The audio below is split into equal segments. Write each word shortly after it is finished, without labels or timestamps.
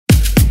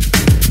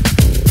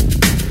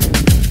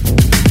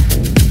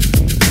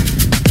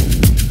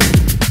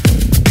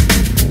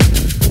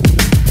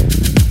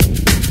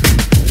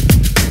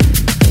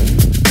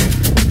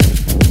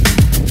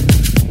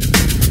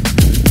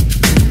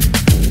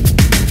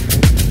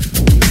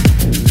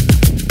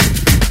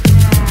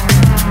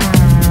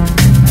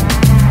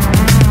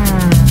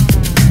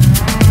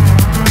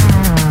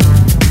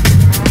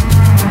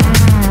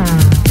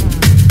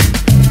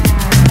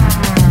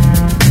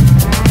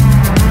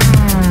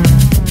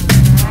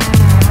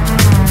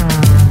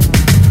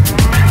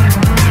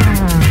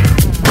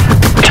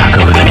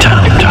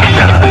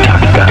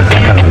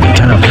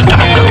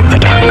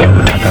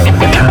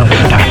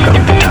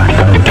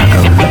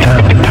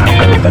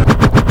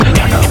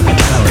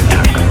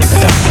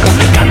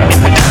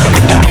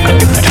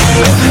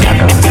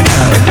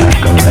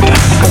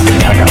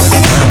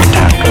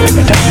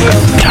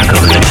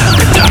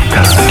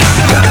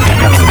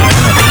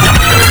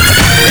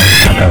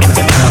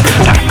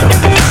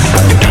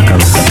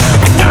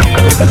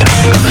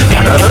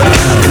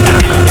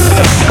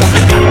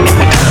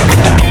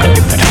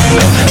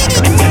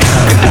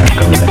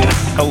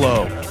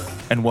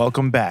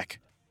welcome back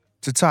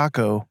to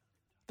Taco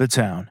the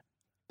Town,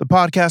 the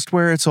podcast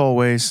where it's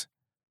always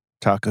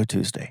Taco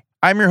Tuesday.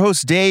 I'm your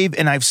host, Dave,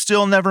 and I've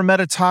still never met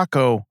a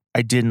taco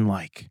I didn't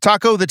like.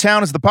 Taco the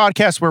Town is the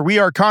podcast where we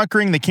are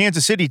conquering the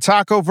Kansas City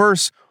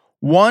taco-verse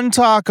one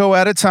taco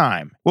at a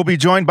time. We'll be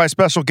joined by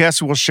special guests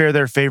who will share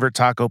their favorite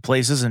taco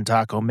places and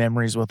taco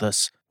memories with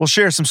us. We'll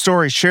share some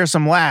stories, share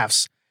some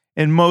laughs,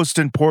 and most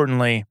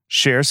importantly,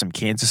 share some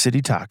Kansas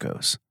City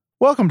tacos.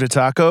 Welcome to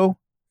Taco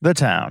the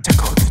Town.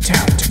 Taco the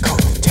Town, Taco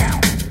the Town,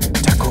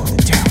 Taco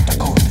the Town,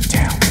 Taco the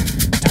Town,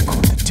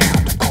 Taco the Town, Taco the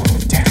Town, Taco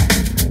the Town,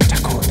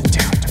 Taco the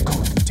Town.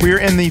 We're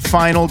in the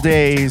final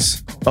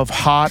days of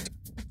hot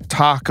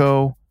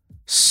taco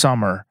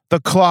summer. The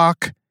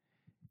clock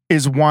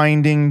is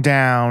winding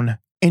down.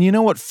 And you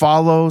know what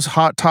follows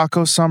hot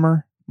taco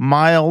summer?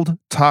 Mild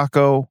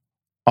taco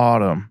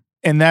autumn.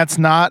 And that's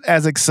not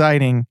as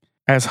exciting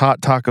as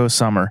hot taco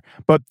summer.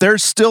 But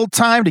there's still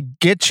time to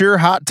get your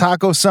hot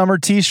taco summer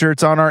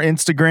t-shirts on our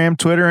Instagram,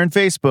 Twitter, and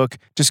Facebook.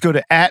 Just go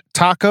to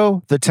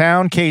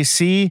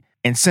 @TacoTheTownKC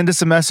and send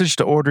us a message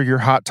to order your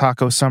hot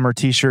taco summer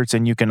t-shirts.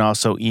 And you can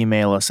also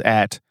email us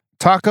at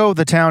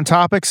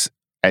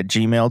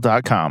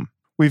tacothetowntopix@gmail.com.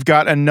 We've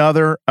got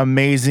another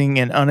amazing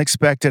and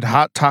unexpected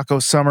hot taco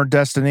summer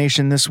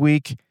destination this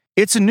week.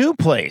 It's a new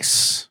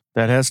place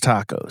that has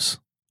tacos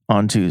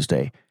on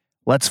Tuesday.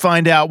 Let's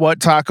find out what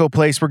taco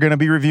place we're going to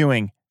be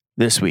reviewing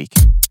this week.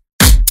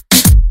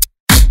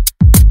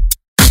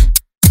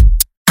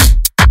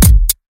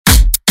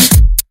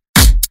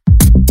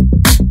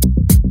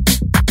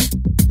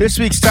 This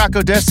week's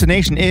taco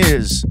destination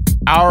is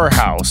Our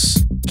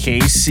House,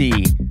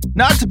 KC.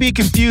 Not to be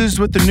confused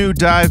with the new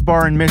dive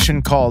bar in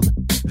Mission called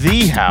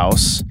The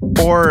House,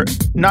 or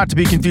not to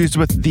be confused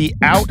with The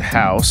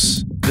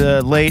Outhouse,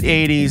 the late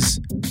 80s,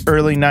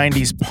 early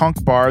 90s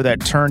punk bar that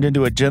turned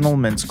into a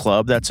gentleman's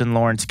club that's in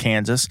Lawrence,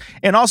 Kansas.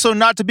 And also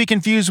not to be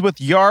confused with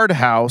Yard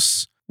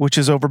House, which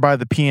is over by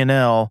the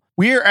P&L.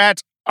 We're at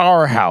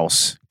Our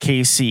House,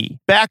 KC.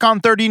 Back on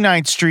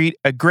 39th Street,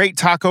 a great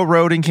taco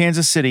road in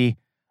Kansas City.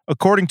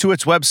 According to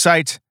its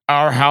website,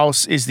 Our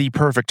House is the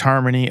perfect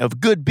harmony of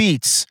good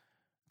beats,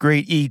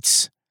 great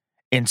eats,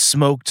 and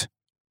smoked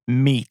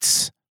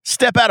meats.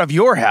 Step out of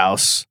your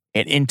house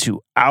and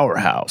into Our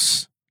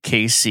House,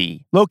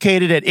 KC.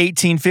 Located at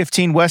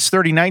 1815 West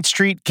 39th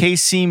Street,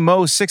 KC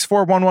Mo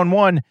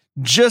 64111,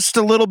 just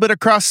a little bit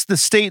across the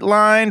state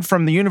line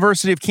from the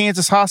University of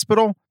Kansas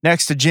Hospital,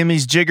 next to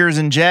Jimmy's Jiggers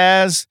and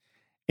Jazz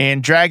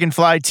and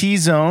Dragonfly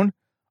T-Zone.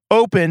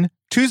 Open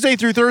Tuesday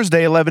through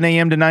Thursday, 11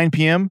 a.m. to 9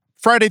 p.m.,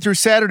 Friday through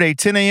Saturday,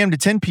 10 a.m. to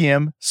 10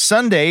 p.m.,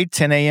 Sunday,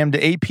 10 a.m.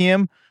 to 8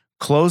 p.m.,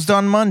 closed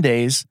on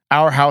Mondays.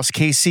 Our House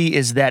KC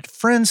is that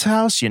friend's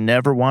house you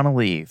never want to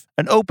leave.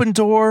 An open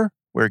door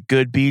where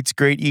good beats,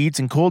 great eats,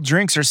 and cold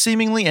drinks are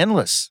seemingly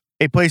endless.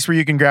 A place where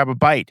you can grab a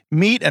bite,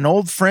 meet an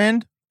old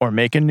friend, or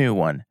make a new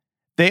one.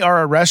 They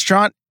are a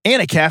restaurant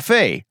and a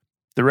cafe.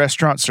 The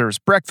restaurant serves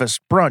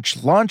breakfast,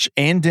 brunch, lunch,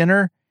 and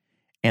dinner,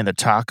 and the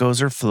tacos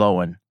are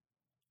flowing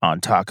on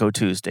Taco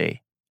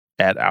Tuesday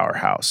at Our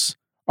House.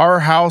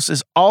 Our House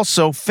is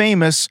also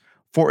famous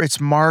for its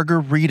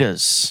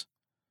margaritas.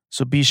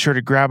 So be sure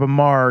to grab a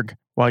marg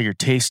while you're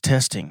taste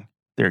testing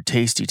their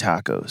tasty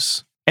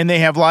tacos. And they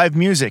have live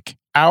music.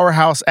 Our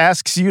House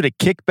asks you to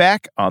kick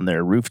back on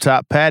their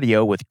rooftop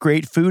patio with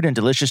great food and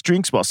delicious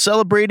drinks while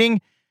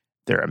celebrating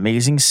their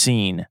amazing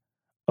scene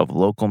of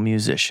local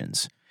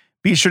musicians.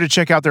 Be sure to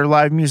check out their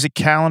live music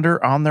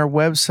calendar on their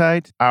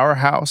website,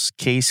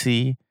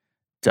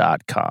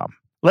 ourhousekc.com.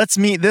 Let's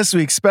meet this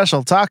week's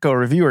special taco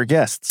reviewer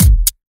guests.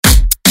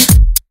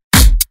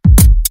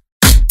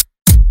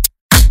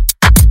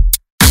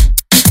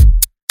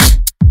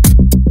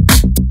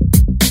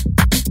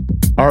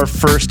 Our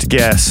first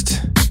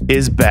guest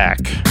is back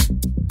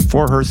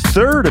for her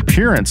third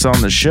appearance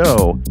on the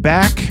show,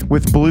 back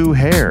with blue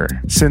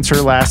hair. Since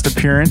her last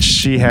appearance,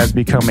 she has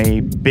become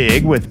a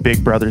big with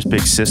Big Brothers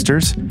Big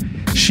Sisters.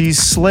 She's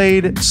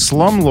slayed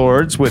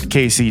slumlords with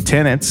KC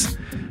Tenants,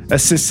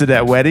 assisted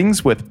at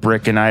weddings with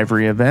Brick and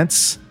Ivory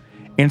events,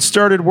 and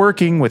started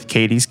working with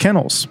Katie's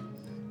Kennels.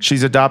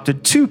 She's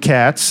adopted 2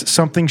 cats,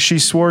 something she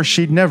swore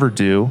she'd never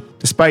do.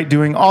 Despite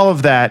doing all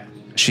of that,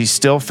 she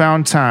still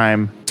found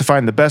time to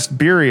find the best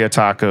birria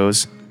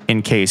tacos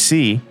in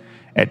KC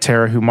at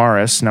Terra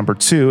Humaris number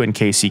 2 in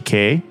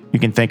KCK. You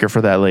can thank her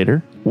for that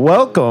later.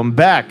 Welcome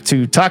back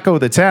to Taco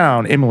the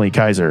Town, Emily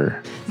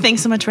Kaiser.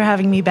 Thanks so much for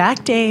having me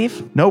back,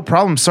 Dave. No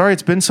problem. Sorry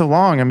it's been so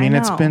long. I mean,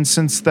 it's been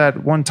since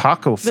that one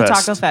Taco Fest. The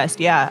Taco Fest,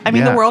 yeah. I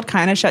mean, the world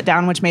kind of shut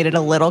down, which made it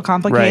a little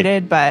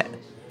complicated, but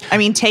I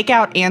mean,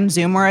 takeout and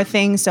Zoom were a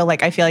thing, so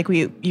like I feel like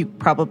you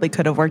probably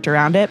could have worked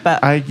around it,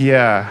 but I could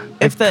have.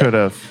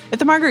 If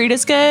the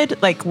margarita's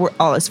good, like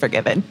all is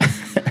forgiven.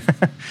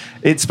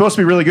 It's supposed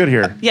to be really good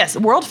here. Yes,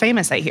 world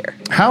famous, I hear.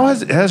 How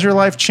has your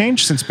life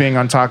changed since being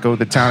on Taco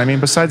the Town? I mean,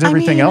 besides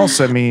everything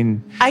else, I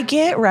mean, I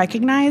get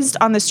recognized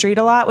on the street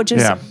a lot, which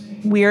is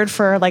weird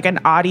for like an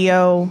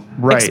audio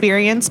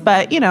experience,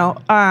 but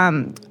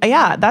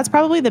yeah, that's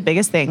probably the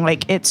biggest thing.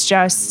 Like, it's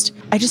just,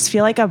 I just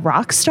feel like a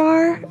rock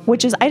star,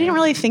 which is, I didn't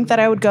really think that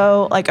I would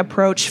go like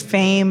approach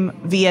fame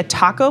via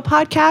taco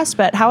podcast,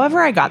 but however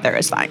I got there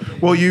is fine.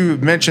 Well, you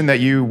mentioned that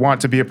you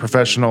want to be a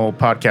professional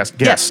podcast guest.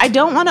 Yes, I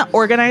don't want to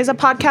organize a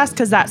podcast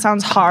because that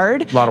sounds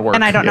hard. A lot of work.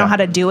 And I don't know how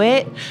to do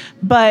it,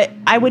 but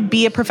I would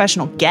be a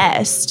professional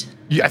guest.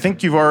 I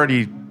think you've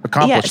already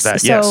accomplished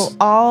that. Yes. So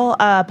all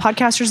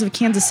podcasters of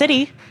Kansas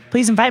City,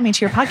 please invite me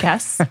to your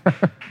podcast,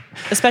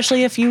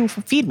 especially if you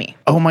feed me.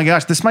 Oh my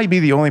gosh, this might be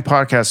the only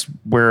podcast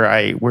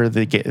where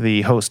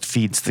the host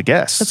feeds the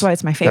guests. That's why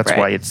it's my favorite. That's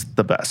why it's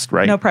the best,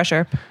 right? No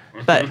pressure,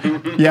 but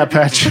yeah,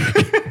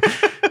 Patrick.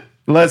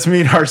 Let's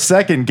meet our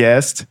second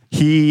guest.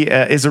 He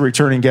is a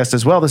returning guest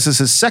as well. This is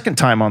his second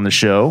time on the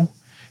show.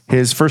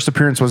 His first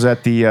appearance was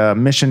at the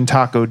Mission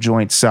Taco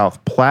Joint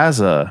South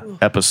Plaza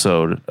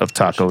episode of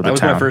Taco the Town. That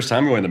was my first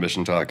time going to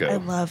Mission Taco. I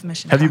love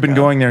Mission Have Taco. you been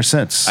going there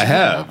since? I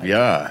have,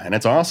 yeah, and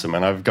it's awesome.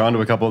 And I've gone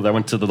to a couple. I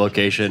went to the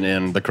location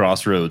in the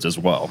Crossroads as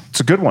well. It's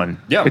a good one.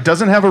 Yeah. It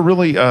doesn't have a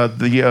really,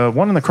 the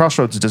one in the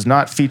Crossroads does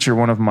not feature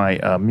one of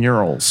my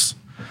murals.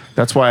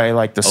 That's why I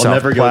like the I'll South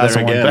never Plaza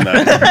go one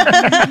there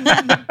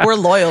again. We're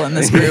loyal in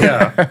this group.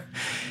 Yeah.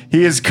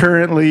 He is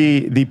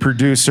currently the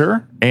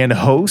producer and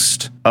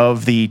host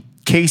of the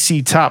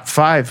KC Top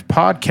 5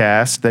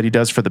 podcast that he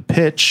does for The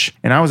Pitch.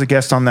 And I was a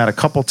guest on that a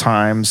couple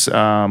times.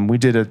 We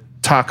did a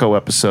taco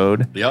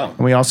episode. Yeah. And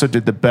we also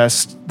did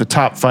the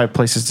top 5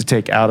 places to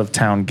take out of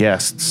town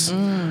guests.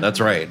 That's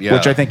right. Yeah.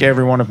 Which I think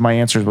every one of my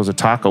answers was a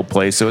taco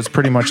place. So it's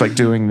pretty much like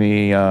doing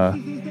the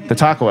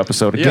taco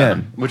episode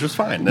again. Which was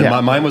fine. Yeah.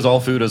 And mine was all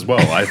food as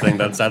well. I think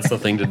that's the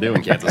thing to do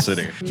in Kansas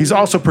City. He's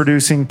also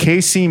producing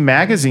KC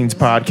Magazine's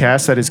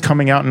podcast that is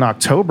coming out in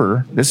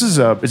October. This is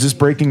this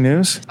breaking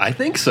news? I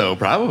think so,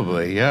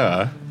 probably.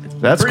 Yeah.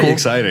 That's pretty cool.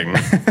 exciting.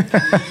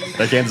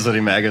 That Kansas City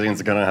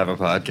Magazine's going to have a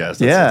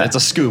podcast. It's a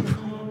scoop.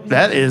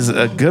 That is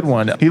a good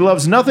one. He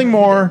loves nothing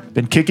more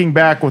than kicking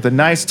back with a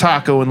nice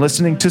taco and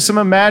listening to some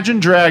Imagine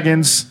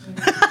Dragons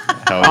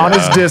on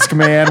his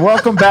Discman.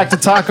 Welcome back to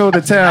Taco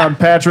the Town,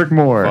 Patrick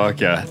Moore.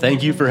 Fuck yeah.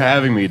 Thank you for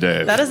having me,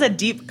 Dave. That is a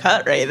deep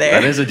cut right there.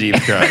 That is a deep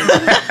cut.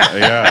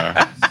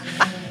 Yeah.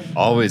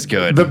 Always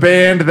good. The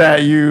band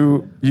that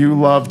you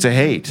love to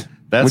hate.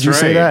 That's Would you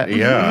say right. that?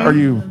 Yeah. Are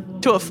you?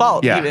 To a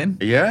fault, Yeah. even.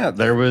 Yeah,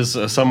 there was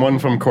someone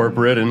from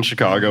corporate in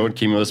Chicago at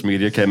Cumulus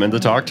Media came in to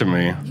talk to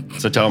me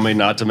to tell me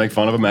not to make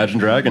fun of Imagine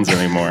Dragons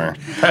anymore.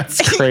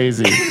 That's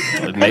crazy.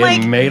 It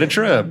like- made a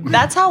trip.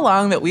 That's how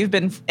long that we've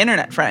been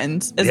internet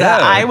friends. Is Yeah.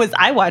 that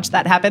I watched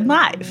that happen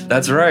live.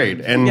 That's right.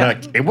 And Yeah.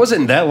 it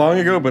wasn't that long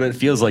ago, but it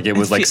feels like it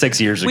was like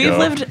 6 years ago. We've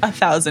lived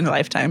 1,000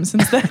 lifetimes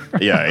since then.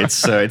 Yeah, it's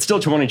still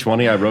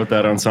 2020. I wrote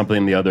that on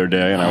something the other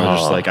day, and I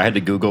was just like, I had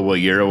to Google what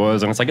year it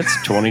was, and it's like, it's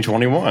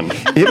 2021.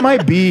 It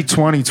might be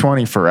 2020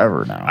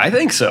 forever now. I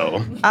think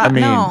so. I mean,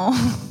 no,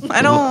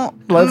 I don't.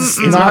 Let's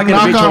It's not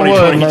gonna be on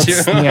wood.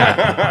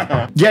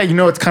 2022. Yeah, you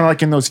know, it's kind of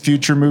like in those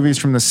future movies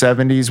from the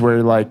 70s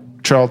where like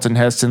Charlton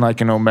Heston,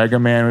 like an Omega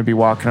Man, would be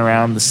walking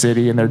around the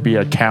city and there'd be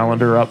a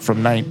calendar up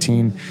from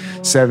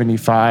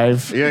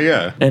 1975.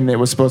 Yeah. And it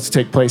was supposed to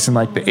take place in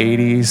like the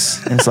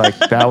 80s. And it's like,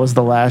 that was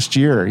the last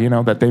year, you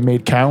know, that they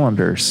made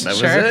calendars. That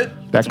Sure. was it.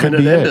 That That's could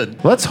when be it it.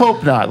 ended. Let's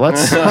hope not.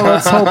 Let's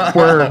hope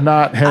we're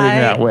not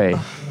heading that way.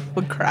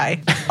 Would cry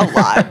a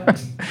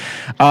lot.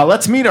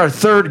 Let's meet our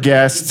third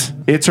guest.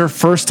 It's her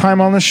first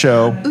time on the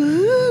show.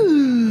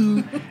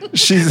 Ooh.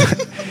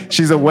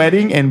 She's a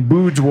wedding and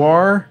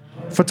boudoir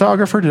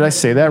photographer. Did I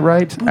say that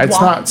right? It's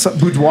not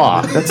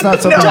boudoir. That's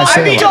not something I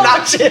say. a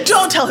lot.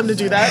 Don't tell him to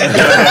do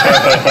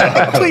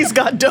that. Please,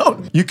 God,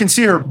 don't. You can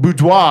see her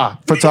boudoir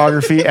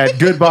photography at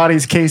Good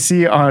Bodies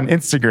KC on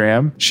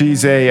Instagram.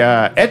 She's a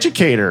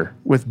educator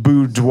with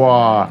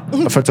boudoir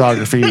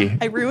photography.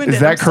 I ruined it. Is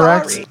that I'm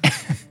correct? sorry.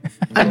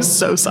 I'm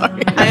so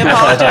sorry. I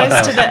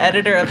apologize to the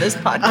editor of this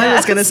podcast. I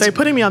was going to say,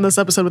 putting me on this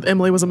episode with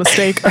Emily was a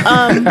mistake.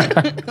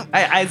 my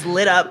eyes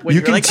lit up when You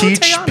you were can like, teach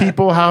Tayana.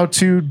 people how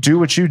to do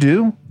what you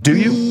do. Do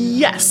you?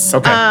 Yes.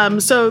 Okay.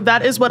 So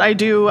that is what I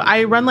do.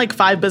 I run like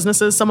 5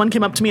 businesses. Someone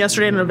came up to me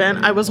yesterday at an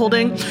event I was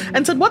holding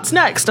and said, "What's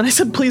next?" And I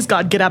said, "Please,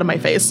 God, get out of my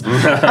face."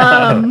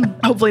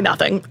 Hopefully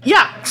nothing.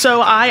 Yeah. So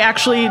I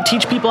actually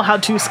teach people how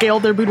to scale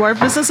their boudoir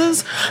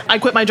businesses. I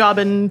quit my job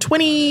in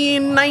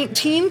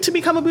 2019 to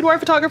become a boudoir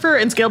photographer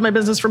and scaled my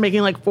business from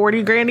making like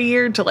 40 grand a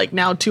year to like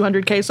now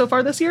 200K so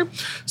far this year.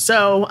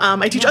 So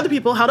I teach other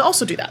people how to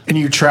also do that. And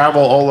you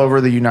travel all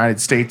over the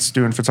United States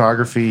doing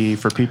photography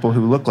for people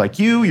who look like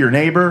you, your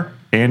neighbor,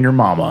 and your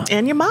mama.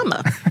 And your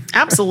mama.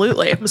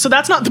 Absolutely. So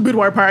that's not the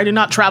boudoir part. I do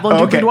not travel and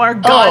do Okay. boudoir.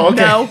 God, Oh, okay.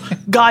 no.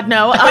 God,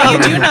 no. But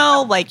you do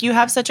know, like, you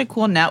have such a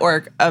cool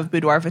network of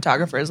boudoir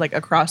photographers, like,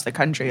 across the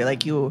country.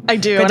 Like, you I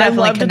do. could And I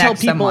definitely love to tell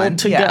connect people someone.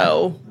 to Yeah.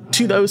 go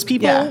to those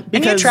people. Yeah. And you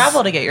because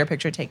travel to get your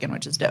picture taken,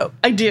 which is dope.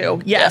 I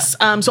do, yes.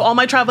 So all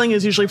my traveling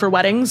is usually for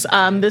weddings.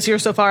 This year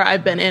so far,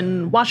 I've been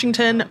in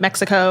Washington,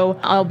 Mexico.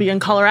 I'll be in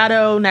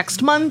Colorado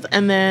next month.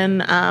 And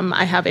then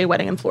I have a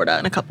wedding in Florida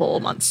in a couple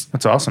months.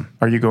 That's awesome.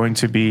 Are you going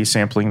to be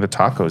sampling the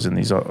tacos in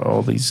these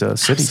all these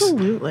cities?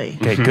 Absolutely.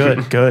 Okay,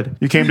 good.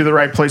 You came to the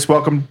right place.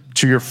 Welcome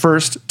to your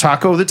first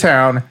taco of the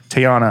town,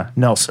 Tiana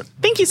Nelson.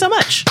 Thank you so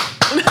much.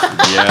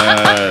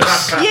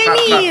 Yes. Yay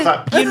me.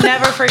 You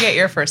never forget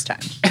your first time.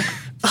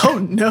 Oh,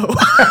 no.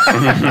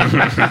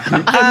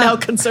 I'm now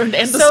concerned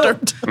and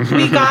disturbed.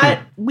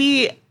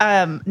 we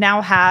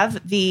now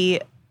have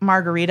the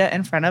margarita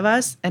in front of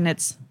us, and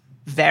it's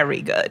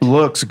very good.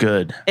 Looks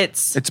good.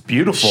 It's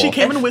beautiful. She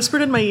came and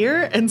whispered in my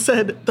ear and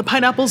said, the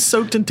pineapple's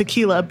soaked in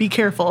tequila. Be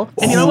careful.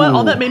 And you know what?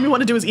 All that made me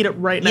want to do is eat it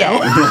right now.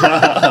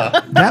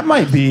 Yeah. That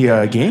might be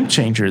a game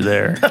changer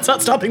there. That's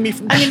not stopping me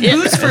from I mean,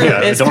 booze fruit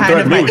is don't kind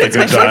of threaten me my, with a it's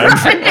my good time.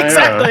 favorite.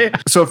 Exactly.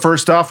 So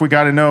first off, we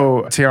got to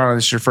know, Tiana,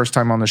 this is your first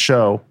time on the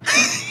show.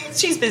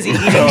 She's busy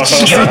eating.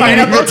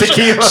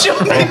 Tequila.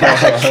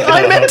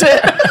 I meant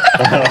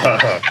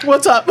it.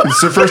 What's up?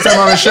 It's your first time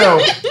on the show.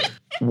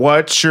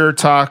 What's your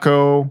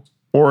taco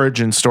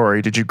origin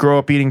story? Did you grow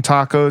up eating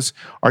tacos?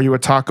 Are you a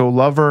taco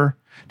lover?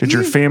 Did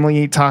your family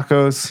eat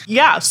tacos?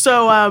 Yeah,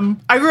 so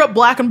I grew up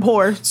black and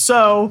poor.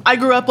 So I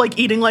grew up like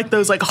eating like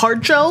those like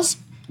hard shells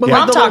with Yeah.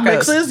 like the little Tacos.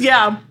 mixes.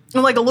 Yeah.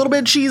 And like a little bit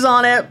of cheese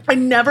on it. I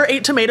never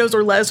ate tomatoes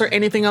or lettuce or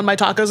anything on my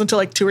tacos until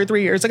like 2 or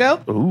 3 years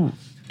ago. Ooh.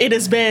 It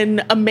has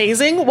been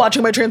amazing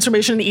watching my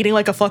transformation and eating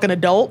like a fucking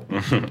adult.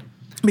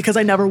 Because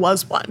I never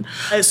was one.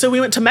 So we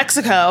went to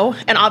Mexico,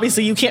 and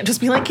obviously you can't just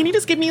be like, can you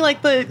just give me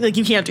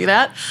you can't do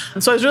that.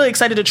 And so I was really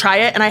excited to try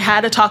it, and I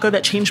had a taco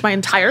that changed my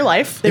entire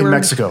life. In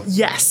Mexico?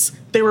 Yes.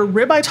 They were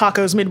ribeye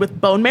tacos made with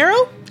bone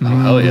marrow. Oh,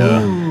 hell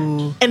yeah.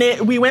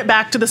 And we went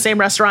back to the same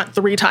restaurant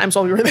 3 times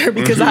while we were there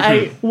because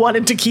I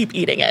wanted to keep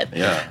eating it.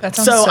 Yeah. That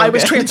sounds So I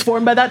was good.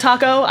 transformed by that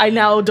taco. I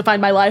now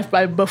define my life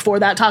by before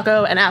that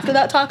taco and after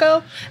that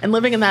taco. And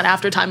living in that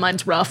after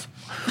timeline's rough.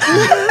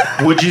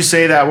 Would you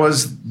say that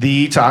was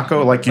the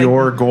taco, like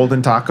your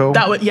golden taco?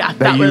 That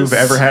that you've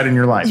ever had in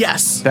your life?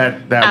 Yes.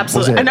 That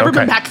Absolutely. was it. I've never Okay.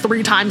 been back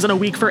 3 times in a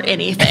week for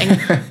anything.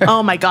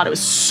 Oh my God, it was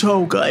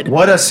so good.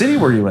 What city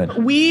were you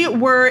in? We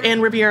were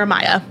in Riviera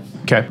Maya.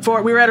 Okay.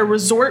 We were at a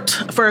resort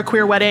for a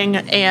queer wedding,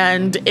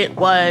 and it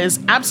was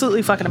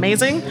absolutely fucking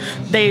amazing.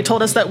 They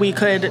told us that we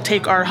could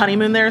take our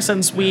honeymoon there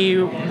since we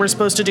were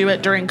supposed to do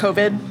it during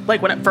COVID,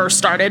 like when it first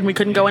started, and we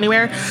couldn't go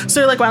anywhere. So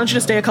they're like, why don't you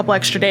just stay a couple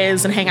extra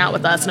days and hang out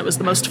with us? And it was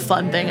the most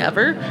fun thing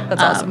ever.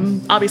 That's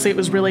awesome. Obviously, it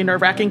was really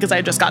nerve-wracking because I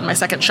had just gotten my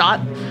second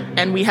shot,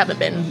 and we haven't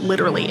been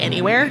literally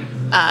anywhere.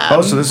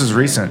 So this is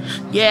recent.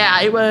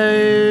 Yeah, it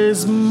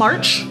was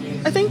March,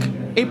 I think.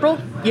 April?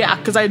 Yeah,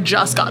 because I had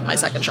just gotten my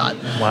second shot.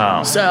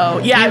 Wow. So,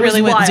 yeah, I it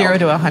really was went wild. 0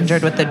 to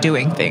 100 with the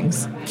doing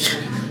things.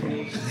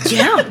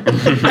 Yeah,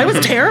 I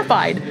was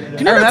terrified. Do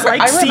you know what it's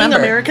like seeing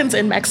Americans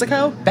in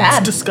Mexico? Bad.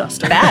 It's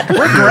disgusting. Bad.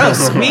 We're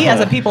gross. We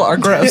as a people are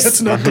gross.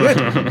 It's not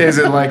good. Is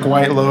it like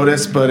White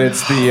Lotus, but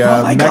it's the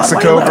my God,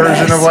 Mexico White Lotus.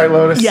 version of White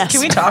Lotus? Yes.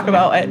 Can we talk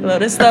about White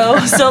Lotus though?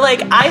 So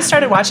like I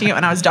started watching it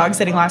when I was dog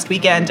sitting last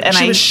weekend, and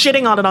She was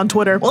shitting on it on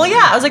Twitter. well,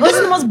 yeah, I was like, this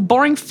is the most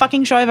boring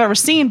fucking show I've ever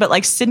seen. But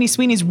like Sydney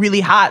Sweeney's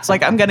really hot, so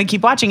like I'm gonna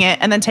keep watching it.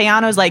 And then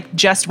Tayana was like,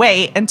 just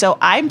wait. And so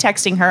I'm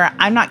texting her.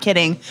 I'm not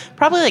kidding.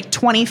 Probably like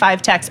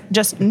 25 texts,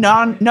 just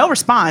no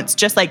response.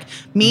 Just like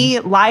me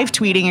live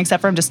tweeting,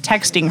 except for I'm just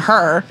texting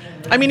her.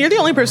 I mean, you're the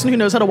only person who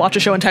knows how to watch a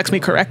show and text me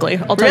correctly.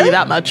 I'll tell Really? you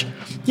that much.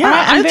 Yeah, All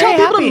right, I'm I tell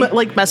very people to happy.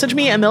 like message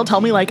me, and they'll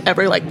tell me like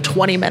every like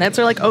 20 minutes.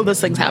 They're like, "Oh, this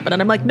thing's happened,"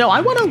 and I'm like, "No, I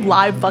want a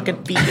live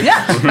fucking feed.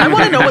 Yeah. I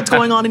want to know what's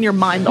going on in your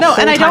mind." The No,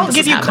 whole and I time don't this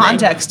give is you happening.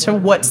 context to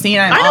what scene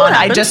I'm I know on. what I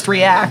happened. just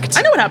react.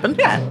 I know what happened.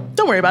 Yeah.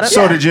 Don't worry about it.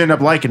 So did you end up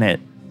liking it?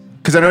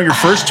 Because I know your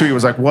first tweet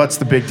was like, what's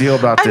the big deal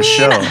about this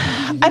show?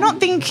 I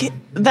don't think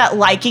that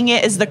liking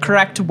it is the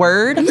correct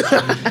word.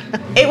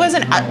 It was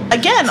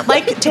again,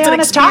 like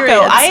Tayana's taco.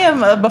 experience. I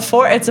am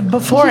it's a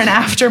before and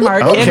after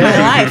mark in Okay. my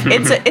life.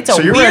 It's a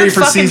So you're weird ready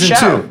for fucking season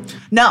show. 2?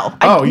 No,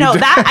 Oh, you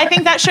did- I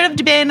think that should have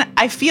been.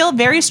 I feel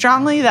very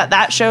strongly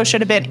that show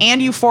should have been,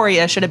 and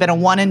Euphoria should have been a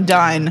one and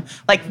done.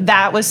 Like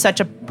that was such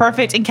a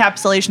perfect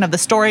encapsulation of the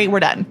story. We're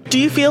done. Do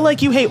you feel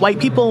like you hate white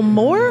people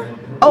more?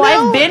 Oh,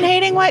 now? I've been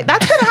hating white.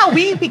 That's kind of how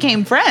we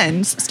became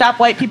friends. Stop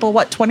white people.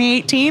 What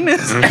 2018?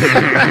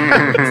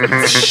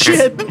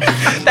 Shit.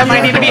 That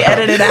might need to be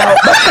edited out.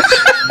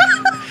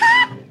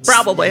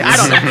 Probably. I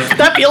don't know.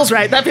 That feels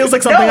right. That feels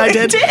like something No, I it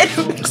did.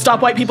 did.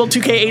 Stop white people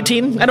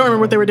 2K18. I don't remember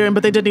what they were doing,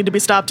 but they did need to be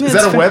stopped. Is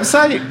that a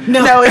website?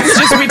 No, it's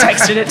just we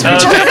texted it to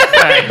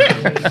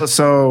each other.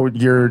 So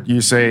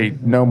you say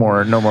no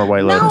more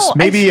White Lotus. No,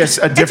 Maybe a It's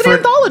an different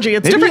anthology.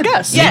 It's maybe different a-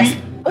 guests. Yes.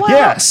 maybe- Well,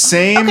 yeah,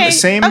 same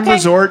okay.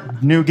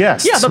 resort, new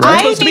guests. Yeah, that's right? what I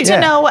supposed to be. need to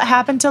know what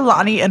happened to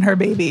Lonnie and her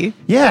baby.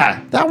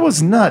 Yeah, that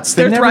was nuts.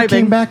 They They're never thriving.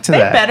 came back to They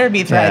that. better be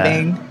Yeah.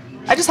 thriving.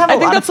 I just have a I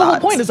think lot that's of the whole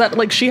thoughts. point is that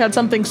like she had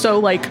something so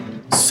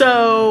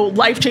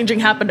life-changing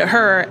happen to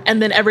her,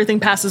 and then everything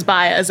passes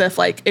by as if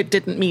like it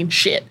didn't mean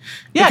shit.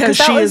 Yeah, 'cause because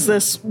that she was- is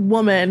this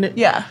woman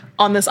Yeah.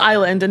 on this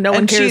island and no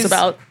one cares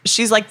about.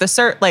 She's like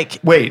like.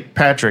 Wait,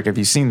 Patrick, have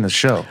you seen the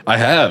show? I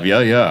have, yeah.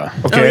 Okay,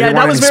 Oh, I didn't yeah,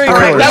 want any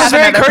spoilers. that was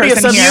very Another courteous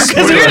person of you here.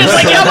 because you're just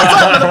like, yeah, what's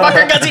up,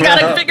 motherfucker? Because you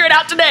gotta figure it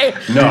out today.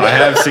 No, I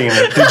have seen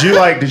it.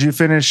 Did you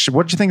finish?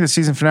 What did you think of the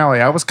season finale?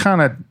 I was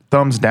kind of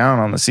thumbs down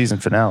on the season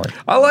finale.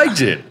 I liked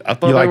it. I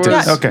thought You liked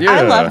it? Okay.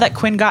 I love that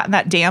Quinn got in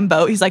that damn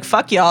boat. He's like,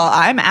 fuck y'all,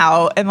 I'm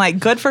out. And like,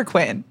 good for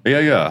Quinn.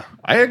 Yeah.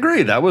 I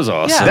agree. That was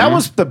awesome. Yeah. That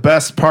was the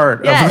best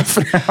part Yes.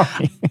 of the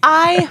finale.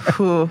 I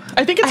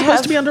think it's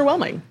supposed to be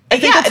underwhelming. I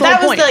think that's the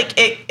that whole was point. like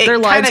it Their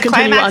lives kinda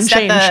continue climaxed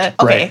at unchanged.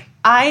 the, okay. Right.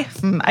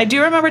 I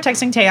do remember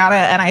texting Tayana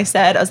and I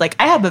was like,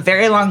 I have a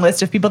very long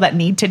list of people that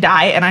need to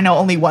die and I know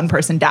only one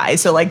person dies.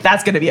 So like,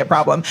 that's going to be a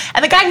problem.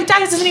 And the guy who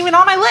dies isn't even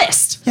on my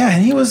list. Yeah,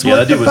 and he was Yeah, the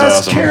that dude was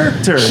best awesome.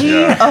 character.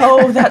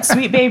 Oh, that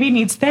sweet baby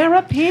needs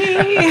therapy.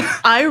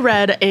 I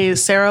read a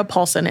Sarah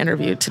Paulson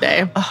interview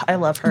today. Oh, I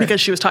love her. Because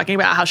she was talking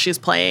about how she's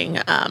playing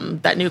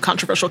that new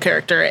controversial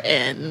character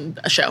in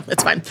a show.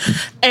 It's fine.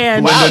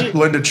 And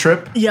Linda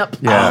Tripp. Yep.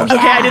 Yeah. Okay,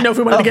 I didn't know if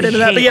we wanted to get into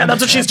that, but yeah, hate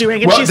that's what she's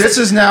doing. And Well, she's this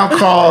is now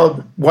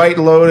called White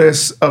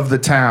Lotus of the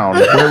Town,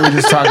 where we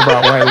just talk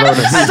about White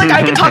Lotus. I was like,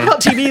 I can talk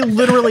about TV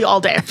literally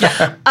all day.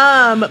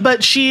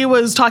 But she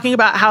was talking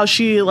about how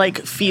she like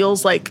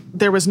feels like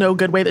there was no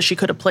good way that she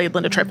could have played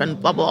Linda Tripp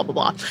and blah, blah, blah,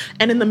 blah, blah.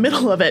 And in the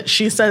middle of it,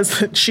 she says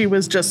that she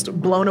was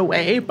just blown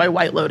away by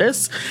White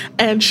Lotus.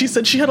 And she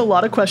said she had a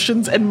lot of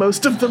questions and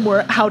most of them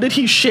were, how did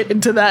he shit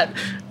into that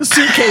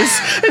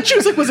suitcase? And she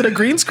was like, was it a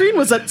green screen?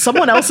 Was that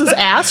someone else's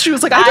ass? She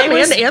was like, I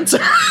demand answer.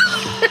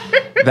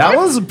 That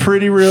was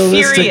pretty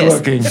realistic Furious.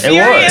 looking.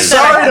 Furious that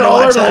I Sorry had to to all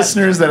our watch it.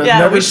 listeners that have Yeah,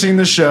 never we seen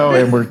the show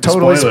and we're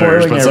totally Spoilers, spoiling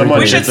but everything. someone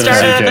we should It's in a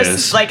start at suitcase.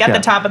 this, like at Yeah.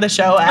 the top of the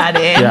show, add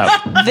in.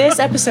 Yeah. This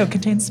episode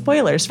contains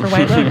spoilers for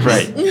White Lotus.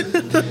 Right.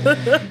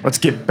 Let's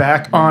get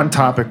back on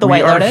topic. The we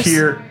White are Lotus?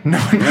 here. No.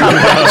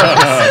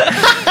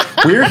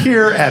 We're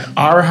here at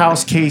Our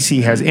House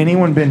KC. Has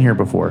anyone been here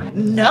before?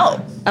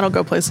 No. I don't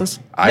go places.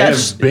 I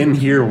Yes. have been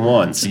here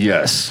once,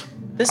 yes.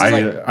 This is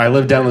I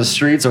live down the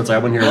street, so I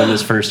went here when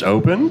this first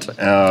opened.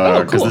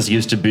 Because cool. this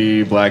used to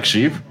be Black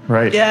Sheep,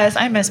 Right. Yes,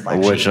 I miss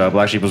Black which Sheep.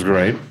 Black Sheep was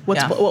great.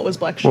 What was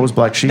Black Sheep? What was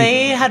Black Sheep?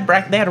 They had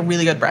a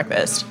really good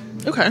breakfast.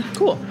 Okay,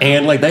 cool.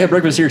 And like they have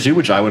breakfast here too,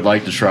 which I would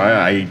like to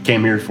try. I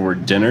came here for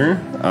dinner,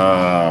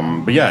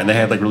 but yeah, and they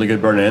had like really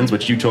good burnt ends,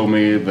 which you told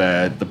me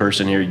that the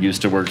person here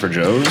used to work for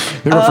Joe's.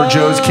 They were for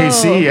Joe's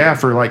KC, yeah,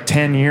 for like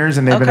 10 years,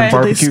 and they've been in Okay. Did they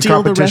barbecue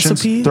steal the competitions.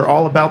 recipe? They're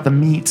all about the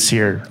meats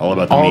here. All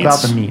about the meats.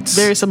 about the meats.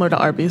 Very similar to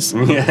Arby's.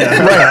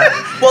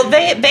 Well,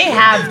 they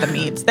have the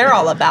meats. They're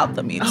all about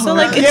the meats. So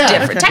like it's Yeah,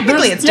 different. okay.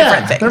 Technically, There's- it's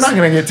different things. They're not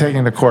going to get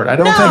taken to court. I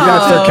don't think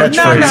that's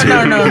their catchphrase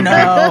here.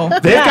 No.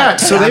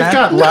 They've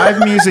got live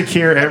music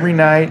here every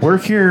night. We're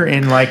here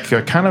in like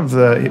kind of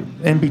the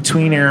in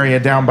between area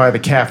down by the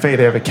cafe.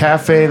 They have a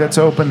cafe that's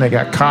open. They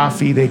got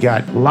coffee. They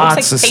got lots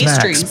like of snacks,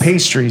 pastries.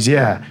 pastries.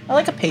 Yeah, I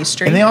like a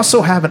pastry. and they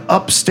also have an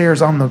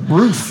upstairs on the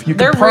roof. You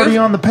Their can party roof-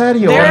 on the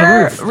patio on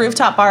Their the roof.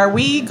 rooftop bar.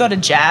 We go to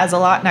Jazz a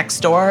lot next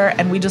door,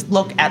 and we just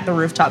look at the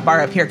rooftop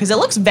bar up here because it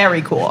looks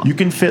very cool. You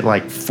can fit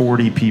like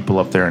 40 people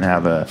up there and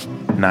have a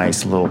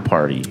nice little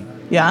party.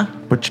 Yeah.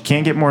 But you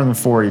can't get more than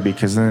 40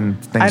 because then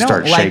things I don't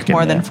start like shaking.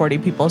 more than yeah. 40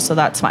 people, so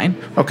that's fine.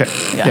 Okay.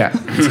 Yeah.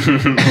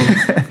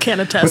 Can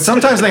But attest.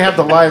 sometimes they have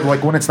the live,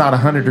 like when it's not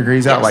 100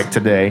 degrees out, Yes. like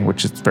today,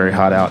 which is very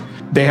hot out,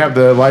 they have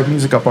the live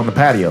music up on the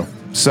patio.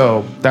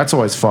 So that's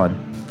always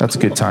fun. That's a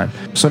good time.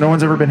 So no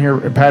one's ever been here.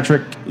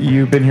 Patrick,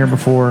 you've been here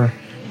before.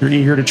 You're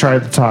eager to try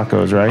the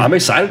tacos, right? I'm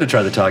excited to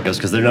try the tacos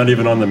because they're not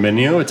even on the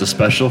menu. It's a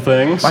special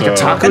thing. Like a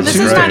taco But this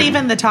is Right. not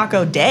even the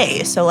taco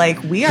day, so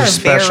like we are You're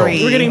special.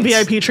 very. We're getting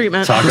VIP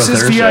treatment. Taco This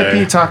is Thursday.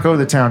 VIP Taco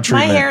the Town My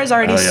treatment. hair is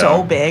already Oh, yeah.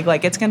 so big,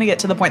 like it's gonna get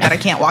to the point that I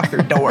can't walk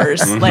through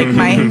doors. Like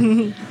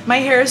my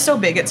hair is so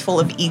big, it's full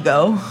of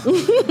ego.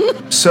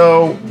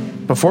 So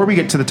before we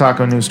get to the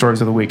taco news stories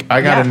of the week,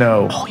 I got to Yeah.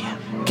 know. Oh yeah.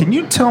 Can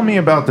you tell me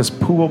about this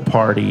pool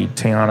party,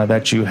 Tiana,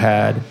 that you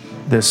had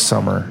this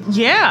summer?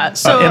 Yeah.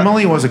 So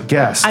Emily was a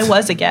guest. I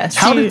was a guest.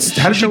 How did She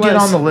you sure get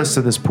was. on the list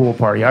of this pool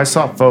party? I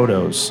saw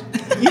photos.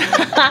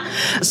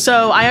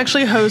 So I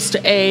actually host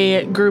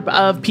a group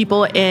of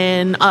people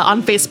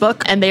on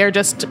Facebook, and they are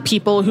just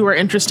people who are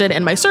interested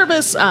in my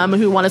service,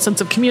 who want a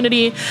sense of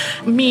community.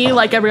 Me,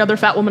 like every other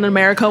fat woman in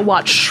America,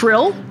 watched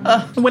Shrill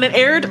when it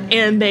aired,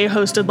 and they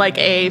hosted like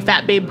a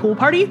fat babe pool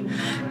party.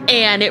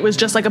 And it was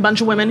just like a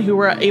bunch of women who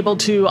were able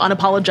to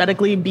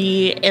unapologetically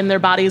be in their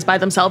bodies by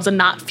themselves and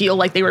not feel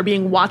like they were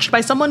being watched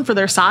by someone for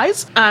their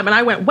size. And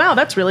I went, wow,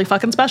 that's really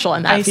fucking special.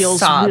 And that I feels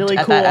sobbed really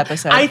at cool. that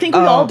episode. I think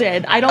we Oh. all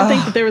did. I don't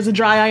think that there was a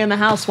dry eye in the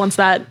house once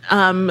that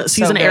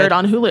season good. aired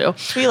on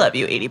Hulu. We love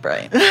you, 80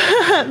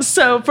 Bright.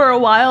 So for a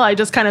while, I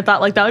just kind of thought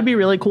like that would be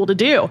really cool to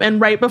do.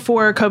 And right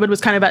before COVID was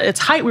kind of at its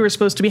height, we were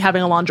supposed to be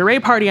having a lingerie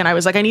party. And I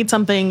was like, I need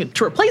something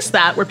to replace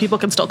that where people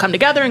can still come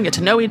together and get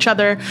to know each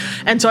other.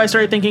 And so I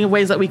started thinking of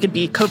ways that we could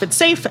be COVID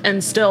safe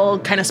and still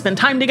kind of spend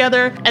time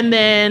together. And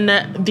then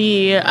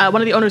the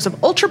one of the owners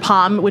of Ultra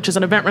Palm, which is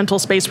an event rental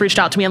space, reached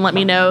out to me and let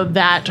me know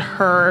that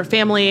her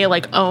family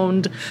like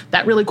owned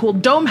that really cool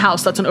dome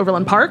house that's in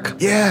Overland Park.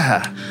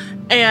 Yeah.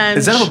 And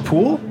Is that a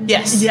pool?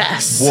 Yes.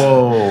 yes.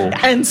 Whoa.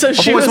 And so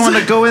she I've always was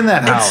wanted to go in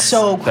that house. It's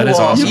so cool. That is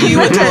awesome. You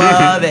would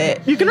love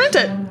it. You can rent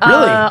it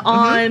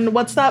on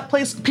what's that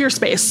place? Peer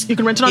Space. You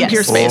can rent it on Yes.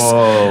 Peer Space.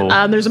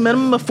 Whoa. There's a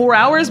minimum of 4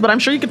 hours, but I'm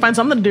sure you could find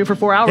something to do for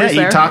 4 hours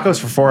Yeah, there. eat tacos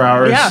for 4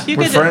 hours. Yeah. You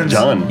with could- friends.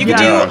 Done. You could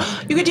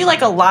Yeah. do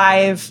like a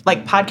live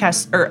like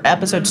podcast or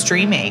episode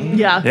streaming.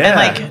 Yeah. Yeah. And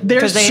like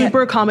They're 'cause they-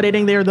 super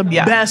accommodating. They're the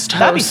Yeah. best host.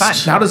 That'd be fun.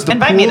 Now does the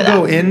Invite me pool to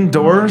go that.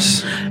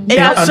 indoors?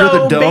 Yeah, under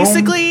so the dome?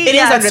 basically, It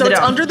is under so the it's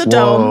dome. under the Whoa.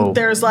 dome.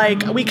 There's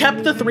like, we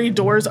kept the 3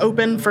 doors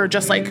open for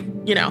just like,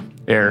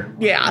 Air.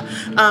 yeah,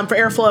 for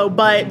airflow.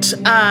 But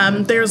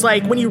there's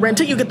like, when you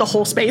rent it, you get the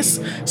whole space.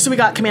 So we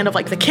got command of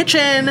like the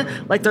kitchen,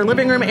 like their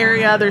living room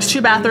area. There's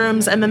 2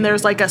 bathrooms, and then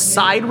there's like a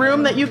side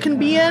room that you can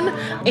be in.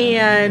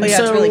 And Oh, yeah,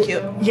 so, it's really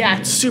cute. Yeah,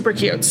 it's super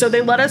cute. So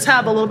they let us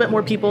have a little bit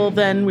more people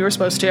than we were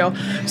supposed to.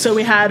 So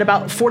we had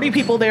about 40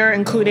 people there,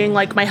 including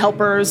like my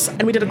helpers.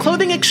 And we did a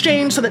clothing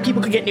exchange so that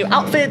people could get new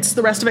outfits.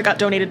 The rest of it got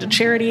donated to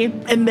charity.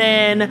 And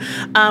then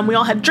we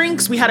all had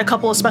drinks. We had a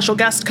couple of special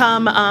guests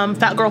come.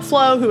 Fat Girl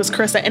Flo, who was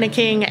Carissa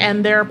Enneking,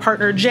 and their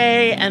partner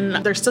Jay and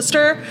their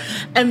sister.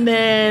 And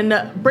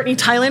then Brittany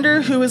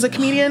Tylander, who is a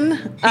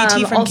comedian.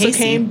 BT from also Casey.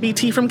 came.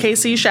 BT from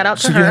Casey. Shout out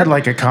to So her. you had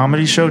like a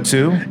comedy show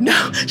too?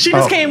 No, she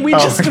just Oh. came. We Oh,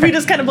 just okay. we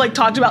just kind of like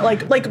talked about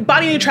like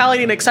body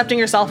neutrality and accepting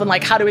yourself and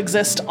like how to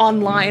exist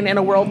online in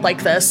a world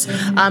like this,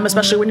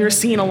 especially when you're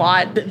seen a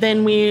lot. But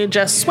then we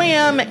just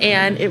swam,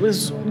 and it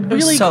was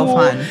really so cool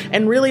fun.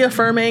 and really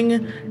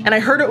affirming. And I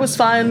heard it was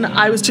fun.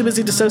 I was too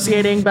busy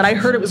dissociating, but I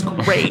heard it was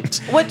great.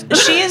 What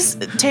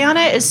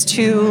Tayana is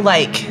too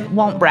like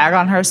won't brag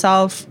on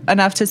herself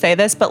enough to say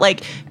this, but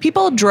like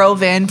people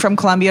drove in from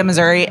Columbia,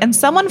 Missouri, and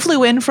someone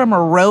flew in from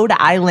Rhode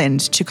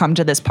Island to come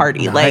to this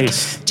party. Nice.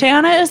 Like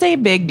Tayana is a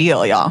big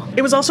deal, y'all.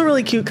 It was also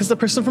really cute because the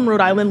person from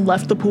Rhode Island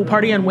left the pool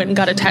party and went and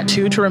got a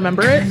tattoo to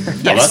remember it. Oh,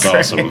 that's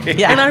awesome.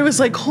 Yeah. And I was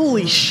like,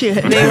 holy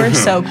shit. They were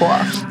so cool.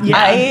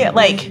 Yeah.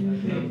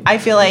 I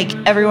feel like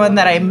everyone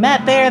that I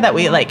met there that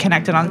we like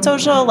connected on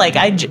social, like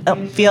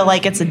feel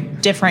like it's a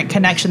different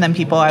connection than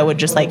people I would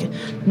just like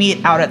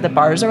meet out at the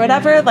bars or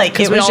whatever. Like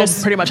Because it we was all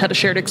just pretty much had a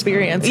shared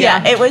experience.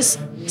 yeah, it was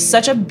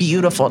such a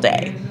beautiful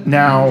day.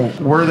 Now,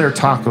 were there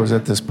tacos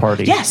at this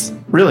party? Yes.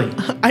 Really?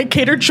 I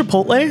catered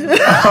Chipotle.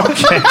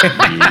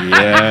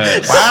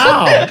 Yes.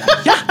 Wow.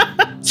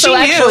 She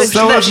actually-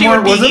 knew that she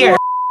would be was it here. more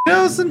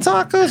burritos than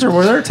tacos, or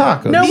were there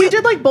tacos? No, we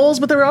did like bowls,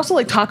 but there were also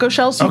like taco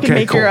shells, so you Okay, can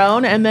make your cool.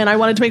 own. And then I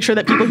wanted to make sure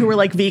that people who were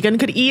like vegan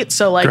could eat.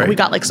 So like Great. we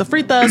got like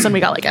sofritas and we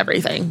got like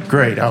everything.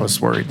 Great. I was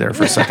worried there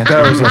for a second.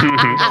 That was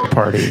a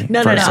party.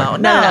 No, for no, a no.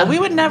 second. No, we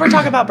would never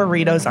talk about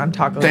burritos on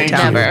Taco Thank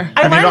Town. you. Never.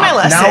 I learned my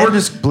lesson. Now we're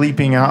just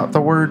bleeping out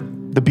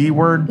the B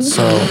word.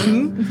 So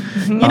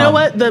You know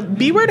what? The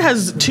B word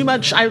has too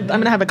much. I'm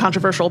going to have a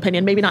controversial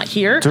opinion. Maybe not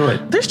here. Do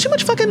it. There's too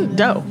much fucking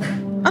dough.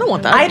 I don't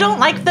want that. I don't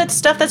like that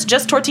stuff that's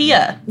just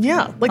tortilla.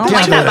 Yeah. Like, I don't there's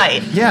like too that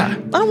much- bite. yeah,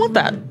 I don't want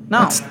that.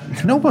 No.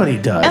 nobody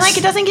does. And like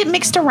it doesn't get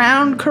mixed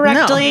around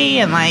correctly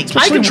and like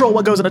I control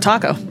what goes in a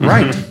taco.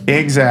 Right.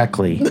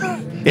 Exactly.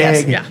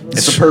 Yes, yeah.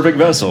 It's a perfect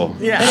vessel.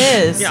 Yeah.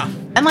 it is. Yeah.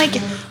 And like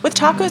with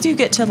tacos you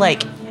get to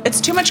like it's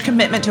too much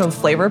commitment to a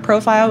flavor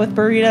profile with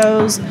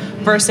burritos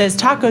versus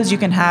tacos you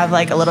can have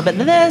like a little bit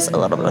of this, a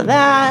little bit of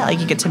that. Like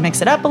you get to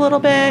mix it up a little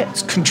bit.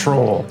 It's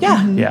control.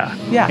 Yeah. Yeah.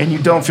 Yeah. And you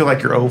don't feel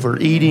like you're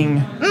overeating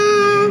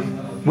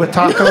with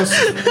tacos.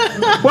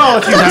 Well,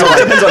 if you have like,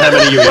 Depends on how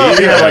many you if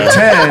eat. you have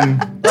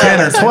like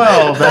 10 or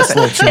 12, that's a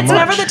little too It's much.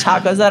 never the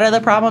tacos that are the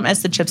problem,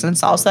 it's the chips and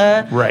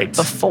salsa Right.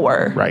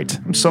 before. Right.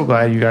 I'm so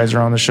glad you guys are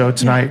on the show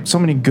tonight. So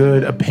many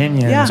good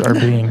opinions Yeah. are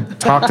being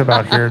talked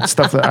about here. It's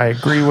stuff that I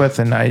agree with,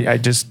 and I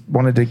just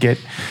wanted to get.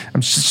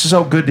 I'm just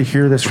so good to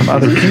hear this from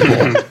other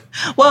people.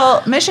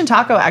 Well, Mission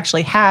Taco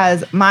actually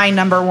has my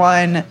number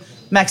one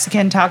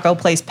Mexican taco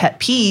place pet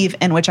peeve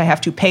in which I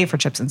have to pay for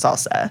chips and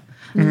salsa.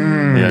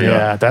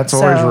 Yeah, that's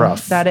always So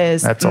rough. That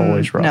is. That's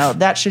always rough. No,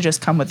 that should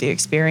just come with the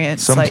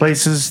experience. Some Like,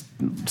 places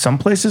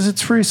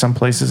it's free. Some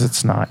places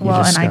it's not. You Well,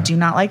 just and I gotta- do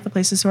not like the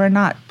places who are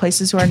not.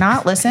 Places who are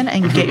not, listen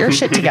and get your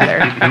shit together.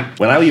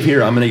 When I leave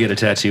here, I'm going to get a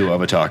tattoo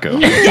of a taco.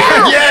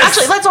 Yes!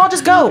 Actually, let's all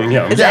just go.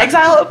 Yeah. Is the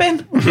Exile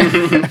open?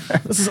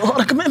 This is a lot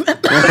of commitment.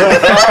 You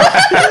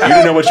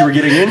didn't know what you were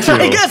getting into.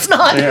 I guess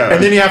not. Yeah.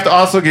 And then you have to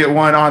also get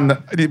one on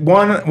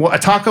a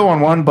taco on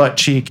one butt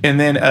cheek, and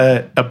then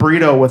a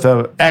burrito with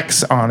a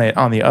X on it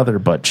on the other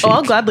butt cheek. Oh,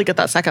 I'll gladly get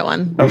that second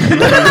one.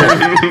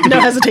 No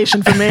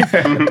hesitation from me.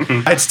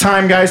 It's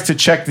time, guys, to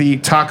check the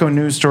taco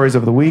news stories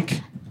of the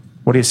week.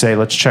 What do you say?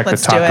 Let's check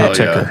Let's the do taco it.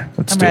 ticker. Yeah.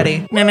 Let's I'm do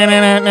ready. it.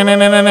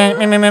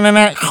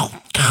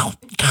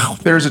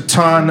 There's a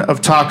ton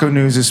of taco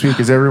news this week.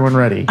 Is everyone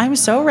ready? I'm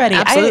so ready.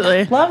 Absolutely.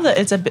 I love that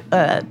it's a.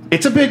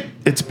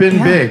 It's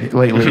been big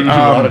lately. a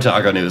lot of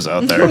taco news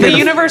out there. The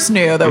universe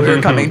knew that we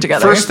were coming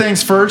together. First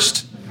things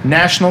first,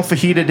 National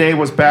Fajita Day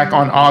was back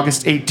on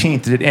August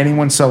 18th. Did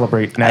anyone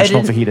celebrate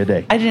National Fajita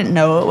Day? I didn't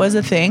know it was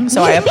a thing,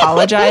 so I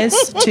apologize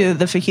to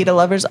the fajita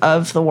lovers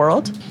of the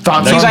world.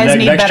 Thoughts You on guys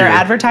need next better year.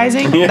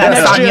 advertising. Yeah.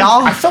 That's on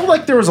y'all. I felt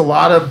like there was a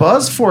lot of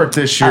buzz for it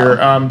this year.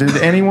 Does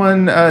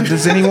anyone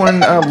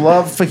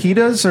love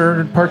fajitas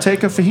or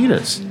partake of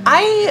fajitas?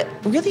 I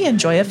really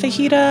enjoy a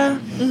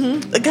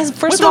fajita because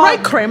first With of the all,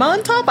 right crema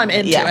on top, I'm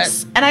into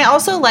yes, it. and I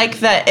also like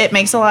that it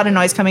makes a lot of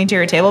noise coming to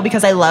your table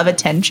because I love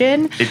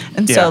attention,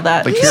 so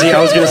that like, See,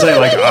 I was gonna say,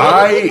 like,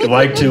 I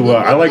like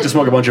to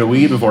smoke a bunch of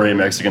weed before I eat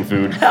Mexican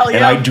food, Hell and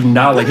yeah. I do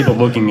not like people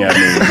looking at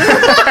me.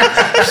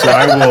 So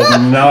I will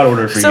not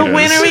order fajitas. So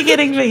when are we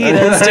getting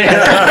fajitas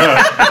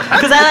together?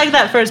 Because I like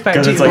that first part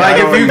 'Cause too. it's like, Like I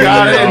if don't you even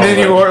got it know. and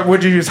then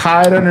would you just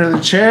hide under the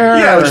chair?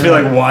 Yeah, I would just be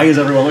like, why is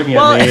everyone looking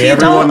Well, at if me? you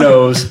Everyone don't-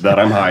 knows that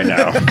I'm high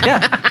now.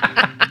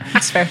 yeah,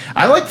 that's fair.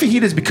 I like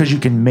fajitas because you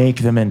can make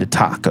them into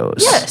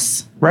tacos.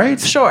 Yes, Right?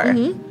 sure.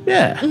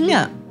 Yeah.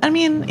 Yeah, I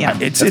mean, yeah.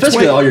 It's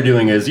Especially way, all you're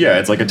doing is,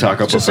 it's like a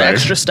taco Just an buffet.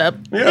 extra step.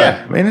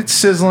 yeah, and it's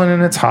sizzling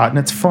and it's hot and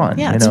it's fun.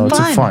 Yeah, you it's know, it's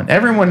fun. fun.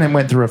 Everyone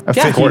went through a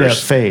fajita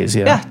course. phase.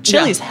 Yeah. Yeah,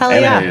 Chili's, hell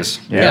And yeah. it is.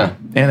 Yeah.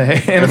 And a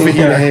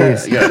fajita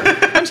haze.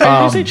 Yeah. I'm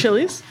sorry, did you say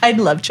Chili's? I'd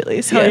love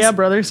Chili's. Hell yes. yeah,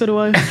 brother. So do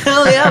I.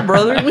 Hell yeah,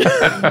 brother.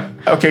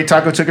 Okay,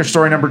 Taco Ticker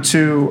story number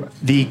 2.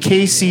 The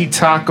KC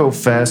Taco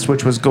Fest,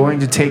 which was going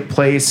to take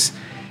place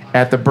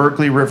at the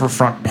Berkeley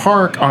Riverfront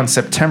Park on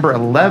September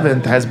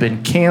 11th, has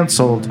been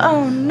canceled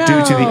Oh, no.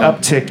 due to the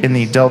uptick in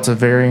the Delta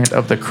variant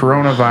of the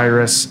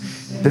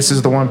coronavirus. This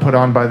is the one put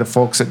on by the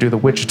folks that do the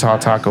Wichita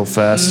Taco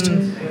Fest.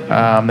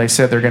 They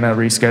said they're going to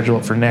reschedule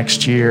it for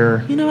next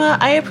year. You know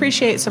what? I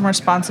appreciate some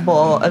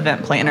responsible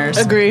event planners.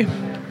 Agree.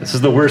 This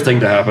is the worst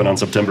thing to happen on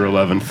September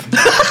 11th.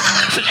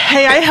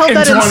 Hey, I held In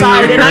that 20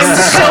 inside, and I'm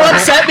years. so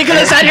upset because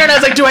I sat here and I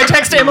was like, "Do I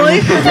text Emily?"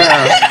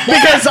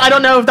 Because I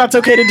don't know if that's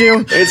okay to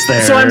do. It's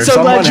there. So I'm so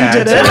Someone glad you had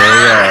did to, it.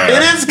 yeah.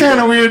 It is kind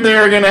of weird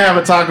they're going to have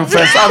a Taco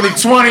Fest on the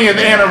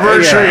 20th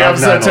anniversary Yeah, of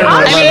of 9/11. September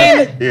 11th.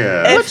 I mean,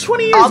 Yeah. What's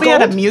 20 years I'll be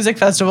at a old? music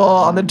festival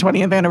on the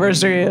 20th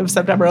anniversary of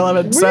September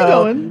 11th. Where are you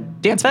so going?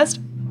 Dance Fest?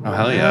 Oh,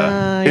 hell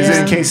yeah. Is it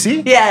in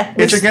KC? Yeah.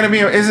 Is it going to be?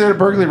 Is it at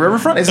Berkeley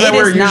Riverfront? Isn't that It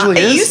where is it usually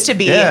not. is? It used to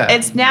be. Yeah.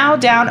 It's now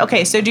down.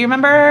 Okay, so do you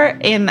remember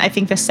in I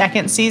think the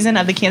second season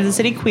of the Kansas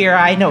City Queer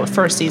Eye? No,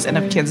 first season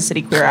of Kansas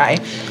City Queer Eye.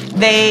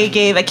 They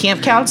gave a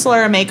camp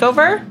counselor a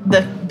makeover.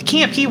 The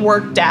camp he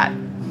worked at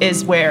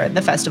is where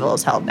the festival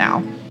is held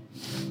now,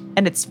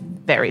 and it's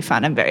very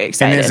fun. I'm very And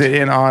excited. is it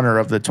in honor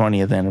of the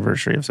 20th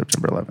anniversary of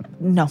September 11th?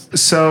 No.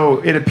 So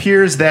it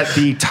appears that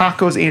the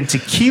Tacos and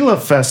Tequila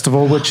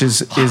Festival, which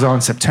is on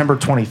September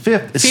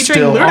 25th, is Featuring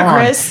still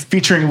Ludacris. on.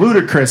 Featuring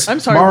Ludacris. I'm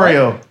sorry,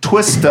 Mario,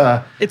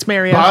 Twista, It's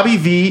Mario. Bobby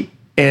V,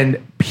 and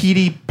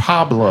Petey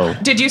Pablo.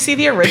 Did you see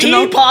the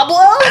original? Pete Pablo?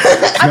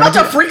 I'm about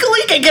to freak a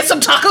leak and get some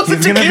tacos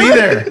He's and going to tequila.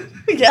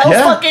 be there. Hell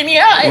Yeah. fucking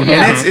yeah.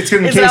 And it's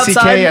going to Is be it KCK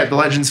outside? at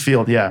Legends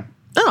Field. Yeah.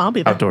 Oh, I'll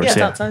be there. Outdoors, Yeah, it's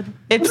yeah. outside.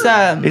 It's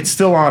It's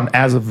still on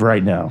as of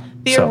right now.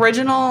 the So.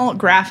 original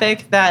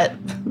graphic that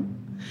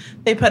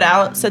they put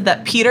out said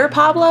that Peter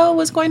Pablo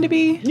was going to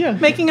be Yeah.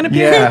 making an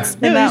appearance.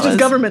 Yeah, and that's that his was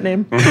government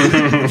name.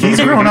 He's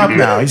grown up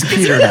now. He's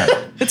Peter now.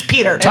 It's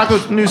Peter.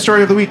 Taco news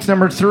story of the week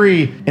number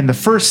 3. In the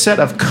first set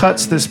of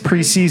cuts this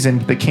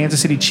preseason, the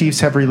Kansas City Chiefs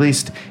have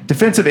released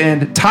defensive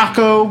end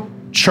Taco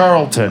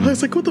Charlton. I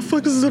was like, what the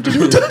fuck does this have to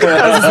do with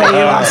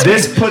tacos?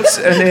 This puts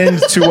an end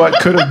to what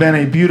could have been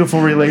a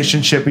beautiful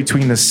relationship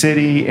between the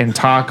city and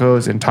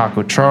Tacos and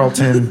Taco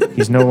Charlton.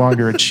 He's no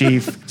longer a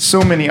Chief.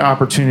 So many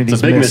opportunities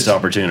It's a big missed. missed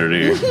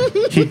opportunity.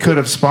 He could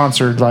have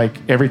sponsored, like,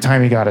 every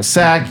time he got a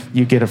sack,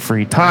 you get a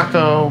free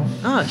taco.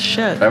 Oh,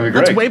 shit. That'd be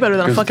That's great. way better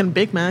than a 'Cause- fucking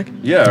Big Mac.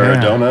 Yeah, or a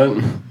Yeah.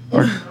 donut.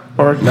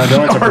 Or No,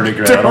 donuts are pretty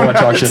great. I don't want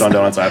to talk shit on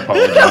donuts. I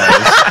apologize.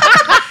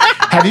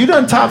 Have you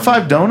done top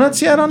 5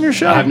 donuts yet on your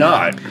show? I have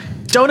not.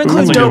 Don't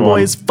include That's a good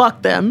Doughboys.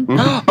 Fuck them.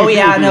 Oh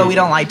yeah, no, we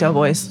don't like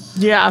Doughboys.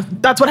 Yeah,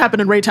 that's what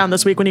happened in Raytown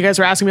this week when you guys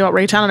were asking me about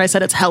Raytown, and I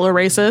said it's hella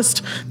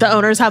racist. The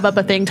owners have up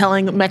a thing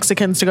telling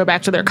Mexicans to go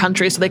back to their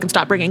country so they can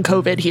stop bringing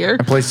COVID here.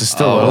 The place is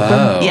still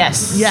open.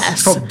 Yes. Yes.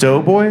 It's called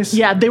Doughboys.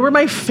 Yeah, they were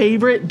my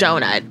favorite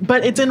donut,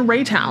 but it's in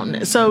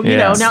Raytown. So, you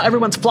know, Yes. now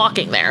everyone's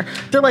flocking there.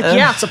 They're like,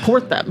 yeah,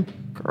 support them.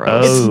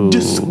 Oh. It's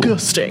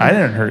disgusting. I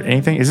didn't hear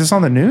anything. Is this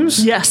on the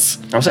news? Yes.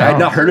 I'm saying I had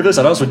not heard of this.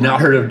 I'd also not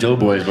heard of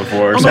Doughboys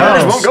before. So no,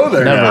 I just won't go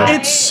there never. now.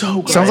 It's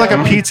so good. Sounds like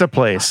a pizza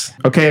place.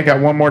 Okay, I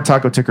got one more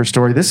taco ticker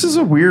story. This is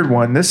a weird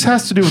one. This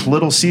has to do with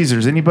Little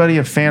Caesars. Anybody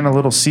a fan of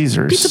Little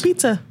Caesars?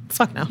 pizza.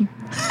 Fuck no.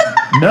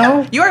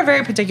 No? You are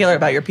very particular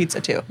about your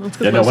pizza too.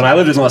 Yeah, no, when I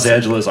lived in Los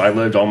Angeles, I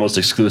lived almost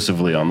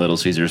exclusively on Little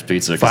Caesars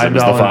pizza because it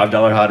was the $5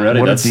 $5 hot and ready.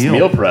 What a That's deal.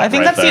 meal prep. I think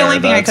right that's the there. only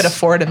thing I That's- could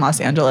afford in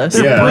Los Angeles.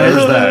 Yeah, there's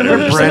that. Their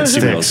There's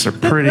breadsticks are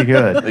pretty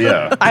good.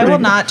 Yeah. I will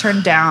not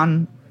turn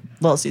down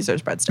Little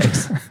Caesars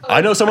breadsticks. I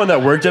know someone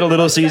that worked at a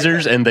Little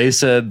Caesars, and they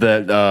said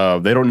that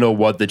they don't know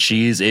what the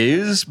cheese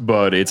is,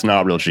 but it's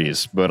not real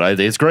cheese. But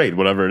it's great,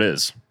 whatever it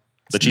is.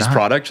 The cheese not-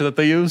 product that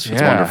they use, it's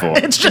Yeah. wonderful.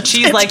 It's just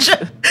Cheese it's like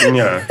just,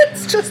 Yeah,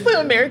 it's just the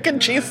American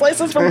cheese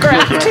slices from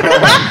Kraft.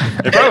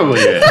 it probably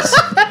is.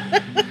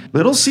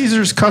 Little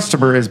Caesars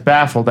customer is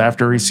baffled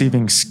after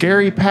receiving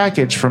scary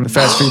package from the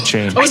fast food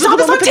chain. Oh, is it saw the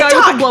this one with on the guy with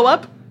TikTok. the blow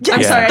up? I'm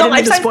Yes. sorry, I The didn't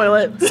mean to life-size- spoil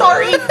it.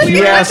 Sorry.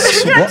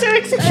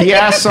 He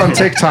asks on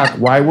TikTok,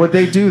 why would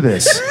they do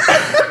this?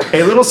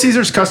 A Little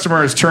Caesars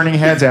customer is turning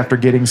heads after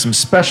getting some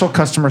special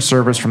customer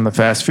service from the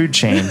fast food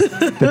chain.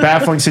 The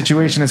baffling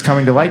situation is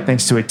coming to light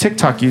thanks to a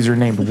TikTok user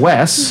named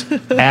Wes,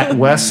 at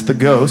Wes the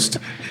Ghost.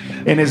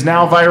 In his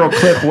now viral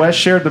clip, Wes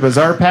shared the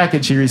bizarre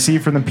package he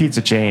received from the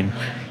pizza chain.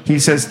 He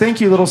says, "Thank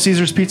you, Little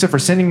Caesars Pizza, for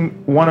sending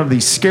one of the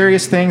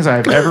scariest things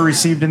I've ever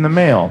received in the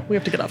mail. We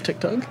have to get off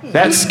TikTok.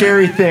 That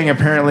scary thing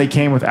apparently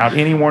came without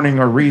any warning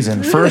or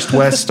reason. First,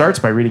 Wes starts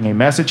by reading a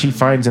message he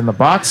finds in the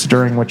box,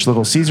 during which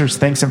Little Caesars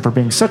thanks him for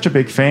being such a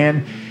big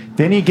fan.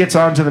 Then he gets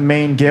on to the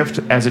main gift.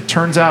 As it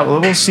turns out,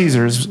 Little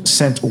Caesars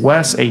sent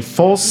Wes a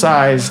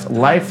full-sized,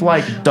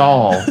 lifelike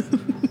doll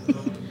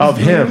of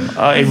him,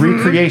 a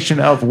recreation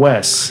of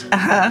Wes.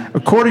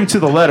 According to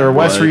the letter,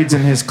 Wes What? reads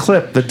in his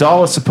clip, the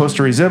doll is supposed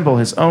to resemble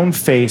his own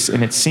face,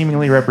 and it's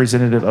seemingly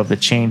representative of the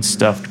chain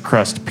stuffed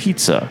crust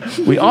pizza.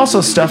 We also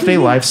stuffed a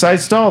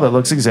life-size doll that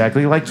looks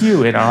exactly like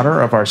you in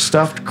honor of our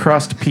stuffed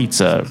crust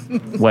pizza,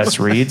 Wes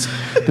reads.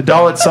 The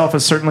doll itself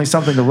is certainly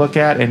something to look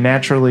at, and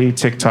naturally,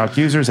 TikTok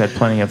users had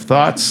plenty of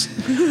thoughts.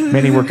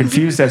 Many were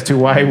confused as to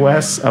why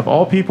Wes, of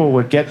all people,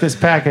 would get this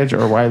package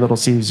or why Little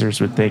Caesars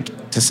would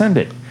think to send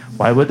it.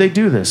 Why would they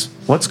do this?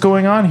 What's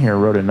going on here?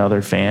 Wrote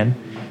another fan.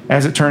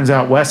 As it turns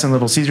out, Wes and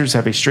Little Caesars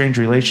have a strange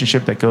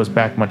relationship that goes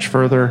back much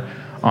further.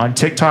 On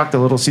TikTok, the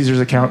Little Caesars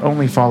account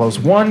only follows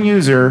one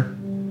user,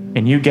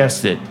 and you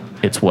guessed it,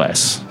 it's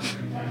Wes.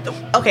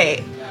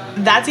 Okay,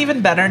 that's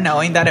even better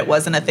knowing that it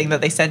wasn't a thing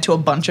that they sent to a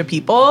bunch of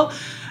people.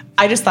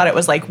 I just thought it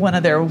was like one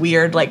of their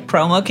weird like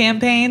promo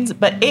campaigns,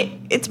 but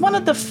it's one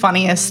of the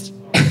funniest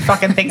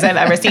fucking things I've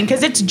ever seen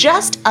because it's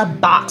just a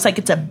box. Like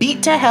it's a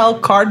beat to hell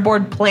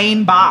cardboard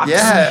plain box.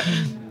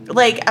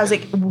 Like I was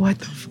like, what?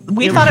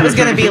 We thought it was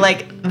gonna be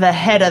like the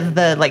head of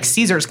the like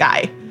Caesars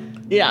guy.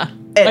 Yeah.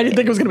 I didn't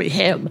think it was going to be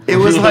him. It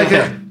was like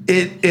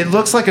it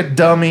looks like a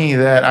dummy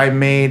that I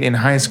made in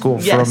high school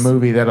for Yes. a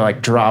movie that I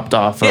like dropped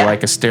off of Yeah.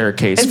 like a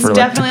staircase It's for like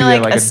to be definitely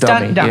like like a a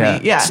stunt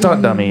dummy, yeah.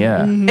 Stunt dummy,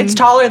 yeah. It's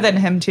taller than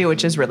him too,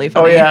 which is really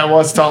Oh funny. yeah, it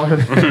was taller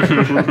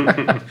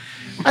than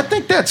I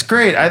think that's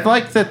great. I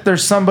like that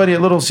there's somebody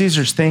at Little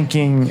Caesars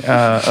thinking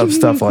of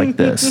stuff like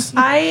this.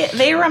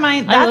 They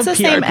remind I that's the love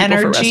same PR people for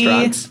energy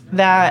restaurants.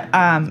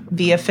 that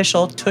the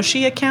official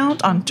Tushy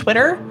account on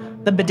Twitter,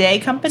 the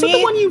bidet company. Is that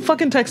the one you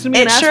fucking texted me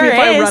it and asked sure me if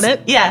I is. run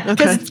it? Yeah,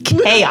 because Okay.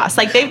 it's chaos.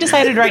 Like they've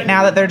decided right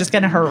now that they're just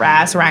going to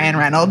harass Ryan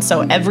Reynolds.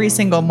 So every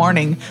single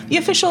morning, the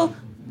official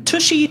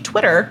Tushy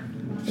Twitter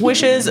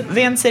wishes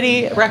Van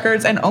City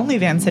Records and only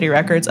Van City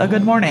Records a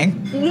good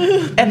morning.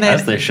 And then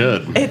As they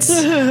should. it's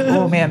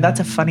oh man, that's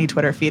a funny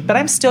Twitter feed. But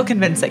I'm still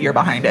convinced that you're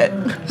behind it.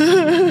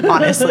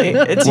 Honestly,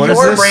 it's What is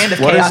your this? brand of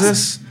What chaos.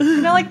 is this?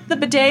 You know, like the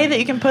bidet that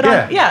you can put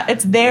Yeah. on. Yeah,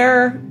 it's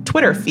their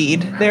Twitter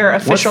feed. Their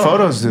What official.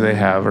 photos do they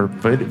have or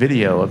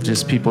video of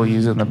just people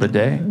using the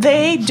bidet?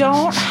 They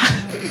don't.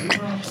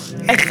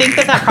 I think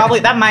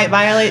that might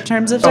violate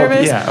terms of service.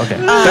 Oh, yeah, okay.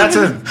 That's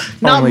a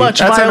Not only, much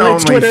that's an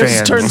violates Twitter's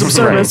OnlyFans. terms of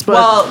service, but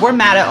Well, we're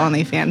mad at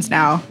OnlyFans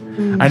now.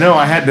 I know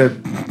I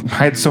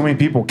had so many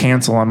people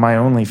cancel on my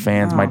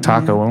OnlyFans, my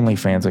Taco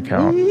OnlyFans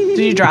account. Did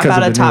you drop Because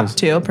out of of the top news.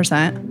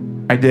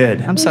 2%? I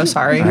did. I'm so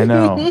sorry. I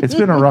know. It's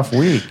been a rough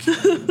week.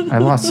 I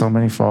lost so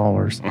many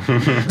followers.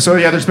 So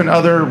yeah, there's been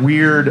other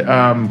weird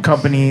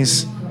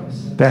companies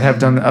that have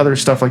done other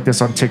stuff like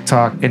this on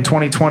TikTok. In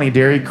 2020,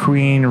 Dairy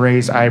Queen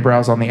raised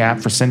eyebrows on the app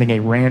for sending a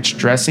ranch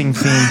dressing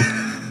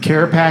themed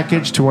care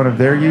package to one of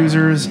their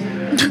users.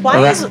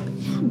 Why is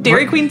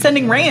Dairy Queen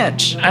sending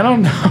ranch? I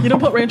don't know. you don't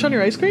put ranch on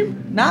your ice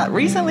cream? Not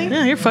recently.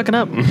 Yeah, you're fucking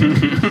up.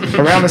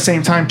 Around the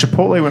same time,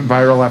 Chipotle went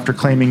viral after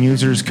claiming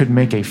users could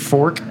make a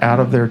fork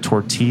out of their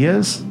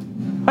tortillas.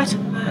 What?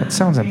 That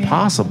sounds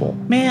impossible.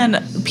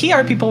 Man,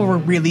 PR people were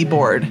really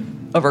bored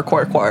over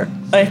Core.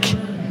 Like,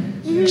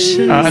 And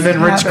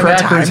then Ritz having a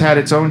Crackers time. had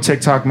its own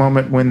TikTok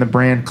moment when the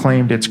brand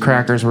claimed its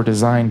crackers were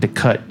designed to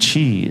cut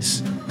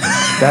cheese.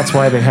 That's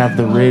why they have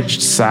the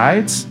ridged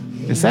sides.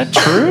 Is that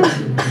true?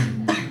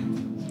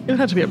 It would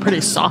have to be a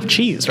pretty soft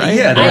cheese, right?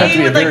 Yeah, they I have to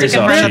be a would like very to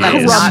confirm soft that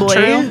cheese. it's not Crumbly.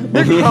 true.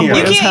 They're crumbly You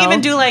as can't hell.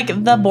 even do like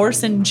the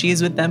Borson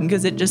cheese with them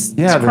because it just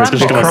Yeah, they're crumbles. It's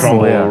just going to Crumble,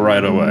 crumble yeah.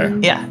 right away.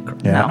 Yeah.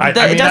 Yeah, No. I it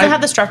mean, doesn't I-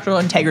 have the structural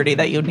integrity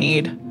that you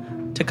need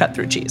to cut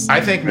through cheese. I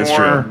think That's more.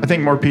 true. I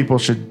think more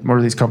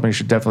of these companies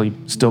should definitely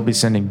still be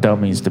sending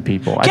dummies to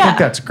people. I Yeah. think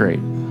that's great.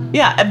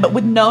 Yeah, but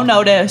with no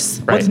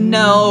notice, Right. with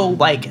no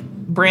like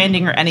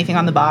branding or anything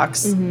on the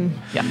box. Mm-hmm.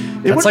 Yeah. It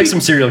That's would like be- some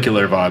serial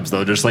killer vibes,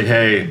 though. Just like,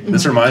 hey,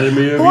 this reminded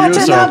me of What's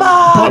you, in so the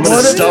box? I'm going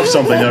What to if- stuff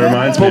something that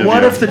reminds me But of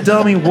what you. if the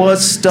dummy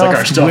was like our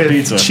stuffed stuffed with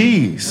pizza.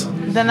 cheese?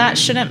 Then that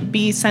shouldn't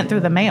be sent through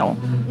the mail.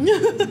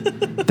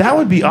 That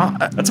would be.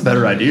 That's a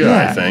better idea,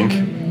 Yeah. I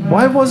think.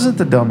 Why wasn't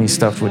the dummy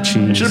stuffed with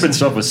cheese? It should have been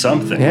stuffed with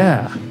something.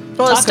 Yeah.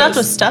 Well, it's Tacos. stuffed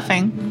with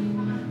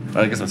stuffing.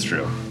 I guess that's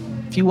true.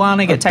 If you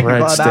want to get technical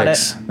about it.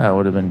 Breadsticks. That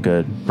would have been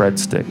good.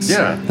 Breadsticks.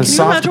 Yeah. The Can you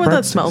soft imagine what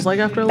that breadsticks. smells like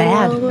after a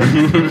Bad. little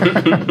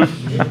while?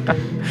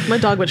 My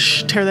dog would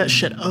tear that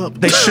shit up.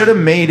 They should have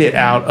made it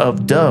out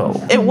of dough.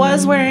 It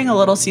was wearing a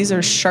Little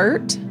Caesars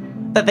shirt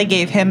that they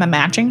gave him a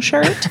matching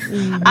shirt.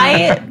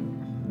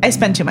 I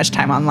spend too much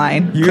time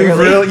online. You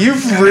Clearly.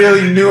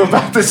 really knew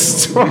about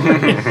this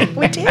story.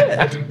 We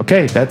did.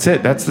 Okay, that's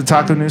it. That's the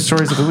taco news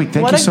stories of the week.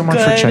 Thank What you a so much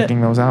for good-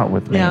 checking those out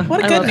with me. Yeah. What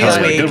a I good love news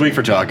that. week. Good week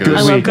for tacos. Good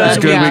I love week. good It's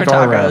good week week for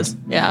all tacos.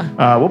 around.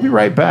 Yeah. We'll be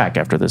right back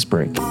after this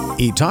break.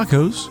 Eat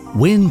tacos,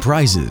 win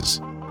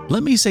prizes.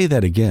 Let me say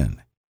that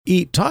again.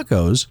 Eat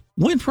tacos,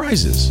 win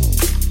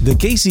prizes. The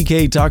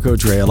KCK Taco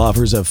Trail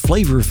offers a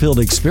flavor-filled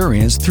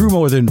experience through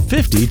more than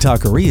 50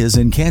 taquerias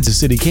in Kansas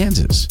City,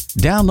 Kansas.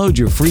 Download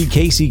your free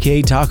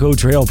KCK Taco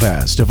Trail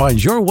Pass to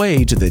find your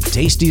way to the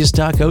tastiest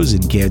tacos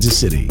in Kansas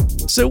City.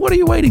 So what are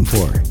you waiting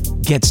for?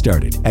 Get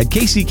started at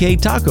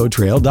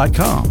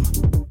kcktacotrail.com.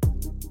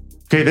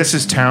 Okay, this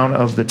is Town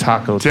of the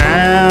Taco.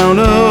 Town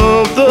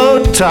of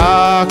the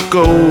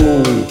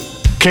taco,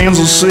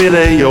 Kansas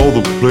City, you're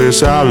the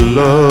place I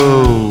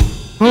love.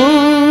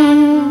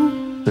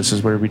 This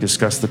is where we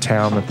discuss the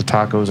town that the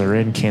tacos are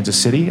in, Kansas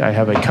City. I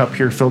have a cup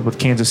here filled with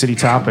Kansas City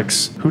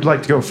topics. Who'd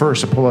like to go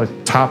first to pull a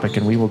topic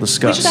and we will We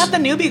discuss? should have the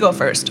newbie go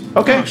first.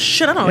 Okay.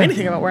 Shit, I don't know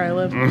anything about where I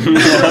live. We're here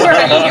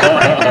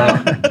right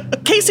now.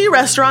 KC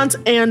restaurants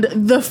and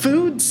the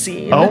food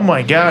scene. Oh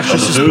my gosh,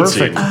 this is Food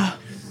perfect. scene.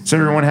 Does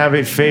everyone have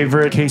a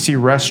favorite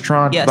KC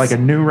restaurant, Yes. like a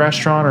new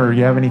restaurant, or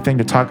you have anything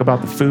to talk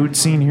about the food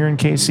scene here in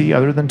KC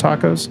other than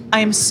tacos?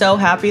 I'm so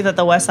happy that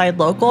the West Side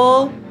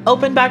Local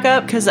opened back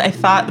up because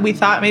we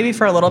thought maybe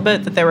for a little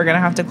bit that they were gonna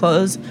have to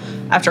close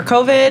after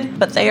COVID,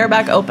 but they are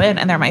back open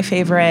and they're my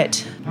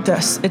favorite.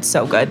 It's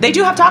so good. They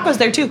do have tacos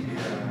there too.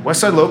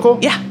 Westside Local?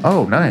 Yeah.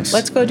 Oh, nice.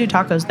 Let's go do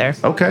tacos there.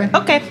 Okay.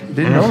 Okay.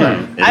 Didn't know that.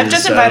 It I've is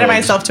just invited salad.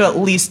 myself to at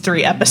least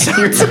 3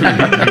 episodes.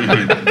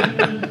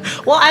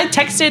 Well, I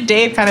texted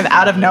Dave kind of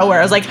out of nowhere.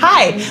 I was like,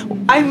 "Hi,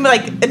 I'm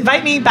like,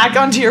 invite me back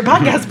onto your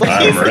podcast, please."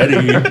 I'm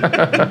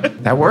ready.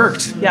 That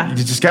worked. Yeah. You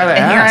just gotta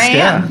And here ask. I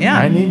am. Yeah.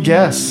 I need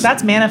guests.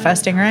 That's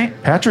manifesting, right?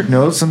 Patrick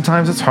knows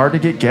sometimes it's hard to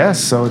get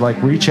guests, so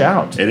like reach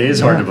out. It is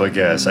hard to book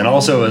guests. And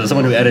also, as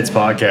someone who edits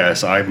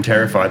podcasts, I'm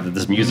terrified that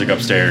this music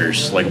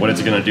upstairs, like, what is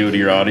it going to do to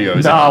your audio?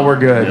 Is No, we're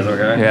good. It's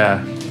okay?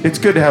 Yeah. It's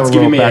good to have It's a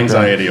little giving me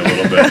background. anxiety a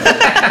little bit.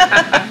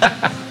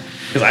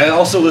 Because I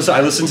also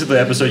listened to the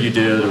episode you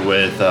did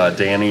with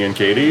Danny and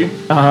Katie.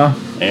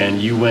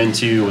 And you went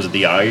to, was it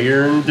the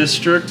Iron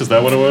District? Is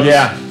that what it was?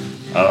 Yeah.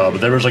 But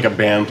there was like a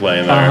band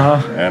playing there.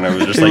 And it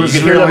was just It like, was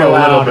you could hear them really a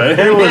loud. little bit.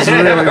 It was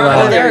really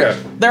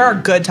loud. There are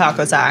good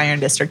tacos at Iron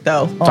District,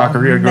 though.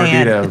 Taqueria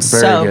man, Gordita. it's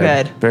Very so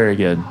good. good. Very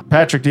good.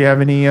 Patrick, do you have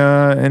any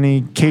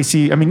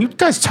KC? I mean, you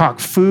guys talk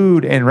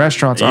food and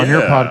restaurants on your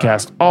Yeah.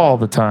 podcast all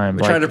the time.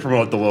 We try to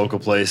promote the local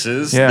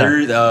places. Yeah.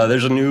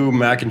 There's a new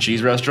mac and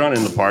cheese restaurant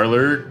in the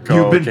Parlor you've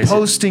called been Casey-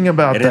 posting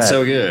about And that. it's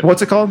so good.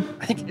 What's it called?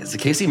 I think it's the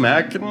Casey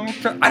Mac.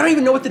 I don't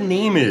even know what the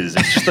name is.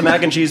 It's just the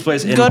mac and cheese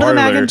place in Go to the Parlor.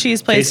 mac and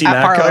cheese place Casey at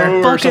Mac Parlor. Co.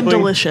 or Fucking something.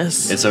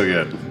 delicious. It's so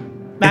good.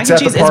 Mac It's and at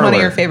the cheese is one of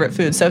Parlor. your favorite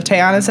foods. So if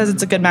Tayana says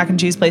it's a good mac and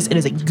cheese place, it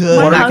is a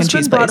good My mac and cheese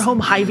husband brought place. home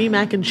Hy-Vee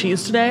mac and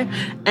cheese today,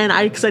 and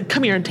I said,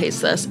 "Come here and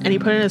taste this." And he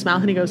put it in his mouth,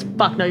 and he goes,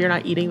 "Fuck no, you're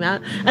not eating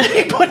that." And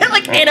he put it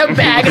like in a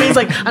bag, and he's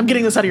like, "I'm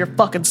getting this out of your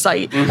fucking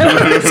sight." And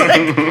I was like,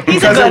 He's a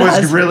Because good it was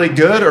husband. really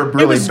good or it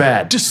really was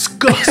bad?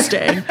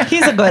 disgusting.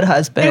 He's a good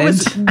husband. It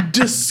was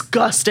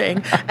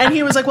disgusting. And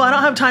he was like, "Well, I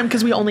don't have time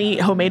because we only eat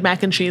homemade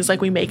mac and cheese.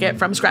 Like we make it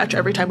from scratch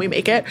every time we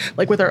make it,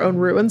 like with our own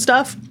roux and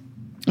stuff."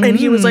 And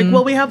he was like,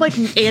 "Well, we have like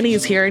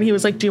Annie's here." And he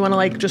was like, "Do you want to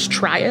like just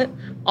try it?"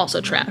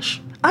 Also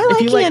trash. I If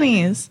like you like-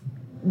 Annie's.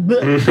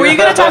 Were you going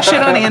to talk shit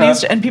on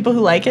Annie's and people who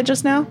like it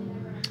just now?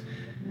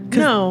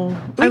 No,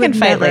 We can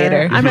fight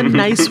later. I'm a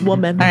nice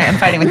woman. All right, I'm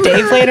fighting with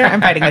Dave later.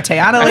 I'm fighting with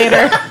Tayana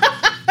later.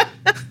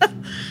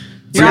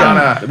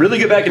 Brianna, Really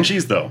good mac and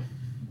cheese though.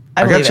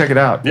 I gotta believe check it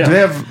out. Yeah. Do they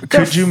have?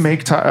 Could you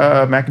make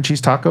mac and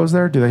cheese tacos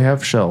there? Do they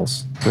have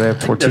shells? Do they have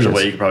There's tortillas? a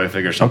way you could probably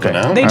figure something Okay.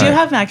 out. They do All right.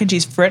 have mac and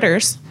cheese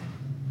fritters.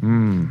 They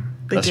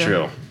That's do.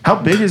 true. How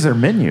big is their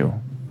menu?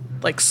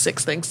 Like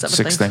 6 things, 7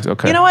 6 things.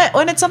 Okay. You know what?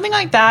 When it's something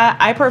like that,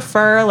 I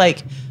prefer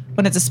like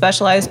when it's a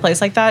specialized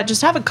place like that,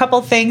 just have a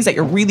couple things that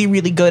you're really,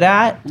 really good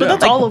at. But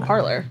that's Like, all of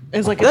Parlor.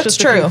 Is like it's That's just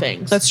a true. few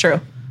things. That's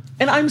true.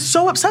 And I'm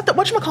so upset that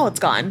whatchamacallit's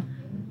gone.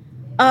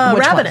 Which one?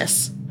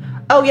 Ravenous.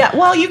 Oh yeah.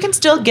 Well, you can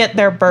still get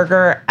their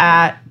burger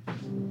at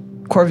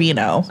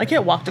Corvino. I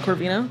can't walk to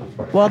Corvino.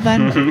 Well,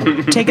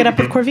 then take it up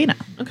with Corvino.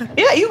 Okay.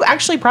 Yeah, you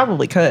actually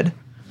probably could.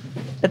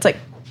 It's like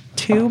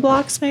 2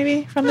 blocks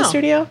maybe from the No.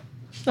 studio.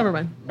 Never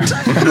mind.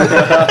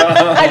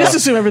 I just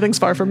assume everything's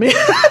far from me.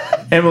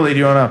 Emily, do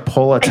you want to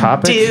pull a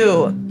topic?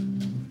 Do.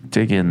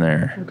 Dig in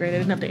there. Great, I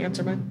didn't have to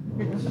answer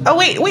mine. Oh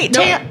wait.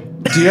 No.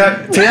 Do you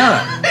have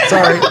Tiana?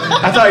 Sorry,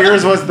 I thought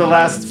yours was the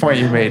last point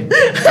you made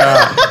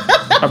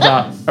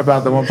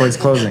about the one place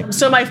closing.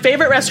 So my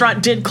favorite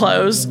restaurant did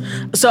close.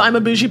 So I'm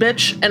a bougie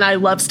bitch and I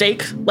love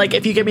steak. Like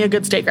if you give me a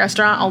good steak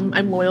restaurant,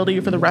 I'm loyal to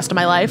you for the rest of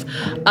my life.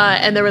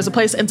 And there was a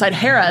place inside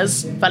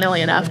Harrah's,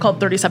 funnily enough,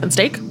 called 37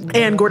 Steak.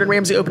 and Gordon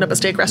Ramsay opened up a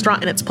steak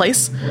restaurant in its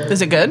place.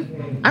 Is it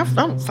good? I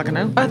don't fucking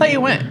know. I thought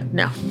you went.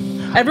 No.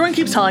 Everyone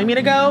keeps telling me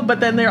to go, but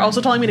then they're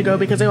also telling me to go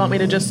because they want me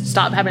to just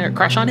stop having a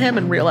crush on him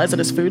and realize that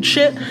his food's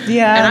shit.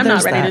 Yeah, and I'm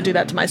not there's ready that. to do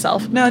that to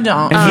myself. No,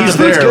 don't. And he's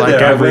The food's there good like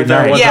there. every I've been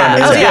there night. one Yeah,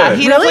 time. oh It's yeah. good.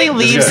 He Really?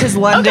 definitely leaves good. his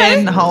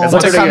London home It's to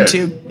pretty come good.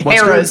 to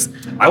What's Harrah's.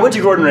 I went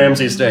to Gordon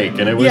Ramsay's steak,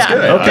 and it was Yeah,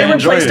 good. they I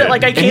enjoyed replaced it.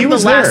 Like I he came the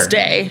was there. last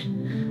day.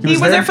 He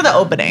was there for the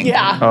opening.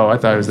 Yeah. Oh, I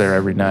thought he was there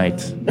every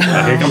night.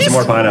 Here comes some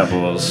more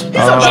pineapples. He's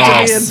about to be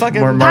Yes. in fucking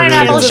More margaritas.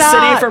 Kansas City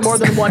Shots. for more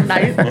than one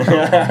night.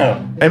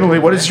 Emily,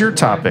 what is your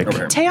topic?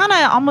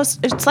 Tayana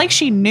it's like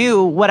she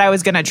knew what I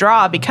was going to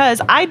draw because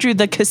I drew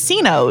the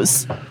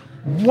casinos.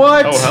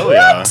 What? Oh, hell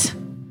yeah. What?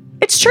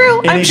 It's true.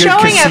 Any I'm good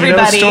showing casino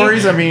everybody.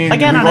 stories? I mean,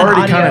 again, we've on an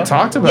already audio. kinda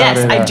talked about yes,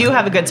 it. I do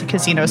have a good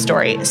casino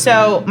story.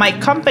 So my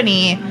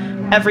company,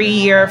 every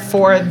year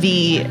for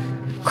the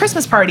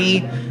Christmas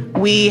party,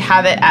 we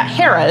have it at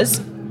Harrah's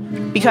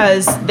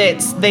because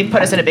they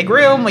put us in a big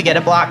room. We get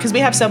a block because we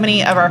have so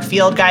many of our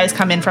field guys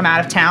come in from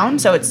out of town.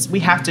 So we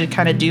have to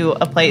kind of do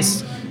a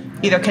place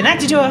either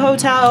connected to a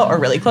hotel or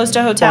really close to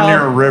a hotel. Or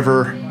near a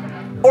river.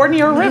 Or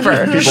near a river.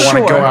 People want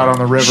to go out on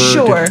the river,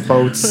 Sure. get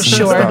boats and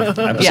Sure. stuff.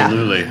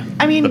 Absolutely.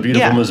 I mean, the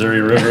beautiful yeah. Missouri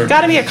River.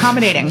 Got to be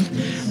accommodating.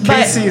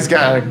 But KC's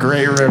got a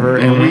great river,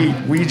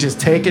 and we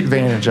just take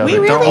advantage of we it,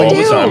 really don't we?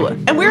 the do.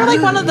 time. And we're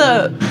like one of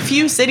the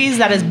few cities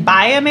that is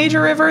by a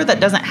major river that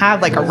doesn't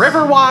have like a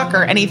river walk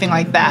or anything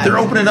like that. They're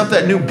opening up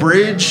that new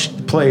bridge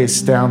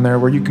place down there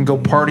where you can go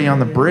party on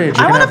the bridge.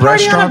 You're I gonna wanna have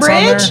party on a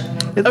restaurants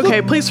bridge. there.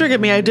 Okay, please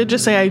forgive me. I did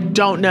just say I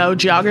don't know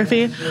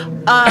geography.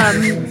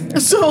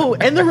 So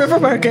in the river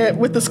market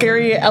with the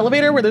scary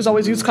elevator where there's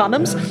always used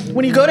condoms,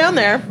 when you go down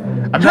there,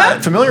 I'm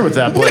not familiar with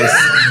that place.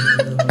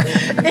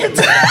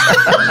 it's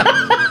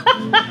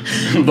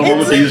The one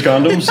with the used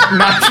condoms.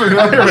 Not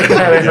familiar with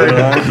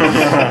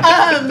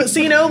that area. so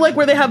you know like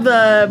where they have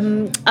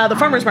the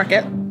farmers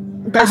market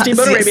by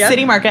Steamboat Arabia.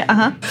 City Market,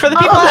 For the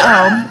people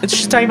at home, it's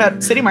just talking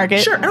about City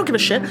Market. Sure, I don't give a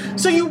shit.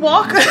 So you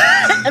walk,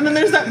 and then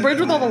there's that bridge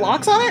with all the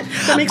locks on it.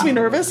 That makes me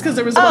nervous because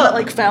there was one that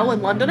like fell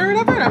in London or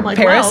whatever, and I'm like,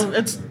 Paris? wow,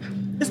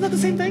 isn't that the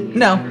same thing?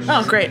 No,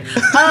 Oh, great.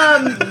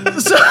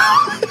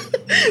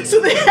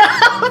 So they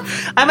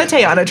have I'm a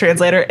Tayana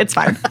translator. It's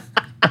fine.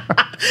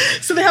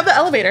 they have the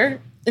elevator,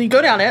 and you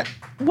go down it.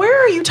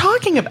 Where are you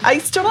talking about? I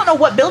still don't know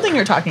what building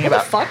you're talking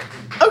about. Fuck.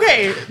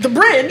 Okay, the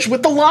bridge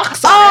with the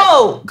locks on it.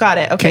 Oh, got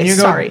it. Okay, Can you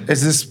go? sorry.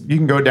 Is this? You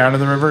can go down to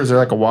the river? Is there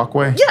like a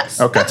walkway?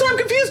 Yes, Okay. that's what I'm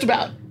confused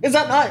about. Is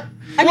that not?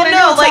 I Well, mean, I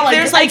know no, it's like not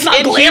there's like it's not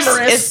in Houston,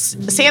 glamorous.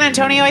 it's San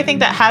Antonio, I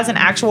think, that has an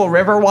actual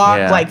river walk.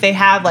 Yeah. Like they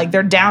have like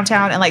their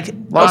downtown and like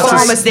Lots of-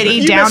 Oklahoma City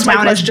You missed my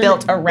downtown is question.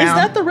 built around. Is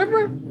that the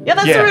river? Yeah,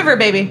 that's Yeah. the river,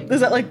 baby.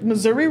 Is that like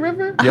Missouri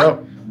River?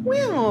 Yep.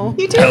 Wow.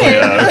 You did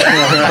it.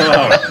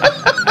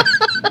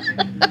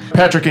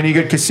 Patrick, any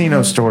good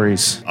casino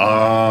stories?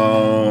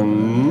 No.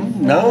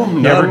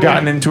 Never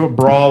gotten into a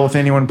brawl with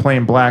anyone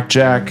playing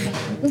blackjack?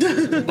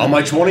 On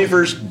my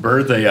 21st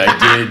birthday,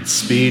 I did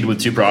speed with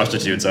 2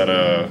 prostitutes at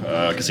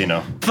a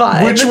casino.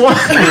 Fun. Which one?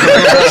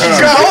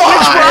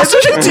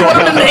 Prostitutes? You want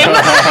them to name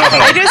them?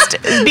 I just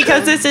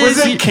because this Was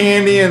is it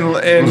Candy and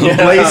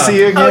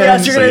Lacey again? Oh,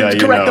 yes, you're So, going yeah, to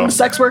you correct know. them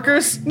sex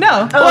workers?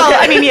 no.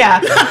 Well, I mean, yeah,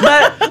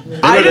 but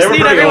I They just were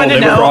need pretty everyone old. to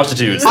They were know.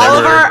 prostitutes. All They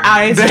of were- our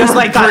eyes they just were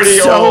like got pretty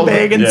so old.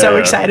 big and so Yeah.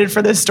 excited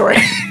for this story.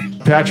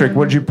 Patrick,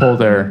 what'd you pull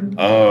there?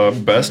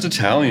 Best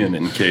Italian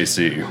in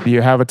KC. Do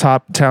you have a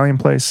top Italian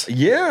place?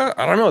 Yeah,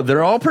 I don't know.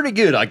 They're all pretty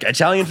good. Like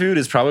Italian food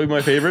is probably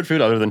my favorite food,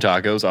 other than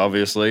tacos,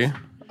 obviously.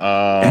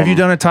 Have you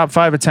done a top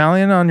 5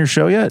 Italian on your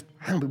show yet?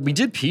 We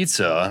did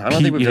pizza. I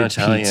don't think we've you done did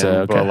Italian, pizza,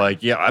 okay. but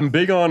like, yeah, I'm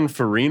big on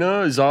Farina.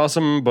 Is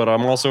awesome, but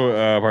I'm also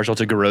partial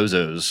to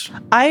Garozzo's.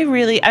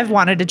 I've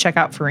wanted to check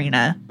out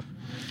Farina.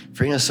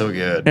 Farina's so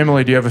good.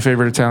 Emily, do you have a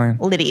favorite Italian?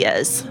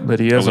 Lydia's.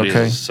 Lydia's, Lydia's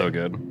okay. is so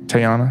good.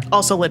 Tayana?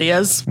 Also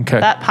Lydia's. Okay.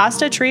 That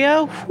pasta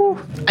trio, whew,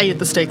 I eat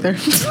the steak there.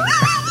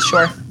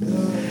 sure.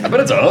 I bet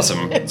it's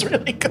awesome. It's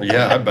really good.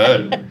 Yeah, I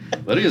bet.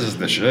 Lydia's is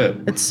the shit.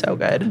 It's so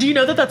good. Do you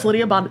know that that's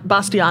Lydia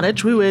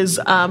Bastianich, who is,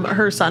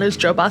 her son is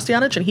Joe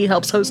Bastianich, and he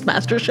helps host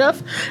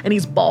MasterChef, and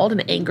he's bald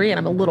and angry, and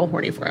I'm a little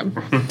horny for him.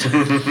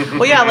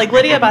 Well, yeah, like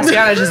Lydia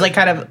Bastianich is like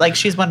kind of like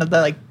she's one of the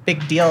like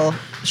big deal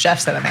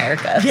chefs in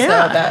America.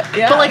 Yeah. So that,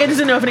 yeah. But like, I just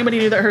didn't know if anybody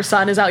knew that her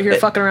son is out here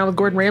fucking around with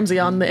Gordon Ramsay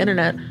on the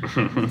internet.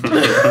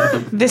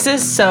 This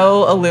is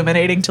so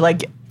illuminating to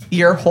like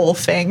your whole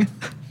thing.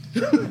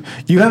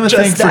 You have a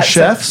Just thing for that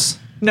chefs?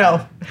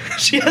 No,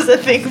 she has a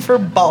thing for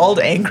bald,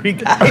 angry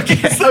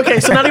guys. Okay,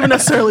 so not even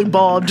necessarily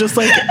bald, just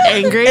like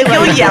angry. If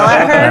like, you'll yell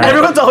at her,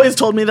 Everyone's always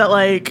told me that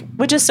like,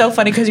 which is so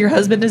funny because your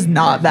husband is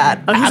not that.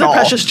 he's at a all.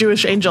 precious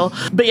Jewish angel.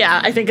 But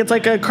yeah, I think it's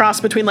like a cross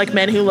between like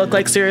men who look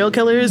like serial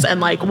killers and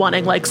like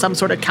wanting like some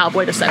sort of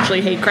cowboy to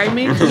sexually hate crime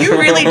me. You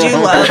really do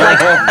love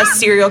like a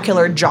serial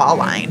killer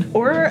jawline.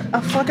 Or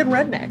a fucking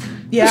redneck.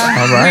 Yeah,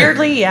 All right.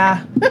 weirdly,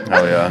 yeah.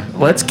 Oh yeah.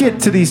 Let's get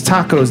to these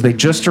tacos. They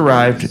just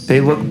arrived. They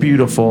look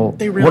beautiful.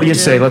 They really what do you do.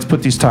 say? Let's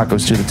put these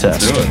tacos to the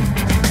test. Do it.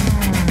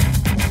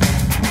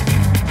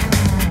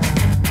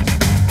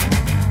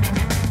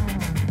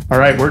 All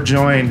right, we're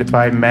joined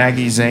by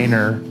Maggie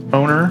Zahner,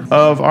 owner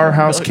of Our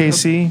House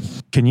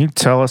KC. Can you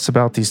tell us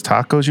about these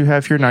tacos you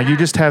have here? Now, you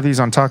just have these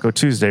on Taco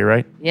Tuesday,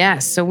 right?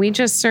 Yes. So we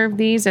just serve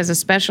these as a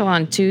special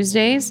on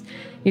Tuesdays.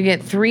 You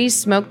get 3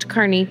 smoked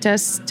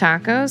carnitas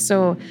tacos.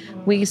 So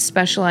we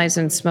specialize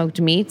in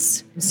smoked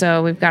meats.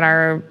 So we've got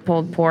our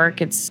pulled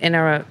pork. It's in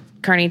a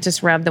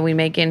carnitas rub that we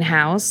make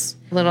in-house.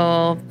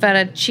 Little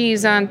feta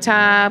cheese on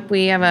top.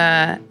 We have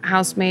a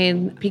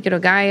house-made pico de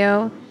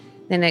gallo.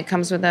 Then it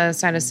comes with a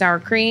side of sour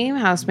cream,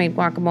 house-made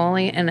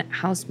guacamole, and a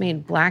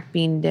house-made black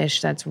bean dish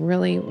that's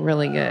really,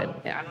 really good.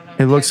 Yeah, I don't know.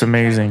 It looks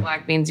amazing.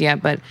 Black beans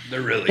yet, but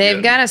really they've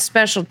good. got a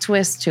special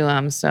twist to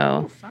them.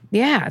 So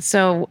yeah,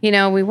 so we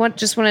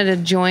just wanted to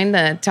join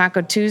the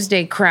Taco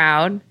Tuesday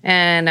crowd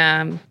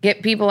and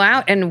get people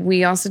out. And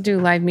we also do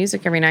live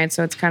music every night,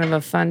 so it's kind of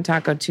a fun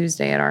Taco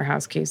Tuesday at Our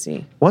House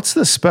KC. What's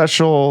the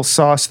special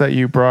sauce that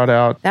you brought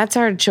out? That's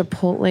our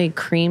Chipotle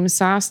cream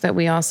sauce that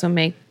we also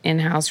make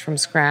in-house from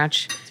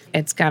scratch.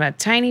 It's got a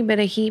tiny bit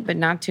of heat, but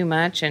not too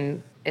much,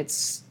 and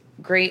it's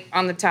great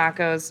on the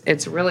tacos.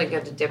 It's really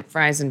good to dip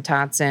fries and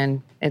tots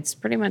in. It's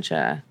pretty much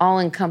a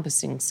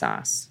all-encompassing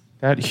sauce.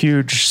 That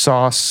huge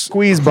sauce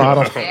squeeze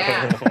bottle.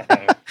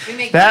 Yeah.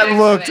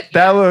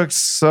 That looked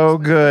so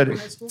good.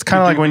 It's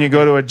kind of like when you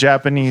go to a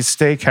Japanese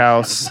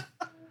steakhouse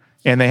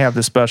and they have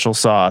the special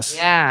sauce.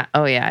 Yeah.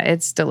 Oh, yeah.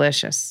 It's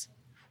delicious.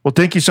 Well,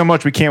 thank you so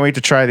much. We can't wait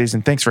to try these,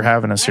 and thanks for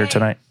having us here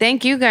tonight.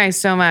 Thank you guys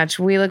so much.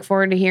 We look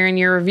forward to hearing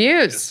your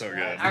reviews. So good.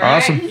 All right.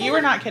 Awesome. You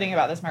were not kidding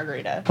about this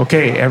margarita.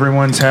 Okay,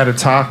 everyone's had a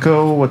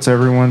taco. What's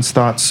everyone's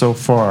thoughts so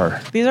far?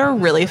 These are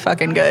really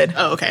fucking good.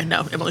 Oh, okay.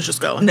 No, Emily's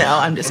just going. No,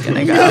 I'm just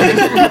gonna go.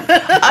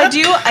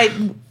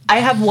 I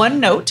have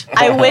one note.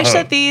 I wish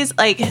that these,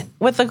 like,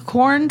 with the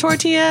corn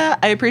tortilla,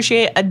 I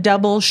appreciate a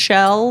double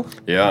shell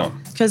Yeah.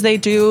 because they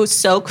do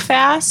soak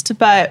fast,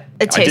 but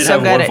it I did tastes so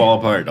have good. one fall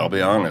apart, I'll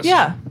be honest.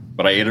 Yeah.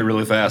 But I ate it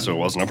really fast, so it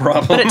wasn't a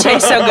problem. But it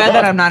tastes so good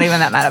that I'm not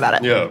even that mad about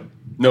it. Yeah.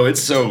 No,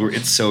 it's so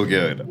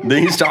good.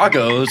 These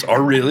tacos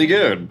are really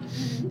good.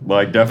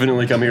 Like,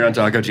 definitely come here on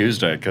Taco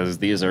Tuesday because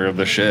these are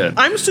the shit.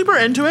 I'm super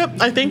into it.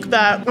 I think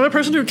that I'm a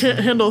person who can't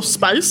handle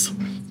spice.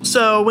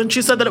 So when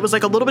she said that it was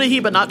like a little bit of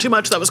heat, but not too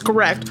much, that was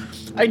correct.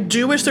 I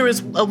do wish there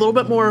was a little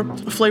bit more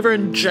flavor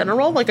in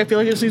general. Like, I feel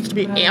like it just needs to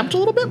be amped a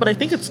little bit, but I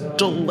think it's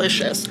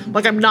delicious.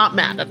 Like, I'm not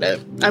mad at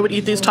it. I would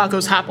eat these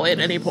tacos happily at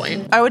any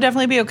point. I would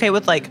definitely be okay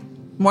with, like,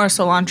 more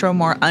cilantro,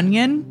 more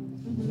onion.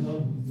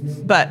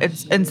 But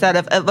it's instead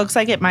of, it looks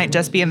like it might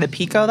just be in the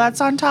pico that's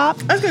on top.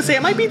 I was gonna say,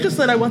 it might be just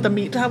that I want the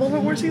meat to have a little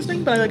bit more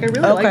seasoning, but I really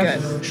like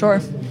it.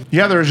 Sure.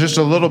 Yeah, there's just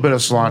a little bit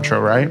of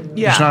cilantro, right?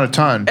 Yeah. It's not a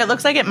ton. It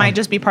looks like it might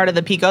just be part of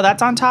the pico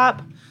that's on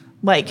top.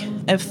 Like,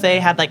 if they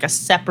had, like, a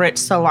separate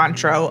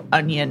cilantro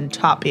onion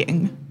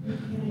topping,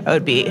 I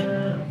would be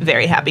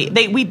very happy.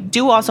 We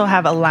do also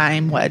have a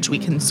lime wedge we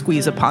can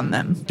squeeze upon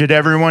them. Did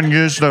everyone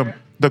use the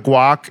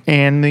guac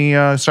and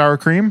the sour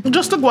cream?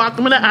 Just the guac. I'm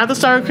gonna add the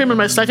sour cream in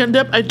my second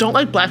dip. I don't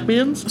like black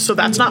beans, so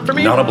that's not for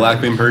me. Not a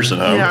black bean person,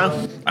 huh?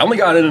 Yeah. I only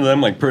got into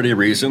them like pretty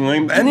recently,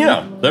 and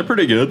yeah, they're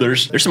pretty good.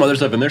 There's some other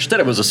stuff in there.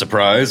 Instead, it was a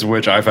surprise,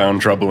 which I found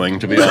troubling,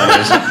 to be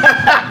honest.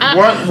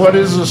 What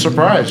is the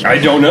surprise? I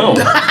don't know.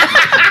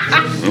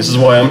 This is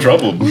why I'm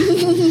troubled.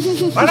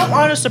 I don't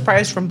want a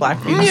surprise from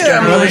black beans. Yeah,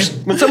 generally.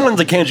 when someone's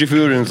a canned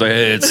food and it's like,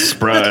 hey, it's a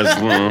surprise.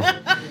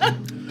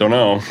 Don't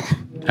know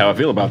how I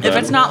feel about that. If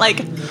it's not like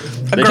a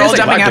They girl taste like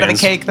jumping black out of a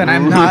beans. cake, then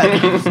I'm not.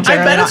 I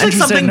bet it's like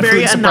something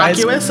very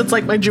innocuous. It's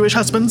like my Jewish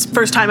husband's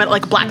first time at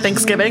like Black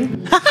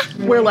Thanksgiving,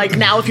 where like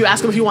now if you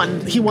ask him if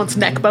he wants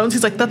neck bones,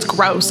 he's like, that's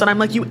gross, and I'm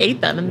like, you ate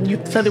them and you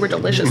said they were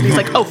delicious, and he's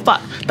like, oh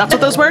fuck, that's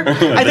what those were. I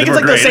think it's were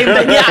like great. the same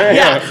thing.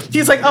 Yeah.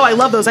 He's like, oh, I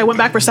love those. I went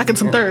back for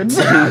seconds and thirds.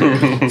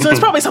 So it's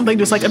probably something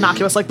just like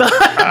innocuous like that.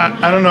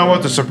 I don't know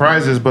what the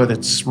surprise is, but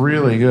it's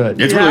really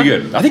good. It's really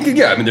good. I think,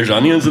 I mean, there's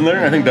onions in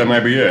there. I think that might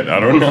be it. I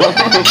don't know.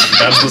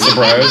 That's the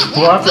surprise.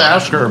 We'll have to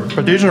ask her,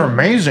 but these are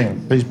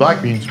amazing, these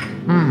black beans.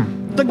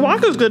 The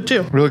guac is good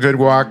too. Really good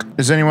guac.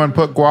 Does anyone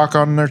put guac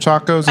on their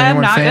tacos? I have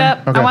Anyone not fan?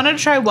 yet. Okay. I wanted to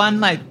try one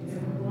like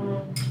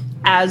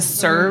as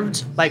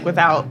served, like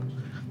without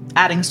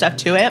adding stuff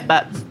to it,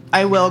 but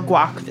I will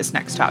guac this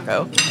next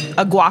taco.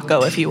 A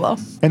guaco, if you will.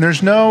 And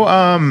there's no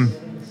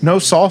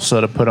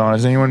salsa to put on.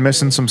 Is anyone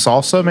missing some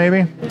salsa,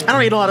 maybe? I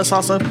don't eat a lot of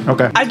salsa.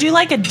 Okay. I do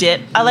like a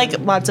dip. I like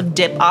lots of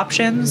dip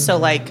options. So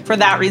like for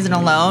that reason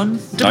alone.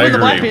 Dip I with the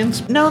black agree.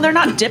 beans. No, they're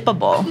not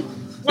dippable.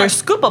 They're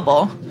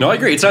scoopable. No, I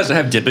agree. It's nice to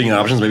have dipping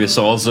options. Maybe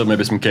salsa,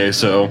 maybe some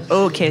queso.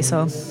 Oh,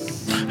 queso.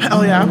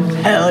 Hell yeah.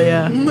 Hell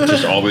yeah.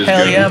 Just always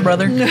Hell good. yeah,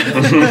 brother.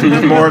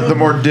 The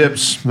more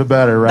dips, the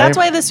better, right? That's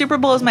why the Super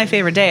Bowl is my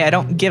favorite day. I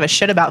don't give a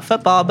shit about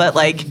football, but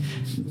like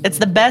it's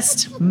the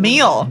best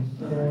meal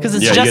because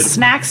it's Yeah, you just get-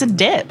 snacks and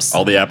dips.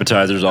 All the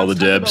appetizers, all the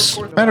dips.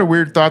 I had a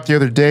weird thought the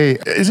other day.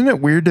 Isn't it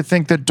weird to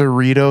think that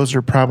Doritos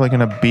are probably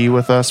going to be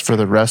with us for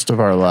the rest of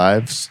our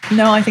lives?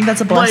 No, I think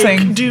that's a Like,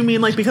 blessing. do you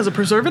mean like because of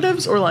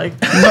preservatives or like?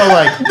 No,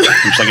 like,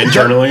 Just like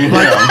internally.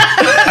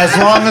 as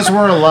long as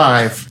we're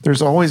alive,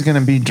 there's always going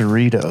to be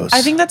Doritos.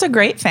 I think that's a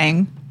great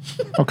thing.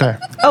 Okay.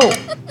 Oh,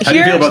 How do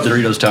you feel about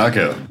Doritos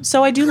taco?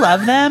 So I do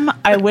love them.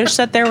 I wish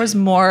that there was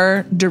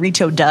more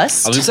Dorito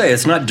dust. I was gonna say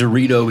it's not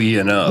Dorito-y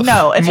enough.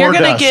 No, if More you're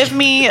gonna dust. give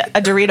me a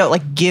Dorito,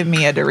 like give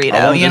me a Dorito.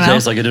 I want it You to know.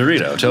 taste like a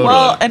Dorito. Totally.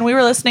 Well, and we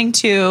were listening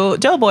to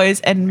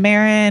Doughboys, and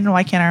Marin,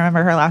 why can't I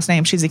remember her last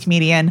name? She's a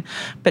comedian,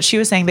 but she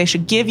was saying they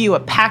should give you a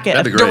packet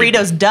That'd of be great.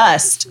 Doritos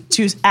dust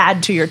to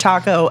add to your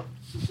taco,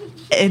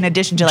 in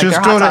addition to like Just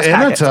their go hot to sauce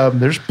packets. Inatub.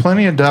 There's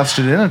plenty of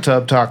dusted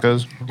Inatub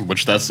tacos.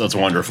 Which that's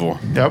wonderful.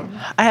 Yep.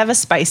 I have a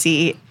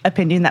spicy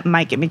opinion that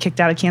might get me kicked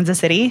out of Kansas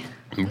City.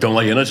 Don't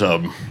like in a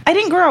tub. I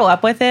didn't grow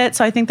up with it,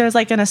 so I think there's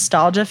like a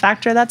nostalgia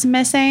factor that's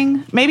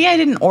missing. Maybe I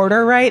didn't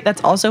order right.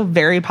 That's also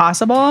very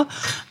possible.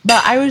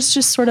 But I was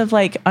just sort of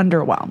like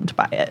underwhelmed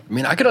by it. I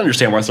mean, I could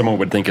understand why someone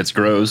would think it's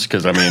gross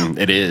because I mean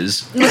it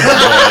is.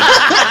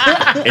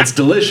 But it's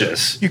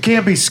delicious. You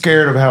can't be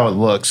scared of how it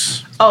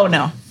looks. Oh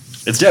no.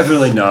 It's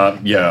definitely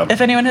not. Yeah,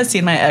 If anyone has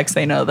seen my ex,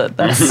 they know that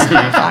that's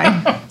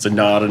fine. it's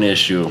not an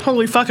issue.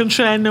 Holy fucking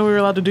shit! I didn't know we were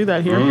allowed to do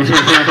that here.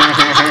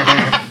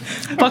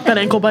 Fuck that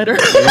ankle biter.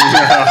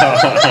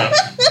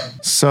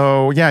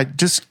 So yeah,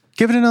 just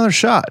give it another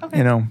shot.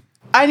 You know,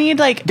 I need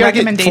like Gotta get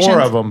recommendations.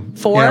 4 of 'em,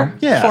 Four? you know?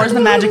 Yeah. 4 is the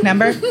magic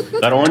number.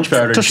 That orange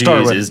powdered To start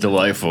cheese with. is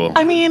delightful.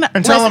 I mean,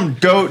 and tell listen-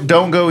 them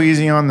don't go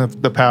easy on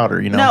the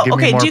powder. You know, No, Give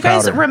me okay. more Do you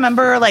guys powder.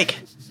 remember like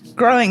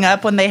growing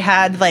up when they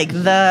had like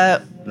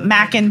the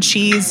mac and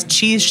cheese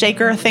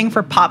shaker thing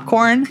for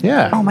popcorn?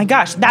 Yeah. Oh my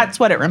gosh, that's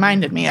what it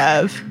reminded me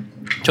of.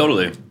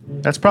 Totally.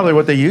 That's probably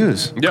what they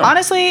use. Yeah.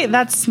 Honestly,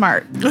 that's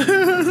smart.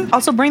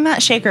 Also, bring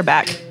that shaker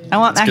back. I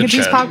want mac Good and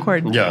cheese chat.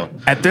 popcorn. Yeah.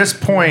 At this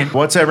point,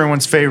 what's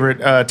everyone's favorite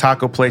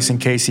taco place in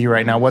KC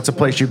right now? What's a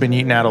place you've been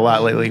eating at a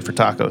lot lately for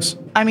tacos?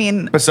 I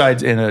mean,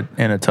 Besides in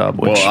a tub.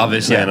 Which, Well,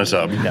 obviously yeah. in a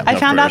tub. I of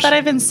found out course. that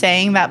I've been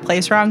saying that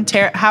place wrong.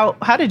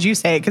 How did you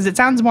say it? Because it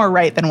sounds more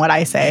right than what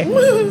I say.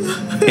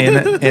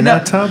 in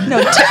a tub.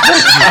 No.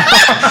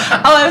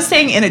 Oh, I was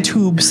saying in a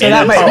tube, so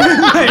that might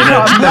be my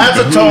problem. That's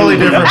a totally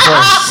different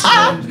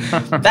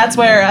place. That's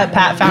where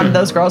Pat found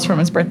those girls from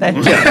his birthday.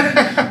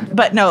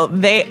 But no,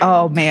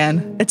 oh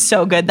man, it's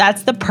so good.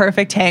 That's the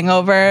perfect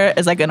hangover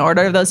is like an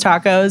order of those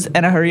tacos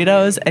and a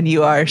Doritos and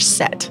you are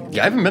set.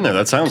 Yeah, I haven't been there.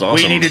 That sounds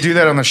awesome. We need to do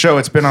that on the show.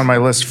 It's been on my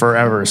list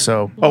forever.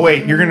 So, oh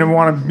wait, you're gonna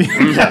want to be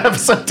have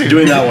something.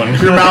 doing that one.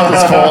 Your mouth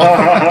is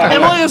full.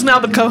 Emily is now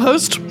the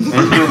co-host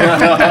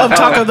of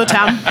Taco the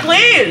Town.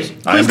 Please.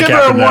 I'm Please the give her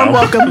a captain warm now.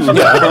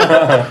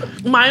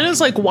 welcome. Mine is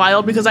like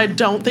wild because I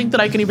don't think that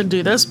I can even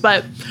do this,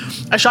 but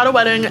I shot a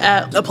wedding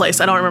at a place,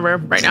 I don't remember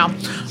right now,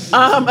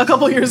 a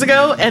couple years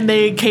ago, and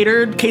they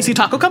catered KC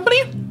Taco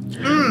Company.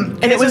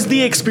 And it was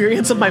the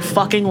experience of my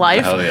fucking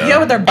life. Hell yeah. Yeah,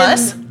 with their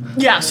bus.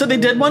 Yeah, so they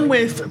did one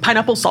with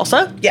pineapple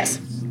salsa. Yes.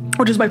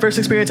 Which is my first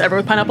experience ever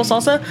with pineapple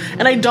salsa.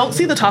 And I don't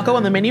see the taco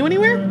on the menu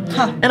anywhere.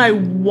 And I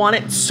want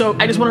it so,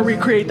 I just want to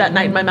recreate that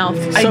night in my mouth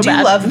so I do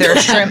bad. love their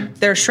shrimp.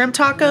 Their shrimp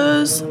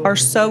tacos are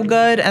so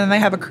good, and then they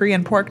have a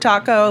Korean pork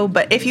taco.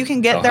 But if you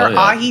can get Oh, their hell yeah.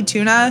 ahi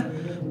tuna,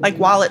 like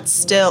while it's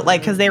still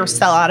like, because they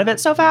sell out of it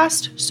so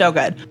fast, so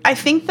good. I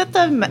think that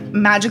the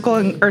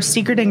magical or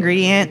secret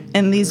ingredient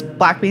in these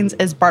black beans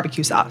is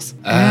barbecue sauce,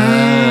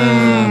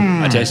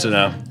 I taste it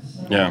now.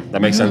 Yeah,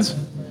 that makes sense.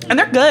 and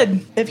they're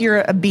good. If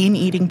you're a bean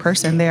eating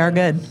person, they are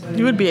good.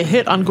 You would be a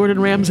hit on Gordon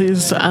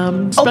Ramsay's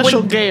special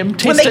when- game. when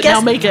Taste they it,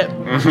 now guess- make it.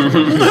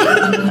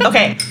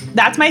 Okay,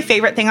 that's my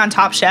favorite thing on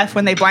Top Chef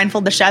when they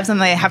blindfold the chefs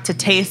and they have to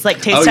taste Oh,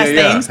 test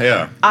yeah, things.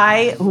 yeah.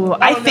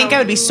 I think I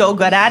would be so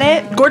good at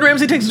it. Gordon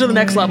Ramsay takes it to the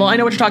next level. I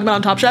know what you're talking about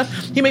on Top Chef.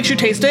 He makes you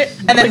taste it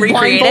And then like,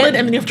 recreate blindfolded, it?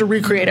 and then you have to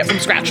recreate it from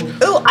scratch. Ooh, He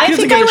I doesn't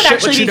think give I a would shit what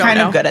actually you be don't kind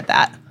know. of good at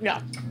that.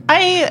 Yeah.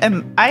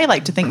 I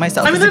like to think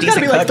myself I mean, as a there's got to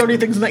decent be like cook. 30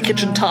 things in that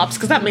kitchen tops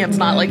because that man's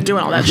not like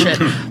doing all that shit.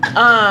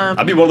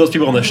 I'd be one of those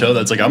people on the show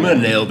that's like, I'm gonna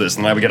nail this,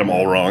 and I would get them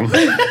all wrong.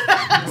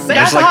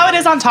 That's like- how it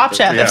is on Top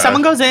Chef. Yeah. If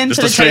someone goes into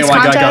just the to say taste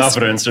like I got contest,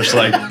 confidence, just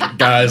like,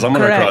 guys, I'm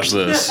gonna Correct. crush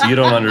this. You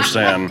don't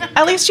understand.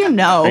 at least you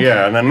know.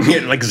 Yeah, and then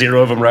get like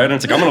 0 of them right, and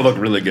it's like I'm gonna look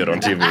really good on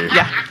TV.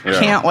 Yeah.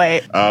 Can't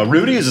wait.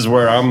 Rudy's is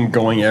where I'm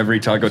going every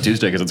Taco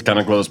Tuesday because it's kind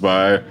of close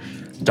by.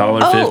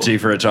 $1.50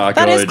 for a taco.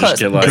 That is I just close.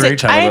 get like Is it-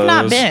 10 I of have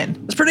not those.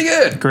 been. It's pretty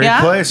good. Great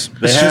Yeah? place.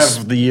 They It's have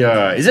just- the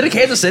is it a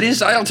Kansas City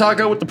style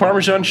taco with the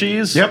Parmesan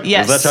cheese? Yep.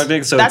 Yes. Is that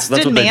technique? So that's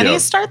that's did what they do.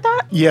 Manny's start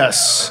that?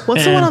 yes.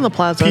 What's the one And on the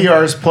plaza?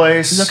 PR's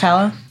place.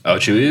 Zocalo? Oh,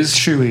 Chewy's?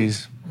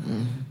 Chewy's.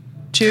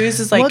 Chewy's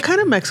is like what kind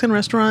of Mexican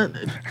restaurant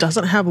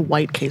doesn't have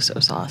white queso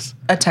sauce?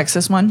 a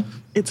Texas one.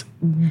 It's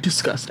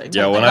disgusting.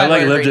 Yeah, when I I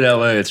like would lived in agree.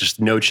 LA, it's just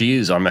no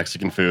cheese on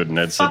Mexican food, and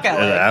it's Fuck an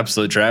LA.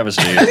 absolute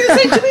travesty. Say,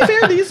 to be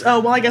fair, these. Oh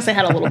well, I guess they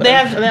had a little bit. They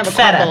have a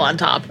feta. crumble on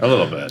top. A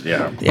little bit,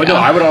 yeah. But no,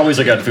 I would always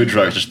like at food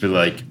trucks just be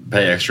like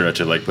pay extra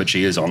to like put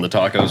cheese on the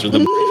tacos or the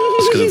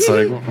because it's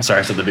like sorry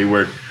I said the B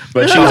word,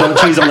 but cheese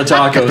on the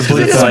tacos because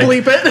it's Just like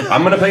bleep it.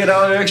 I'm gonna pay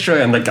 $1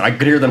 extra and like I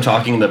could hear them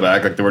talking in the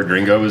back like the word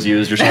gringo was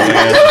used or something.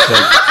 It's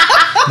like,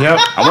 Yep.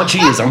 I want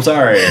cheese. I'm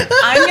sorry.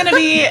 I'm gonna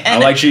be I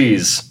like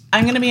cheese.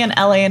 I'm going to be in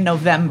LA in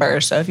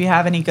November, so if you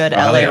have any good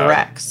LA yeah.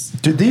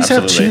 recs. Do these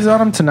have Absolutely. cheese on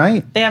them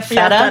tonight? They have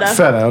Yeah, feta.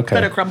 Feta, okay.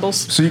 Feta crumbles.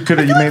 So you could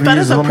have I feel like maybe feta's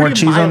used a a little more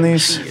pretty cheese on mild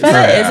these? cheese.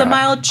 Feta is a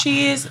mild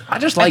cheese. I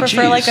just like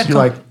prefer cheese. like a You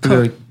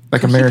like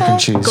like American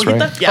cheese,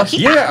 Cojita? right? Yeah.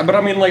 Yeah, but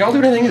I mean, like, I'll do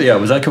anything. Yeah,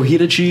 was that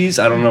Cojita cheese?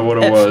 I don't know what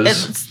it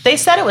was. They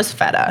said it was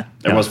feta.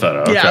 It was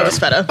feta. Okay. Yeah, it was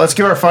feta. Let's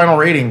give our final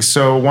ratings.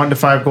 So 1 to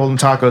 5 golden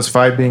tacos,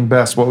 5 being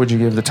best. What would you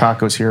give the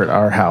tacos here at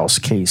our house,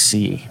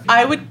 KC?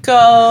 I would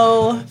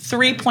go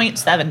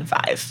 3.75.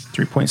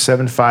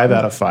 3.75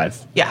 out of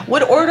 5. Yeah,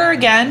 would order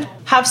again,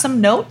 have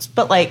some notes,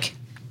 but like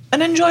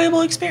an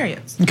enjoyable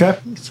experience. Okay.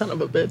 Son of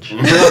a bitch.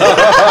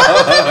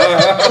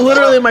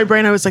 Literally in my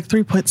brain, I was like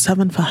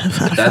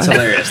 3.75. That's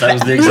hilarious. That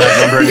was the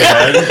exact number in your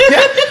head.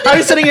 I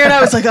was sitting here and I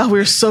was like, oh, we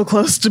were so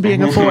close to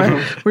being a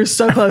 4. We're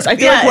so close. I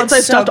feel Yeah, like once I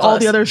it's so stuffed all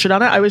close. the other shit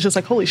on it, I was just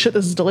like, holy shit,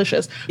 this is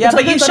delicious. Yeah,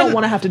 but you sometimes I don't shouldn't-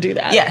 want to have to do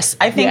that. Yes,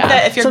 I think Yeah.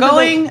 that if you're Sometimes,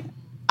 going, like-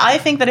 I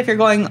think that if you're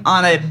going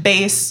on a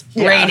base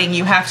Yeah. rating,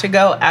 you have to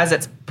go as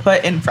it's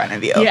put in front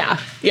of you. Yeah,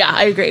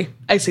 I agree.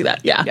 I see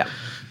that. Yeah. Yeah.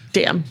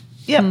 Damn.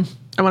 Yep.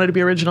 I wanted to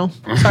be original.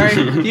 Sorry,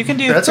 you can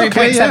do That's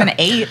okay,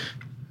 3.78.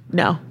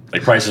 No.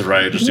 Like, Price is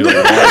Right. Just do like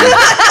one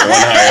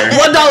higher.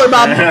 $1,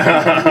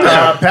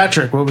 Bob.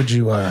 Patrick, what would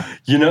you...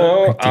 You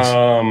know,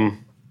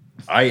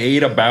 I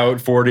ate about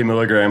 40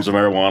 milligrams of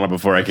marijuana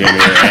before I came here,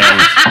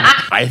 and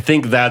I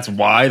think that's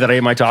why that I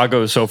ate my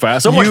tacos so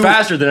fast, so much You-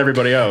 faster than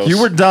everybody else.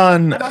 You were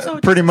done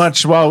pretty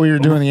much while we were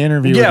doing the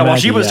interview. yeah. with While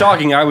she Maggie, was yeah.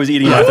 talking, I was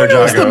eating my Who third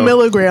knows the taco.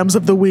 milligrams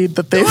of the weed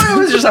that they... It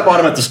was just I bought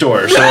them at the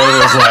store, so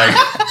it was like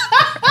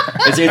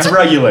it's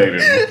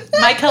regulated.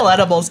 My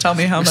collectibles tell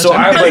me how much. So I'm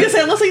I I was like gonna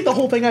say, unless I eat the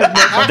whole thing, I would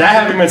that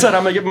having been said,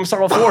 I'm gonna give them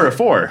a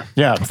 4.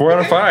 Yeah. 4 out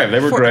of 5. They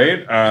were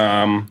great.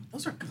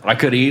 I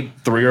could eat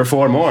 3 or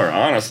 4 more,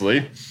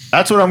 honestly.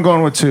 That's what I'm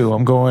going with too.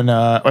 I'm going.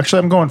 Actually,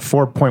 I'm going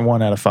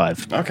 4.1 out of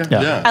 5. Okay.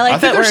 Yeah. Yeah. I like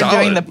think that we're they're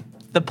doing solid.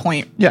 the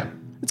point. Yeah.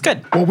 It's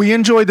good. Well, we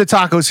enjoyed the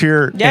tacos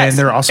here, Yes. and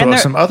there are also And there-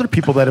 some other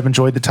people that have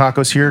enjoyed the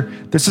tacos here.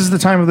 This is the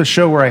time of the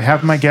show where I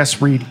have my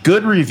guests read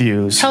good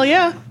reviews Hell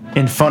yeah.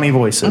 in funny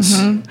voices.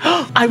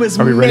 I was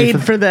we ready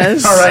made for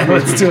this. All right,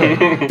 let's do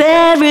it.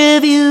 Bad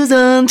reviews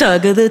on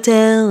Talk of the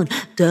Town,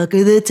 Talk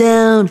of the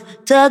Town,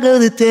 Talk of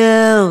the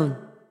Town,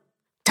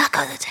 Talk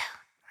of the Town.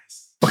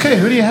 Okay,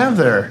 who do you have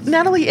there?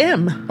 Natalie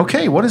M.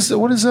 Okay, what does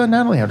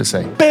Natalie have to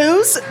say?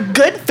 Booze,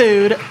 good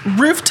food,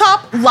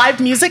 rooftop, live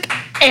music,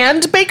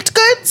 and baked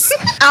goods.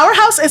 Our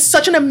house is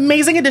such an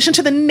amazing addition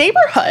to the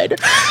neighborhood.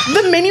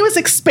 The menu is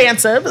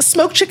expansive.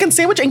 Smoked chicken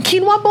sandwich and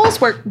quinoa bowls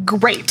were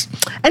great.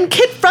 And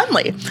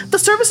kid-friendly. The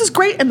service is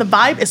great and the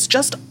vibe is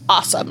just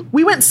awesome.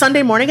 We went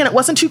Sunday morning and it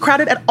wasn't too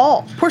crowded at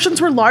all.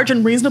 Portions were large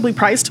and reasonably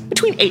priced,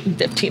 between $8 and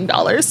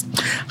 $15.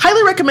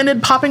 Highly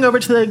recommended popping over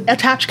to the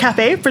Attached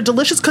Cafe for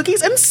delicious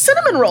cookies and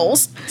cinnamon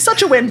rolls.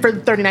 Such a win for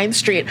 39th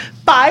Street.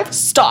 5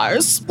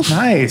 stars.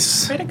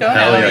 Nice. Way to go,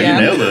 Hell Natalie yeah,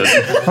 you M. nailed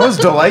it. That was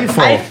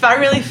delightful. I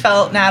really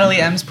felt Natalie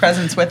M's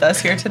presence with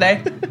us here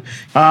today.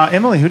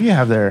 Emily, who do you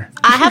have there?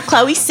 I have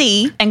Chloe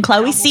C. And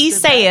Chloe C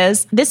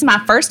says, this is my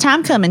first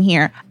time coming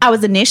here. I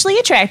was initially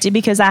attracted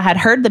because I had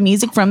heard the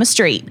music from a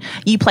street.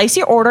 You place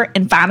your order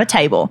and find a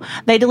table.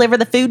 They deliver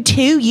the food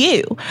to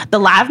you. The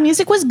live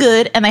music was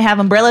good and they have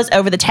umbrellas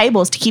over the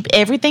tables to keep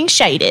everything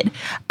shaded.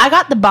 I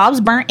got the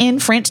Bob's Burnt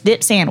End French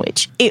dip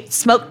sandwich. It's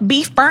smoked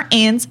beef burnt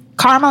ends,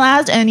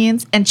 caramelized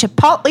onions, and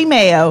chipotle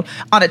mayo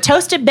on a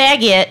toasted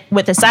baguette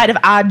with a side of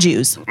odd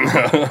juice.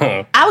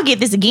 I would get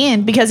this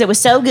again because it was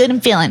so good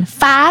and filling.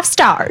 5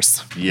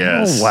 stars.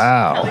 Yes. Oh,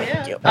 wow.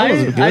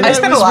 I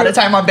spent a lot of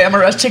time on Bama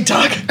Rush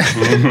TikTok.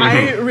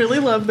 I really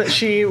love that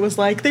she was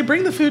like, they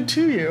bring the food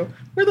to you.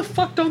 Where the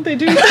fuck don't they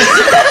do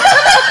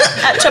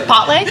that? At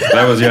Chipotle.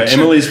 That was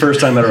Emily's first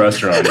time at a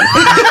restaurant.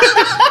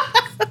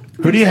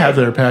 Who do you have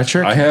there,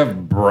 Patrick? I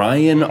have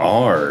Brian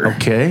R.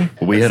 Okay.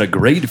 We had a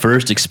great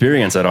first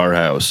experience at our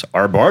house.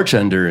 Our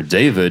bartender,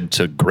 David,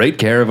 took great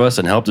care of us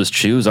and helped us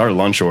choose our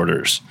lunch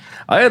orders.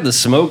 I had the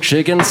smoked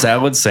chicken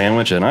salad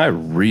sandwich and I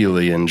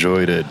really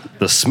enjoyed it.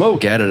 The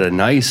smoke added a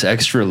nice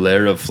extra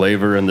layer of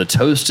flavor and the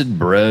toasted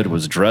bread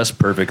was dressed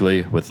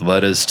perfectly with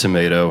lettuce,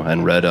 tomato,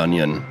 and red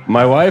onion.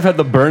 My wife had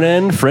the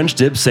burnt-end French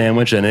dip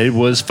sandwich and it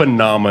was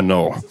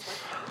phenomenal.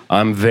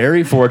 I'm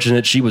very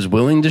fortunate she was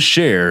willing to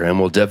share and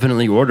will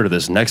definitely order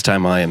this next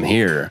time I am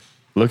here.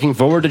 Looking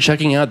forward to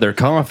checking out their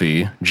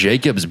coffee,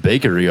 Jacob's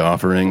Bakery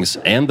offerings,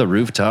 and the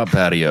rooftop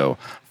patio.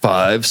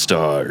 5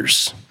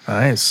 stars.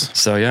 Nice.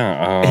 So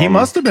yeah, He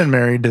must have been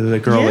married to the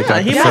girl that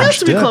got he the has French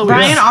to be dip. Chloe.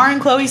 Brian R.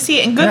 and Chloe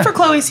C. And good Yeah. for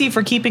Chloe C.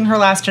 for keeping her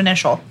last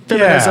initial.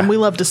 Feminism, Yeah. we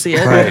love to see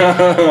it.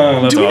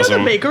 that's Do we know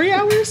awesome. the bakery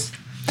hours?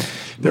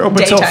 They're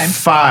open till Daytime.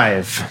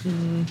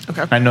 5.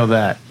 Okay. I know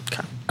that.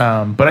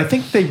 But I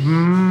think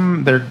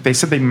they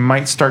said they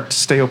might start to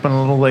stay open a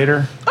little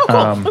later. Oh,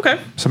 cool. Okay.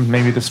 Some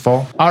maybe this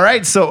fall. All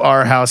right. So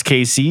our house,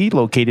 KC,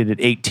 located at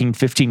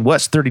 1815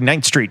 West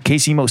 39th Street,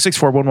 KCMO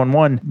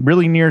 64111,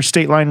 really near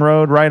State Line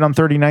Road, right on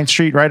 39th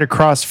Street, right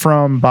across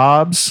from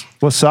Bob's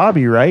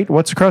Wasabi, right?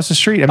 What's across the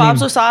street?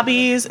 Bob's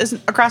Wasabi's is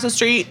across the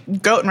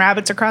street. Goat and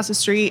Rabbit's across the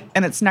street.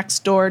 And it's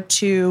next door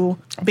to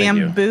Thank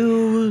you.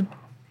 Bamboo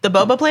the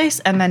boba place,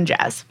 and then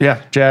Jazz.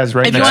 Yeah, Jazz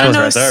right If you next want to to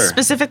know us. right there.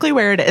 specifically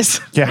where it is.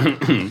 Yeah.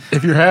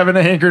 If you're having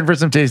a hankering for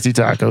some tasty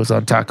tacos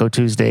on Taco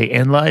Tuesday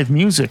and live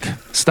music,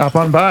 stop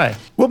on by.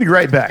 We'll be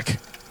right back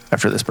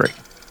after this break.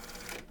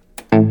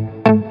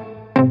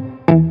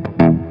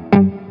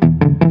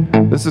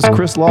 This is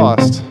Chris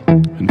Lost,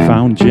 And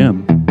Found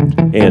Jim.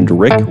 And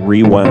Rick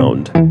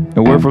Rewound.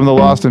 and we're from the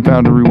Lost and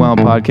Found and Rewound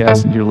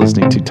podcast, and you're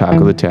listening to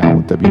Taco the Town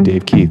with W.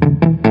 Dave Keith.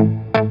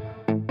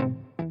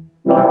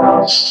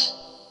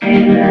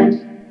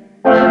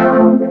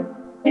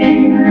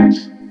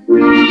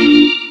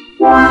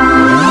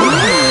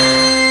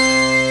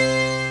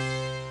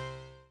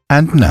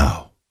 And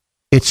now,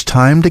 it's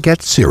time to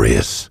get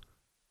serious.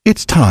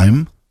 It's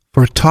time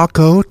for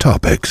Taco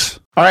Topics.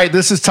 All right,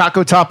 this is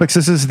Taco Topics.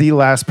 This is the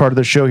last part of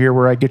the show here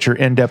where I get your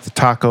in-depth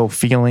taco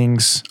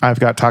feelings. I've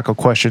got taco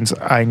questions.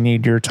 I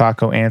need your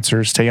taco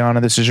answers.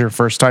 Tayana, this is your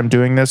first time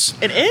doing this?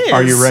 It is.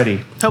 Are you ready?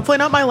 Hopefully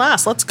not my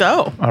last. Let's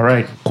go. All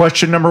right.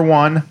 Question number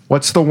 1.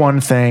 What's the one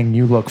thing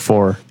you look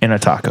for in a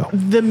taco?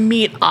 The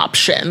meat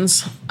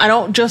options. I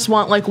don't just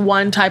want like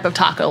one type of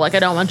taco. Like I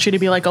don't want you to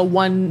be like a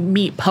one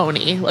meat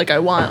pony. Like I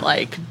want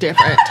like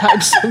different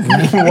types of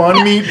meat.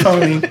 One meat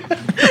pony.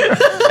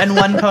 And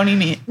one pony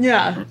meat.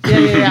 Yeah.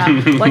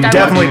 Like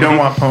Definitely don't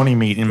want pony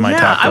meat in my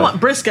taco. I want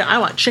brisket. I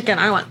want chicken.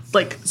 I want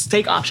like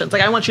steak options.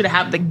 Like I want you to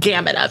have the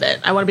gamut of it.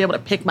 I want to be able to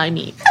pick my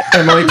meat.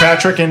 Emily,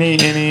 Patrick,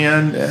 anything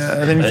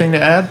to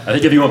add? I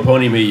think if you want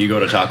pony meat, you go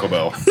to Taco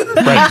Bell.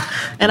 Right.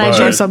 And I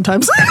do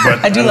sometimes. But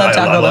I do love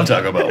Taco I Bell. love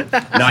Taco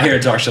Bell. Not here to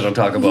talk shit on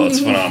Taco Bell. It's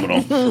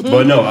phenomenal.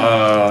 But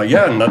no,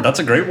 that's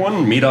a great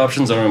one. Meat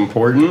options are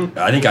important.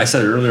 I think I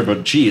said it earlier,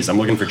 but cheese. I'm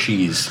looking for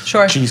cheese.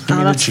 Sure. Cheese. Give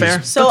me the That's cheese.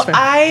 fair. So That's fair.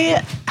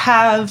 I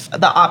have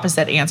the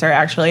opposite answer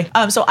actually.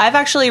 So I've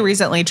actually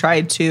recently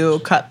tried to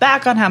cut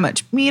back on how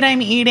much meat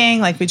I'm eating.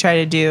 Like we try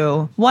to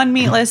do one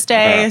meatless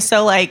day.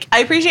 So like I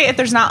appreciate if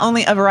there's not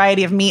only a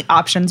variety of meat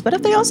options, but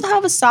if they also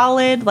have a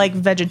solid like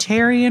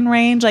vegetarian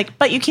range. Like,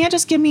 but you can't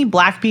just give me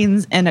black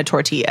beans and a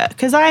tortilla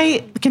because I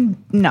can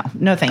no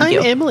thank I'm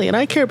you. Emily and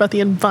I care about the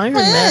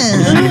environment.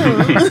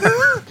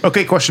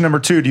 Okay, question number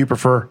 2. Do you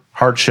prefer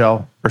hard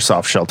shell or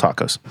soft shell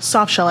tacos?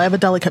 Soft shell. I have a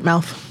delicate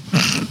mouth.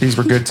 These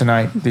were good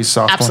tonight. These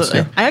soft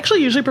Absolutely. ones. I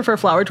actually usually prefer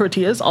flour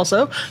tortillas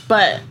also,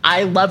 but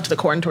I loved the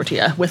corn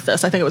tortilla with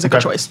this. I think it was a good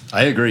Okay. choice.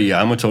 I agree.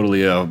 Yeah, I'm a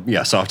totally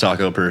soft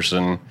taco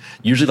person.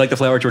 Usually like the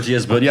flour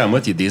tortillas, but yeah, I'm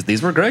with you.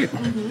 These were great.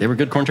 They were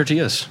good corn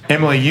tortillas.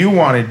 Emily, you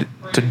wanted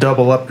to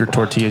double up your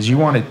tortillas. You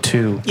wanted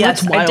 2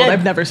 Yes, That's I wild. did.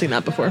 I've never seen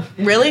that before.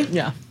 Really?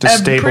 Yeah. to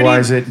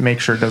stabilize it, make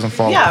sure it doesn't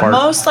fall Yeah, apart.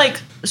 most like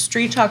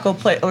street taco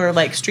or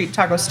like street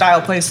taco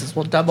style places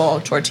will double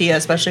tortilla,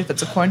 especially if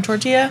it's a corn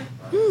tortilla.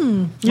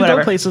 You Whatever.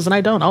 go places and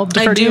I don't. I'll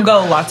defer I to do you.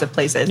 go lots of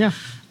places. Yeah.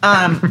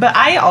 But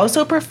I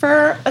also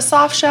prefer a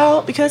soft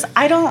shell because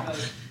I don't.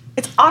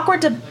 It's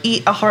awkward to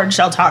eat a hard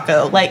shell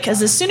taco. Like,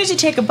 because as soon as you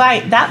take a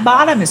bite, that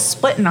bottom is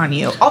splitting on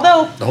you.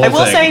 Although whole I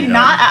will thing, say, yeah.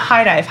 not at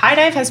High Dive. High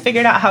Dive has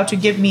figured out how to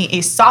give me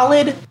a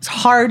solid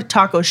hard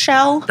taco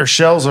shell. Their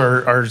shells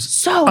are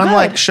So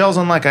unlike good. shells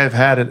unlike I've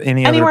had at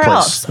any Anywhere other place.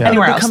 else. Yeah.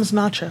 Anywhere It else. becomes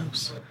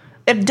nachos.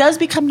 It does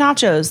become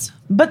nachos,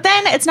 but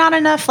then it's not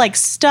enough like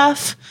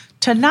stuff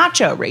to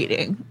nacho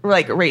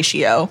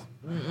ratio.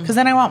 Because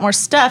then I want more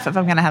stuff if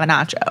I'm gonna have a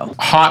nacho.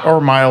 Hot or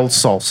mild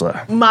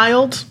salsa?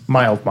 Mild.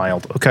 Mild.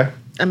 Okay.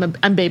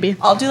 I'm baby.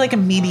 I'll do like a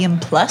medium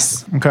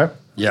plus. Okay.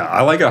 Yeah,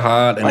 I like a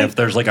hot, and if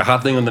there's like a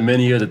hot thing on the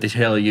menu that they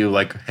tell you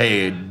like,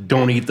 hey,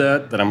 don't eat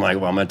that, then I'm like,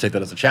 well, I'm gonna take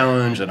that as a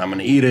challenge, and I'm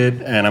gonna eat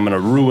it, and I'm gonna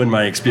ruin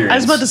my experience. I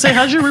was about to say,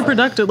 how's your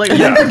reproductive? Like,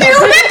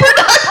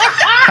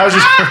 How's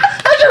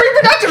your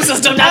reproductive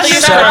system? Now that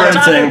you're separate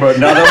not thing, but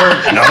now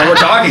that we're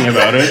talking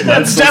about it,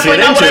 let's definitely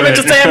get not what I into meant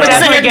to it. say. I meant to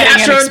say a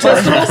Definitely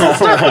gastrointestinal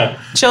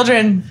system.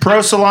 Children, pro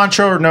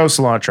cilantro or no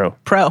cilantro?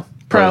 pro.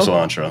 Pro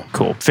cilantro.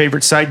 Cool.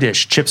 Favorite side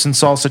dish? Chips and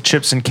salsa,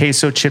 chips and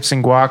queso, chips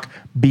and guac,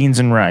 beans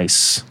and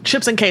rice.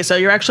 Chips and queso.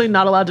 You're actually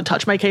not allowed to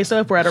touch my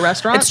queso if we're at a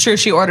restaurant. It's true.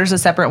 She orders a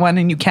separate one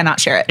and you cannot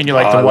share it. And you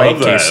like Oh, the I white love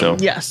that. queso.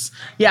 Yes.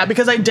 Yeah,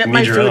 because I dip You my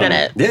made your food own. in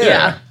it.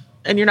 Yeah.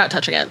 And you're not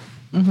touching it.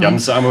 Yeah, I'm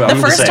The the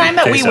first same. time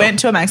that we Queso. went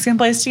to a Mexican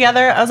place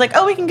together, I was like,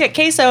 oh, we can get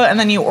queso. And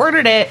then you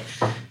ordered it.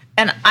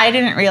 And I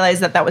didn't realize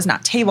that was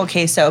not table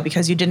queso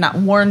because you did not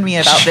warn me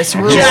about this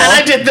rule. Yeah, and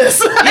I did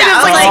this. I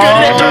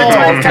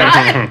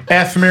was like,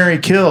 F, Mary,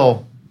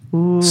 kill.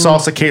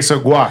 Salsa, queso,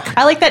 guac.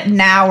 I like that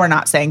now we're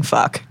not saying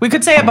fuck. We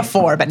could say it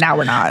before, but now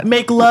we're not.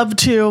 Make love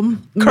to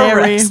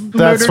Mary. Correct.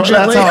 That's Murder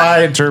gently. how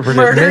I interpret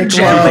Murder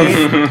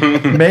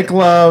it. Make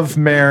love,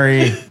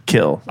 marry,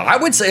 kill. I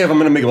would say if I'm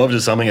gonna make love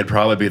to something, it'd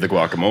probably be the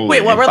guacamole.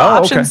 Wait, what were the Oh,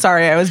 options? okay.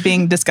 Sorry, I was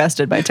being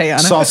disgusted by Tayana.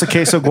 Salsa,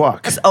 queso,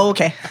 guac. Oh,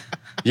 okay.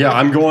 Yeah,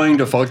 I'm going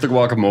to fuck the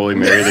guacamole,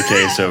 marry the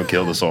queso,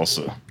 kill the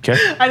salsa. Okay.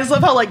 I just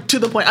love how, like, to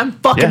the point, I'm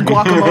fucking Yeah.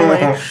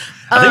 guacamole.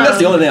 I think that's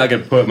the only thing I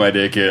could put my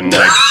dick in,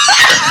 like,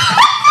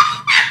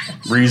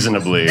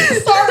 reasonably.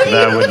 Sorry.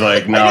 That would,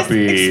 like, not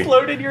be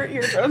Exploded your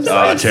eardrums.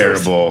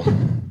 terrible.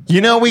 You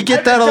know, we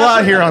get that a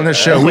lot here on this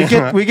show. We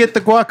get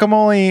the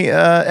guacamole,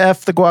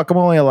 the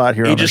guacamole a lot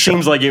here. It just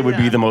seems like it would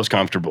be the most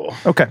comfortable.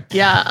 Okay.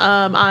 Yeah,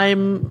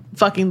 I'm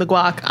fucking the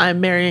guac, I'm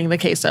marrying the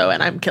queso,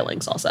 and I'm killing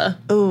salsa.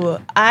 Ooh,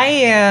 I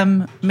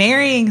am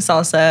marrying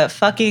salsa,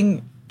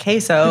 fucking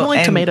queso, You don't like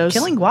and tomatoes.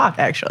 killing guac,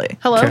 actually.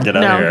 Hello? Get out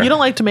of No, here. you don't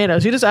like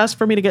tomatoes. You just asked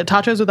for me to get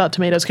tachos without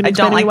tomatoes. Can you I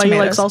don't explain to me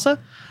why like you like tomatoes.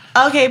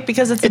 salsa? Okay,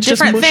 because it's a It's just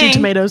different mushy thing.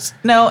 tomatoes.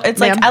 No, it's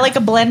like Ma'am? I like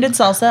a blended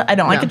salsa. I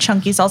don't like No. a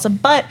chunky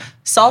salsa, but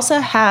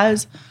salsa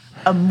has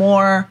a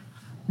more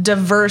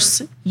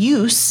diverse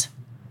use.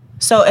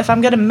 So if I'm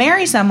going to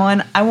marry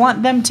someone, I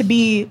want them to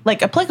be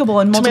like applicable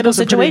in multiple Tomatoes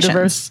are pretty situations.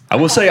 diverse. I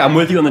will say I'm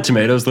with you on the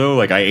tomatoes though.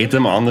 Like I ate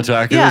them on the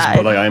tacos, Yeah,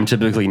 but like I am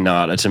typically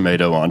not a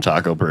tomato on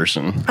taco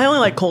person. I only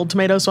like cold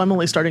tomatoes, so I'm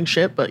only starting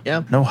shit, but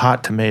yeah. No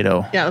hot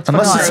tomato. Yeah, that's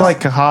unless fine. it's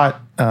like a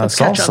hot salsa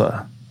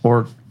ketchup.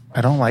 or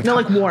I don't like No,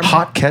 like warm.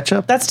 hot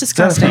ketchup. That's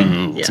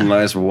disgusting. It's a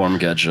nice warm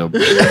ketchup.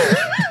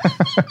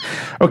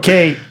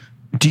 Okay,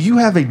 do you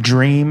have a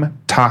dream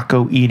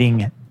taco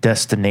eating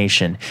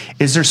destination?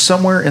 Is there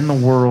somewhere in the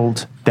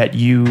world that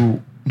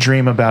you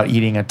dream about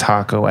eating a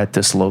taco at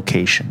this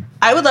location?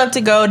 I would love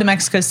to go to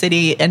Mexico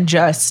City and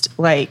just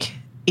like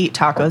eat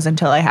tacos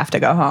until I have to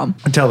go home.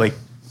 Until they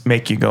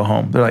make you go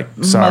home. They're like,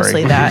 sorry.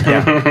 Mostly that.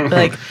 Yeah.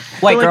 Like,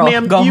 white Like, girl,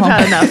 ma'am, go you've home.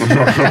 had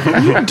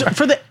enough.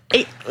 For the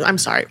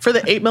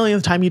 8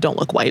 millionth time, you don't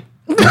look white.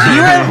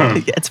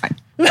 It's fine.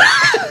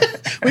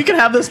 We could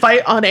have this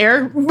fight on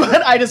air,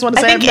 but I just want to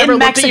I say I've think never in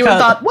looked at you and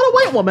Mexico- thought, what a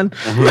white woman.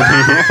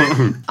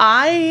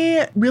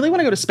 I really want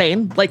to go to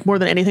Spain, like more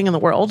than anything in the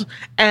world.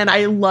 And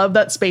I love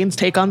that Spain's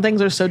take on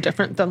things are so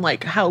different than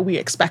like how we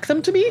expect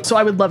them to be. So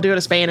I would love to go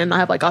to Spain and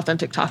have like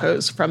authentic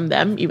tacos from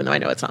them, even though I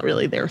know it's not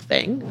really their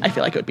thing. I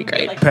feel like it would be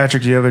great.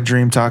 Patrick, do you have a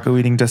dream taco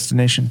eating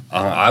destination?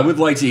 I would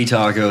like to eat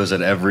tacos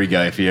at every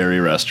Guy Fieri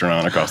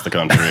restaurant across the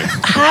country.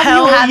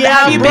 Hell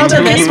have you been brother.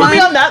 to this Can you put me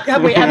one? on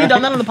that? Wait, have you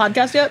done that on the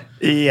podcast yet?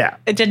 Yeah.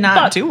 It did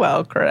not do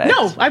well, correct?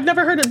 No, I've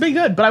never heard it be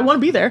good, but I want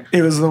to be there.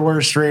 It was the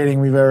worst rating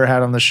we've ever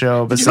had on the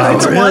show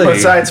besides, give it a one?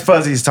 besides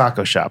Fuzzy's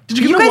Taco Shop. Did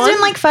you, You give it a guys one?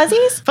 didn't like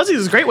fuzzies? Fuzzies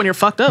is great when you're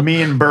fucked up.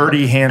 Me and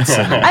Birdie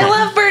Hansen. I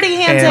love Birdie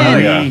Hansen.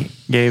 And we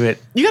gave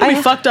it. You gotta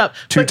be fucked up.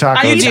 Two But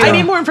tacos. I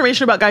need more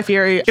information about Guy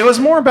Fieri. It was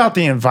more about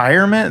the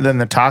environment than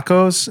the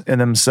tacos in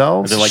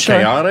themselves. Is it like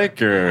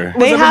chaotic or?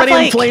 They Was have everybody in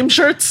like flame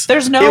shirts?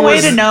 There's no It way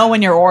was- to know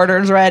when your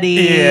order's ready.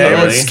 Yeah,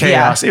 it was Really?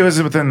 chaos. It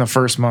was within the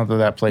first month of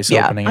that place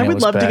Yeah. opening. I and it would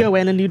was love to bad. go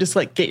in and you just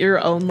like get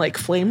your own like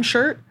flame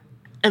shirt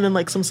and then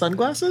like some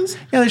sunglasses.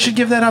 Yeah, they should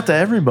give that out to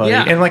everybody.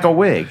 Yeah. And like a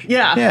wig.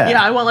 Yeah.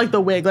 Yeah. I want like the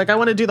wig. Like I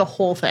want to do the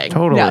whole thing.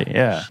 Totally.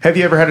 Yeah. Have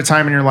you ever had a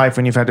time in your life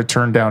when you've had to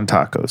turn down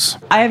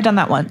tacos? I have done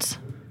that once.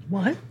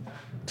 What?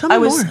 Tell me I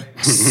was more.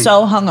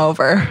 so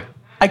hungover.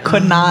 I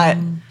could not.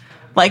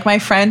 Like my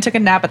friend took a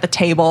nap at the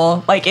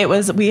table. Like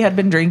we had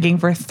been drinking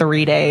for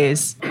 3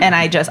 days and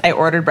I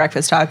ordered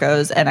breakfast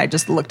tacos and I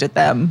just looked at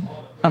them.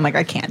 I'm like,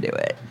 I can't do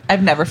it.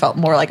 I've never felt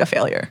more like a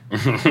failure.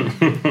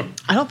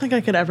 I don't think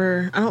I could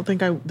ever. I don't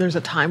think there's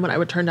a time when I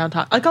would turn down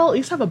tacos. Like I'll at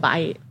least have a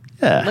bite.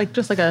 Yeah. Like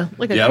just like a Yeah, I don't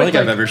quick, think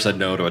I've like- ever said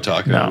no to a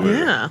taco. No.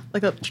 Yeah,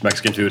 like a Just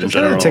Mexican food in Just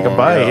gotta general. take a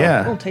bite, yeah.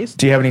 little taste.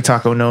 Do you have any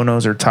taco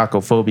no-nos or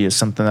taco phobia?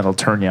 Something that'll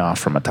turn you off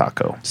from a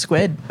taco?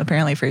 Squid,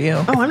 apparently for you.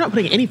 Oh, I'm not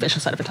putting any fish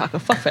inside of a taco.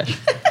 Fuck fish.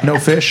 No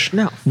fish?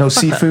 No. No Fuck that.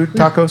 seafood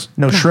No. tacos?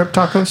 No shrimp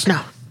tacos? No.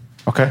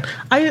 Okay.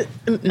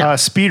 No.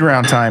 Speed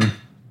round time.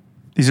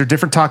 These are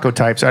different taco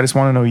types. I just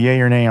want to know yay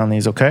or nay on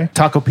these, okay?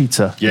 Taco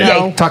pizza. Yay.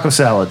 No. Taco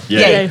salad.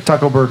 Yay.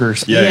 Taco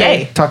burgers. Yay.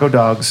 Yay. Taco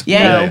dogs. Yay.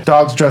 Yay.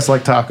 Dogs dressed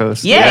like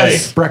tacos.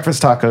 Yes.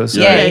 Breakfast tacos.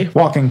 Yay.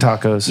 Walking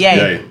tacos. Yay.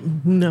 Yay.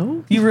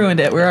 No. You ruined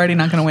it. We're already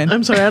not going to win.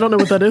 I'm sorry. I don't know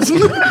what that is.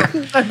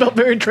 I felt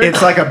very tricked.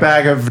 It's like a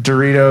bag of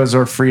Doritos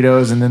or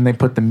Fritos, and then they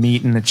put the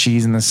meat and the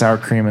cheese and the sour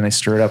cream, and they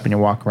stir it up, and you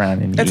walk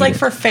around and you It's eat like it.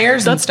 for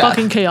fairs and That's stuff.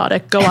 fucking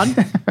chaotic. Go on.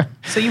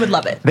 So you would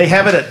love it. They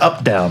have it at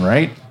Up Down,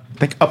 right? I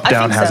think Up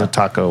Down think has so. a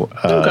taco,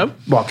 Okay.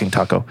 walking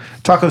taco.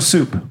 Taco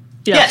soup.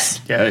 Yes.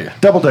 Yay.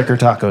 Double-decker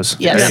tacos.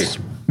 Yes.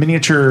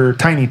 Miniature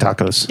tiny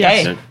tacos.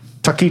 Yay.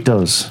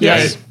 Taquitos.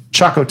 Yay.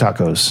 Choco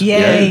tacos.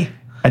 Yay.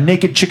 A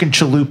naked chicken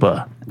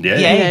chalupa.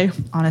 Yay. Yay.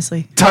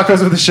 Honestly.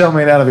 Tacos with a shell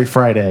made out of a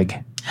fried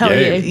egg. Hell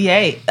Yay. yeah.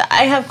 Yay.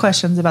 I have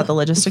questions about the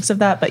logistics of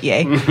that, but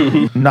yay.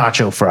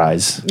 Nacho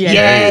fries.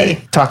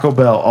 Yay. Taco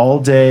Bell all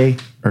day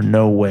or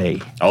no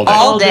way. All day.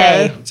 All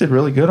day. You did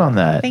really good on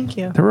that. Thank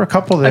you. There were a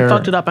couple I there.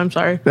 fucked it up. I'm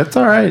sorry. That's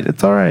all right.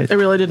 It's all right. I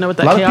really didn't know what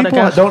A that lot of chaotic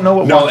people was. don't know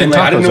what No, walking and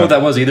like, I didn't tacos know what are.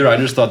 that was either. I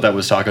just thought that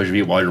was tacos you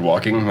eat while you're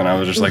walking, and I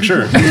was just like,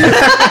 sure.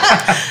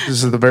 This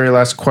is the very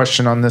last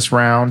question on this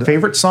round.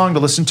 Favorite song to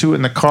listen to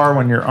in the car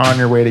when you're on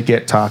your way to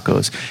get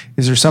tacos?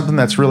 Is there something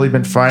that's really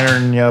been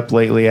firing you up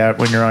lately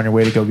when you're on your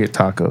way to go get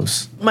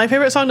tacos? My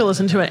favorite song to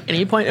listen to at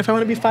any point if I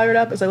want to be fired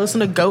up is I listen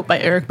to Goat by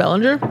Eric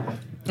Bellinger.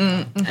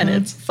 And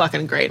it's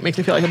fucking great. It makes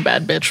me feel like a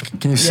bad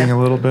bitch. Can you sing a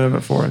little bit of it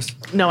for us?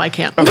 No, I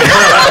can't.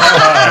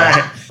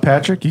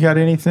 Patrick, you got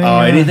anything?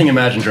 Anything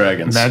Imagine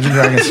Dragons. Imagine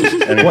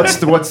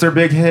Dragons. what's their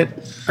big hit?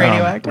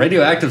 Radioactive.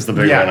 Radioactive's the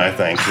big Yeah. one, I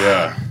think.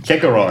 Yeah.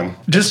 Can't go wrong.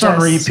 Just on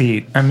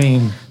repeat. I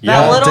mean,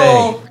 That all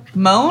little day.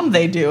 moan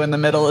they do in the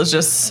middle is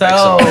just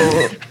so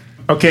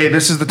Okay,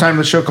 this is the time of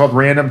the show called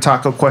Random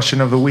Taco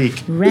Question of the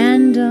Week.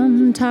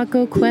 Random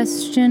taco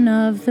question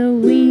of the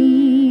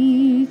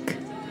week.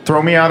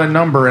 Throw me out a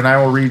number and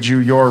I will read you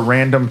your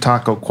random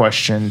taco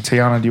question.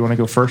 Tiana, do you want to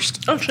go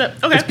first? Oh, shit.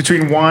 Okay. It's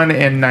between 1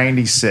 and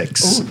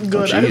 96. Ooh,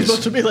 good. I was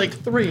supposed to be like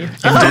 3.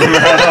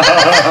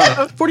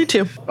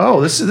 42. Oh,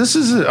 this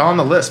is on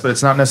the list, but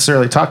it's not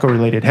necessarily taco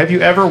related. Have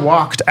you ever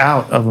walked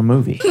out of a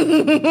movie?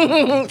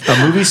 A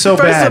movie so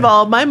bad. First of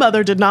all, my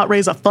mother did not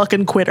raise a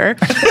fucking quitter.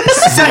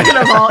 Second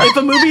of all, if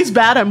a movie's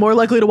bad, I'm more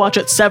likely to watch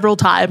it several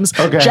times.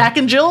 Okay. Jack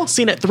and Jill,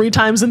 seen it 3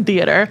 times in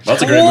theater.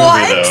 That's a great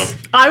movie, though.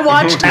 I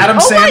watched Adam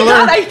Oh my Sandler?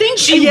 god, I think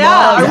she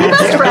Are we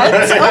best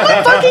friends? Oh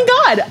my fucking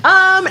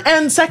god.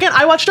 And second,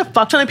 I watched a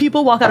fuck ton of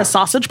people walk out of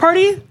Sausage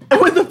Party.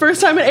 And when the first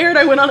time it aired,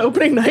 I went on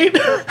opening night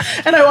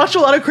and I watched a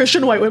lot of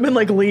Christian white women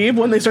like leave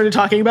when they started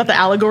talking about the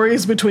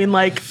allegories between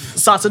like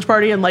Sausage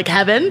Party and like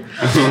heaven.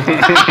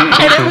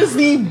 And it was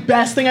the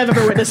best thing I've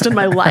ever witnessed in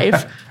my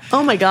life.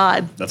 Oh my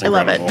god. That's I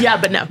love it. incredible.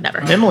 Yeah, but no, never.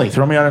 Emily,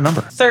 throw me out a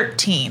number.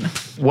 13.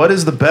 What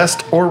is the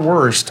best or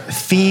worst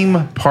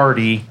theme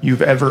party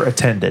you've ever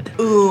attended?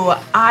 Ooh,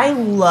 I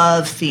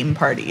love theme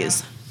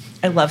parties.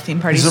 I love theme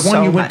parties Is there so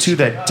one you much. went to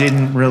that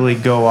didn't really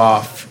go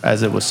off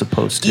as it was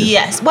supposed to?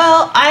 Yes.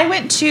 Well, I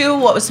went to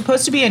what was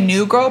supposed to be a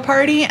new girl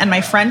party, and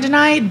my friend and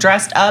I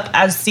dressed up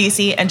as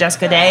Cece and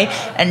Jessica Day,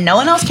 and no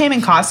one else came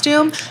in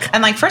costume.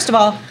 And like, first of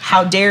all,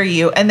 how dare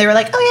you? And they were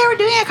like, oh yeah, we're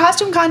doing a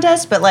costume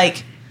contest, but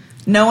like,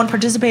 no one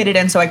participated,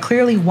 and so I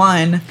clearly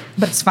won,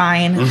 but it's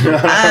fine.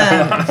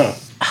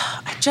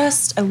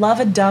 I love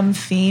a dumb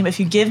theme. If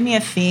you give me a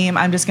theme,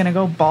 I'm just gonna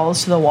go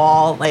balls to the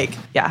wall. Like,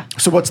 yeah.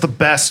 So what's the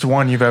best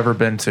one you've ever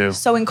been to?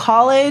 So in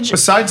college,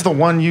 Besides the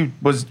one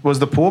was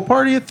the pool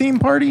party a theme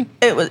party?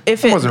 it was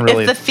if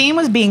the theme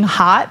was being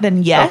hot,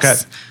 then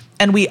yes. Okay.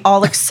 And we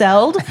all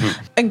excelled.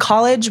 In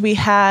college, we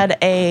had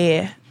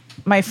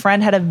my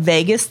friend had a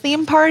Vegas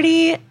theme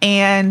party,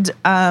 and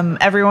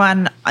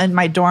everyone in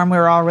my dorm, we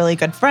were all really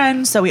good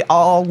friends. So we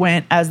all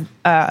went as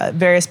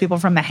various people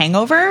from The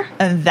Hangover,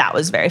 and that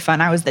was very fun.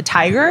 I was the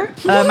tiger.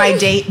 My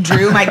date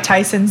drew Mike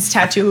Tyson's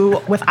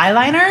tattoo with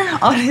eyeliner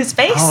on his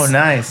face. Oh,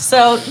 nice.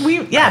 So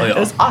it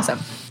was awesome.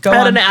 I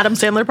had an Adam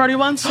Sandler party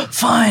once.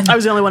 Fun. I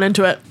was the only one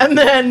into it. And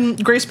then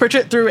Grace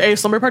Pritchett threw a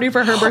slumber party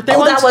for her birthday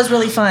once. That was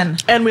really fun.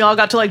 And we all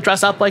got to like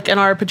dress up like in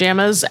our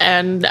pajamas,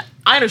 and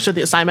I understood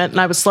the assignment,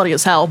 and I was slutty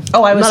as hell.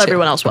 Oh, I was Not too.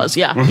 everyone else was.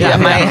 Yeah. Yeah,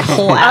 my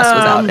whole ass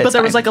was out. But It's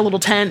there was fine. like a little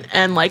tent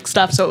and like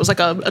stuff, so it was like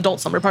a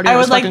adult slumber party. I It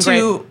was would like fucking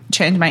to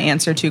change my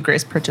answer to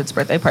Grace Pritchett's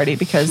birthday party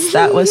because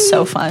that was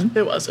so fun.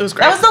 It was great.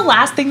 That was the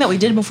last thing that we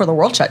did before the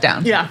world shut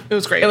down. Yeah, it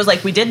was great. It was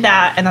like we did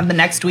that, and then the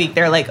next week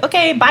they're like,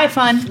 "Okay, bye,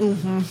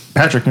 fun."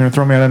 Patrick, you gonna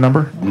throw me out a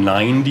number?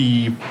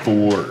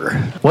 94.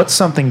 What's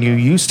something you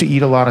used to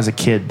eat a lot as a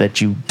kid that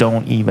you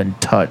don't even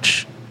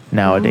touch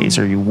nowadays,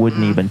 or you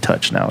wouldn't even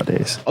touch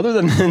nowadays? Other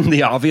than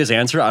the obvious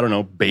answer, I don't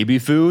know, baby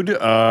food. You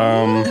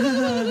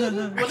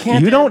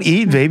don't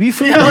eat baby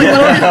food?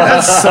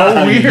 That's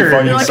so weird.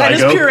 You're like, I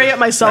just puree it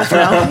myself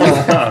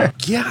now.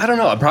 Yeah, I don't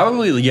know.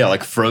 Probably,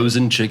 like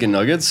frozen chicken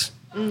nuggets.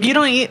 You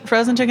don't eat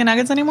frozen chicken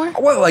nuggets anymore?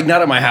 Well, like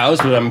not at my house,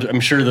 but I'm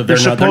sure that they're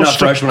not supposed to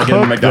fresh when I get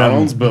them at cook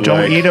McDonald's. them. But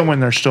don't like, eat them when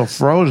they're still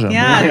frozen.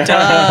 Yeah,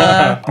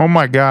 duh. Oh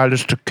my God,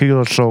 this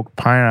tequila soaked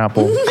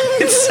pineapple.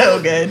 It's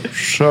so good.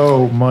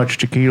 So much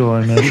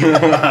tequila in this.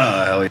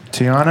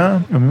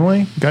 Tiana,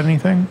 Emily, got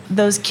anything?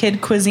 Those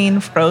kid cuisine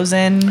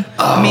frozen meals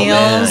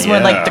man, where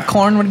yeah. like the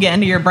corn would get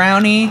into your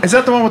brownie. Is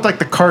that the one with like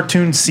the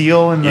cartoon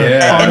seal and the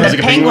And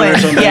the penguin?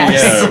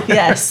 Yes, Yeah.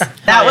 yes.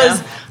 That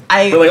was.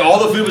 But like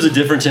all the food was a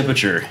different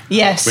temperature.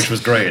 Yes. Which was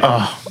great.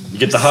 You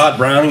get the hot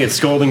brownie, it's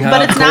scalding hot.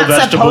 But it's cold not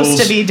vegetables.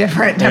 supposed to be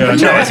different Yeah,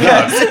 temperature no, it's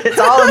not. because it's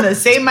all in the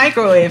same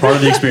microwave. Part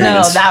of the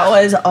experience. No, that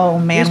was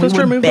man. You're supposed we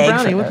to would remove the beg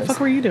brownie. for What the those. fuck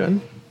were you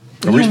doing?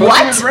 Are we supposed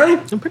to use brownie?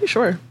 I'm pretty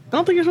sure. I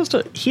don't think you're supposed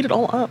to heat it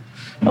all up.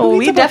 Oh,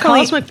 we definitely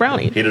cosmic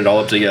brownie. Heat it all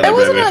up together, That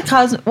wasn't baby. a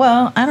cosmic.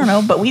 Well, I don't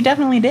know, but we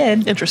definitely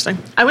did. Interesting.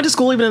 I went to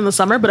school even in the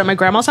summer, but at my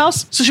grandma's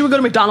house. So she would go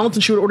to McDonald's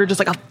and she would order just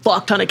like a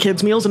fuck ton of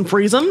kids' meals and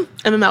freeze them.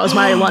 And then that was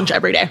my lunch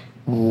every day.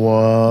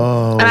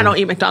 Whoa. And I don't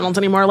eat McDonald's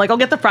anymore. Like I'll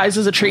get the fries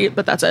as a treat,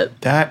 but that's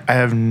it. That I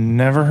have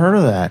never heard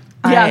of that.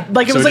 Yeah,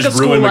 like it So was it like a just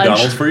school ruined lunch.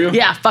 McDonald's for you?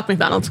 Yeah, fuck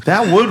McDonald's.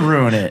 That would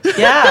ruin it.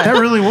 Yeah. That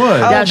really would.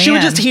 Yeah, she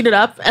would man. just heat it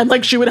up and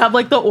like she would have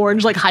like the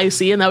orange like high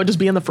C and that would just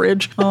be in the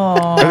fridge.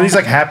 Are these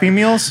like Happy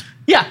Meals?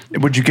 Yeah.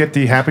 Would you get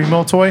the Happy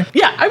Meal toy?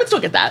 Yeah, I would still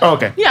get that. Oh,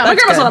 okay. Yeah, my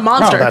That's grandma's good. not a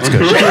monster. Oh, that's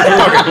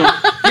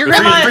good. Your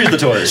grandma, freeze the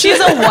toys. she's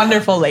a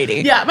wonderful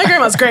lady. Yeah, my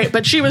grandma's great,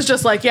 but she was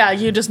just like, yeah,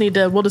 you just need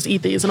to, we'll just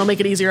eat these and it'll make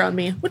it easier on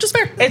me, which is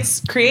fair. It's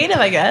creative,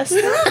 I guess.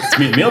 It's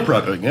meal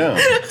prepping, yeah.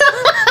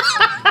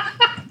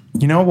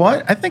 You know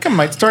what? I think I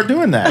might start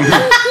doing that.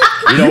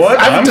 You know what?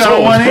 I'm done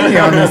sold. 180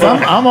 on this.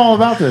 I'm all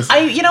about this.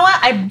 You know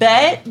what? I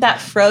bet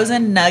that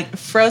frozen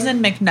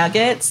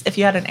McNuggets, if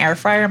you had an air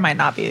fryer, might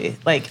not be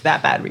like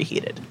that bad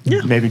reheated.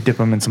 Yeah. Maybe dip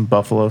them in some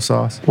buffalo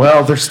sauce.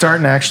 Well, they're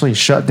starting to actually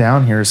shut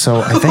down here,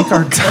 so I think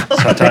our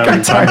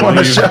time on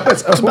the show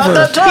is over. About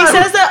that time. He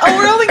says that,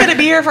 we're only going to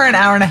be here for an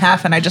hour and a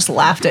half, and I just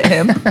laughed at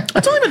him.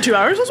 It's only been 2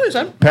 hours. That's what he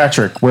said.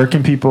 Patrick, where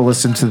can people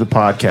listen to the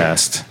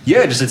podcast?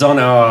 Yeah, it's on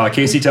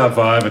KC Top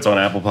 5. It's on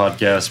Apple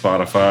Podcasts,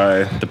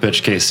 Spotify,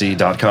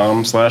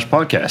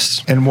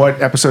 thepitchkc.com/podcasts. And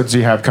what episodes do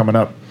you have coming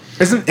up?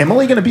 Isn't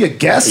Emily going to be a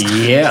guest?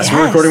 Yes,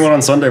 we're recording one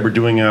on Sunday. We're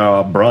doing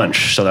a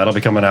brunch, so that'll be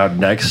coming out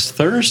next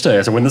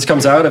Thursday. So when this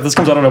comes out, if this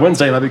comes out on a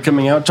Wednesday, that'll be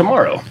coming out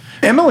tomorrow.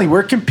 Emily,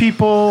 where can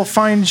people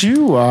find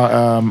you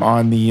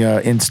on the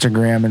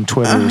Instagram and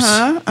Twitters?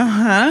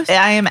 I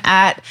am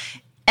at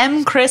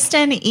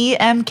mkristen,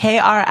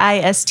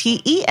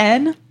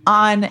 EMKRISTEN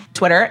on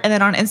Twitter, and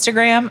then on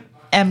Instagram,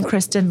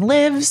 mkristen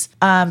lives,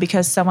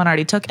 because someone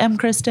already took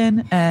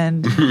mkristen,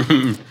 and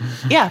you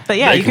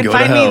can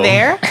find me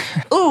there.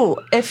 Ooh,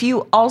 if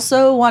you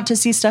also want to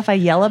see stuff I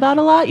yell about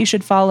a lot, you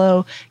should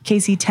follow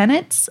Casey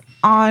Tenets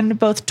on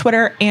both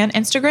Twitter and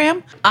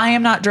Instagram. I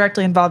am not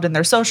directly involved in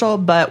their social,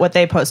 but what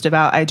they post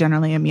about, I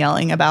generally am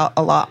yelling about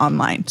a lot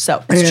online.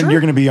 So it's true.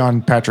 You're going to be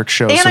on Patrick's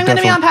show. And I'm going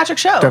to be on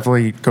Patrick's show.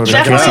 Definitely go to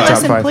Definitely KC Top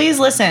listen. 5. Please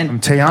listen.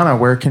 Tayana,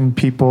 where can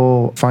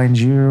people find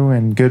you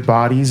and Good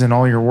Bodies and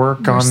all your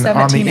work on the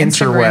 17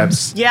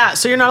 interwebs? Yeah,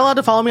 so you're not allowed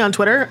to follow me on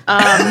Twitter.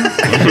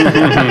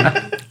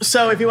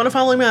 So if you want to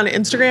follow me on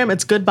Instagram,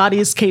 it's Good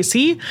Bodies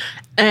KC.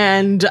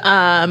 And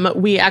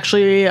we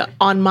actually,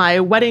 on my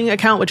wedding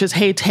account, which is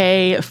Hey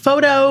Tay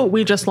Photo,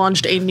 we just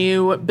launched a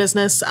new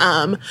business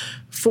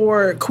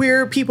for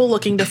queer people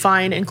looking to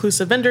find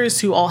inclusive vendors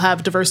who all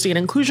have diversity and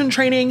inclusion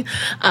training.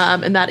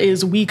 And that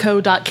is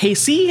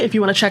weco.kc. If you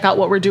want to check out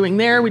what we're doing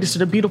there, we just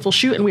did a beautiful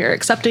shoot and we are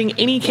accepting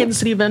any Kansas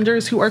City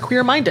vendors who are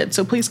queer minded.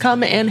 So please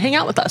come and hang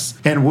out with us.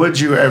 And would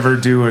you ever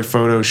do a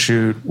photo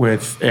shoot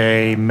with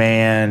a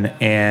man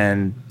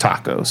and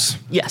tacos?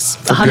 Yes,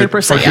 For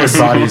 100%. Good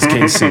Bodies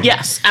KC.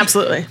 Yes,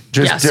 absolutely.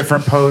 Just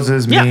different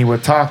poses, me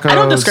with tacos. I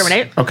don't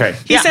discriminate. Okay.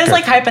 He says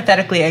like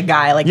hypothetically a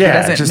guy, like he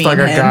doesn't just mean like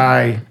a him.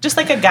 guy. Just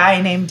like a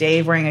guy named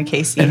Dave wearing a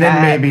Casey And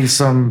hat. then maybe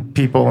some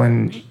people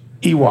in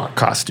Ewok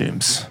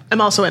costumes. I'm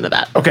also into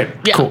that. Okay,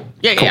 Yeah. cool.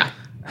 Yeah.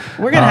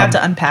 We're going to have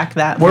to unpack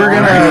that.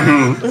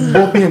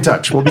 We'll be in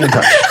touch. We'll be in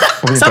touch.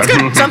 Sounds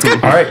good. Sounds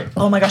good. All right.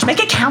 Oh my gosh,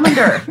 make a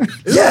calendar.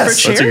 Yes.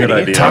 For charity. That's a good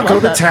idea. Taco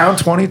the Town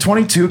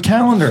 2022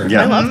 calendar.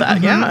 Yeah. I love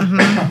that.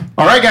 Yeah.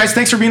 All right, guys.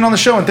 Thanks for being on the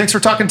show and thanks for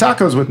talking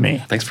tacos with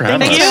me. Thanks for having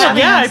Thank us. you.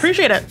 Yeah, I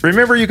appreciate it.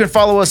 Remember, you can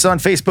follow us on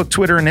Facebook,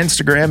 Twitter, and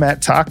Instagram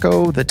at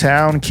Taco the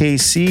Town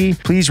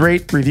KC. Please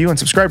rate, review, and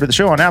subscribe to the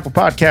show on Apple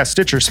Podcasts,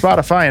 Stitcher,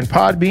 Spotify, and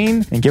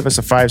Podbean, and give us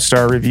a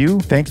 5-star review.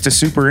 Thanks to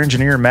super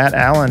engineer Matt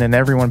Allen and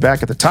everyone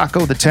back at the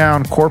Taco the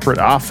Town corporate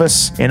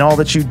office and all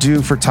that you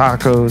do for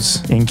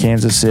tacos in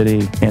Kansas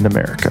City and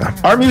America.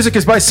 Our music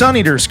is by Sun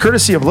Eaters,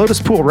 courtesy of Lotus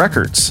Pool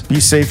Records.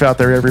 Be safe out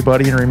there,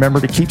 everybody, and remember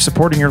to keep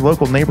supporting your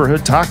local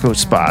neighborhood taco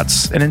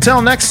spots. And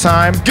until next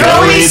time,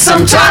 Go eat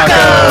some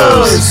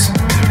tacos!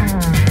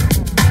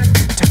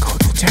 Taco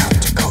the town,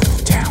 taco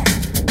the town,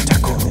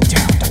 taco the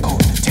town, taco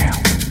the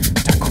town,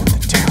 taco the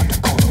town,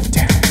 taco the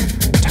town,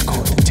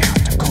 taco the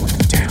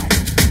town,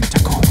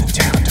 taco the town, taco the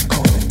town, taco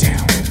the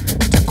town,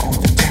 taco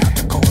the town,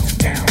 taco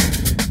the town,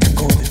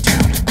 taco the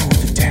town, taco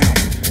the town,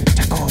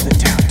 taco the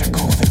town,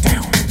 taco the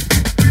town.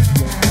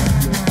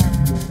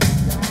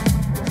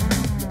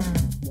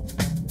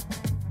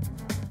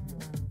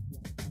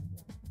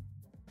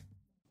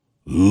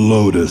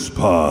 Lotus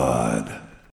Pod.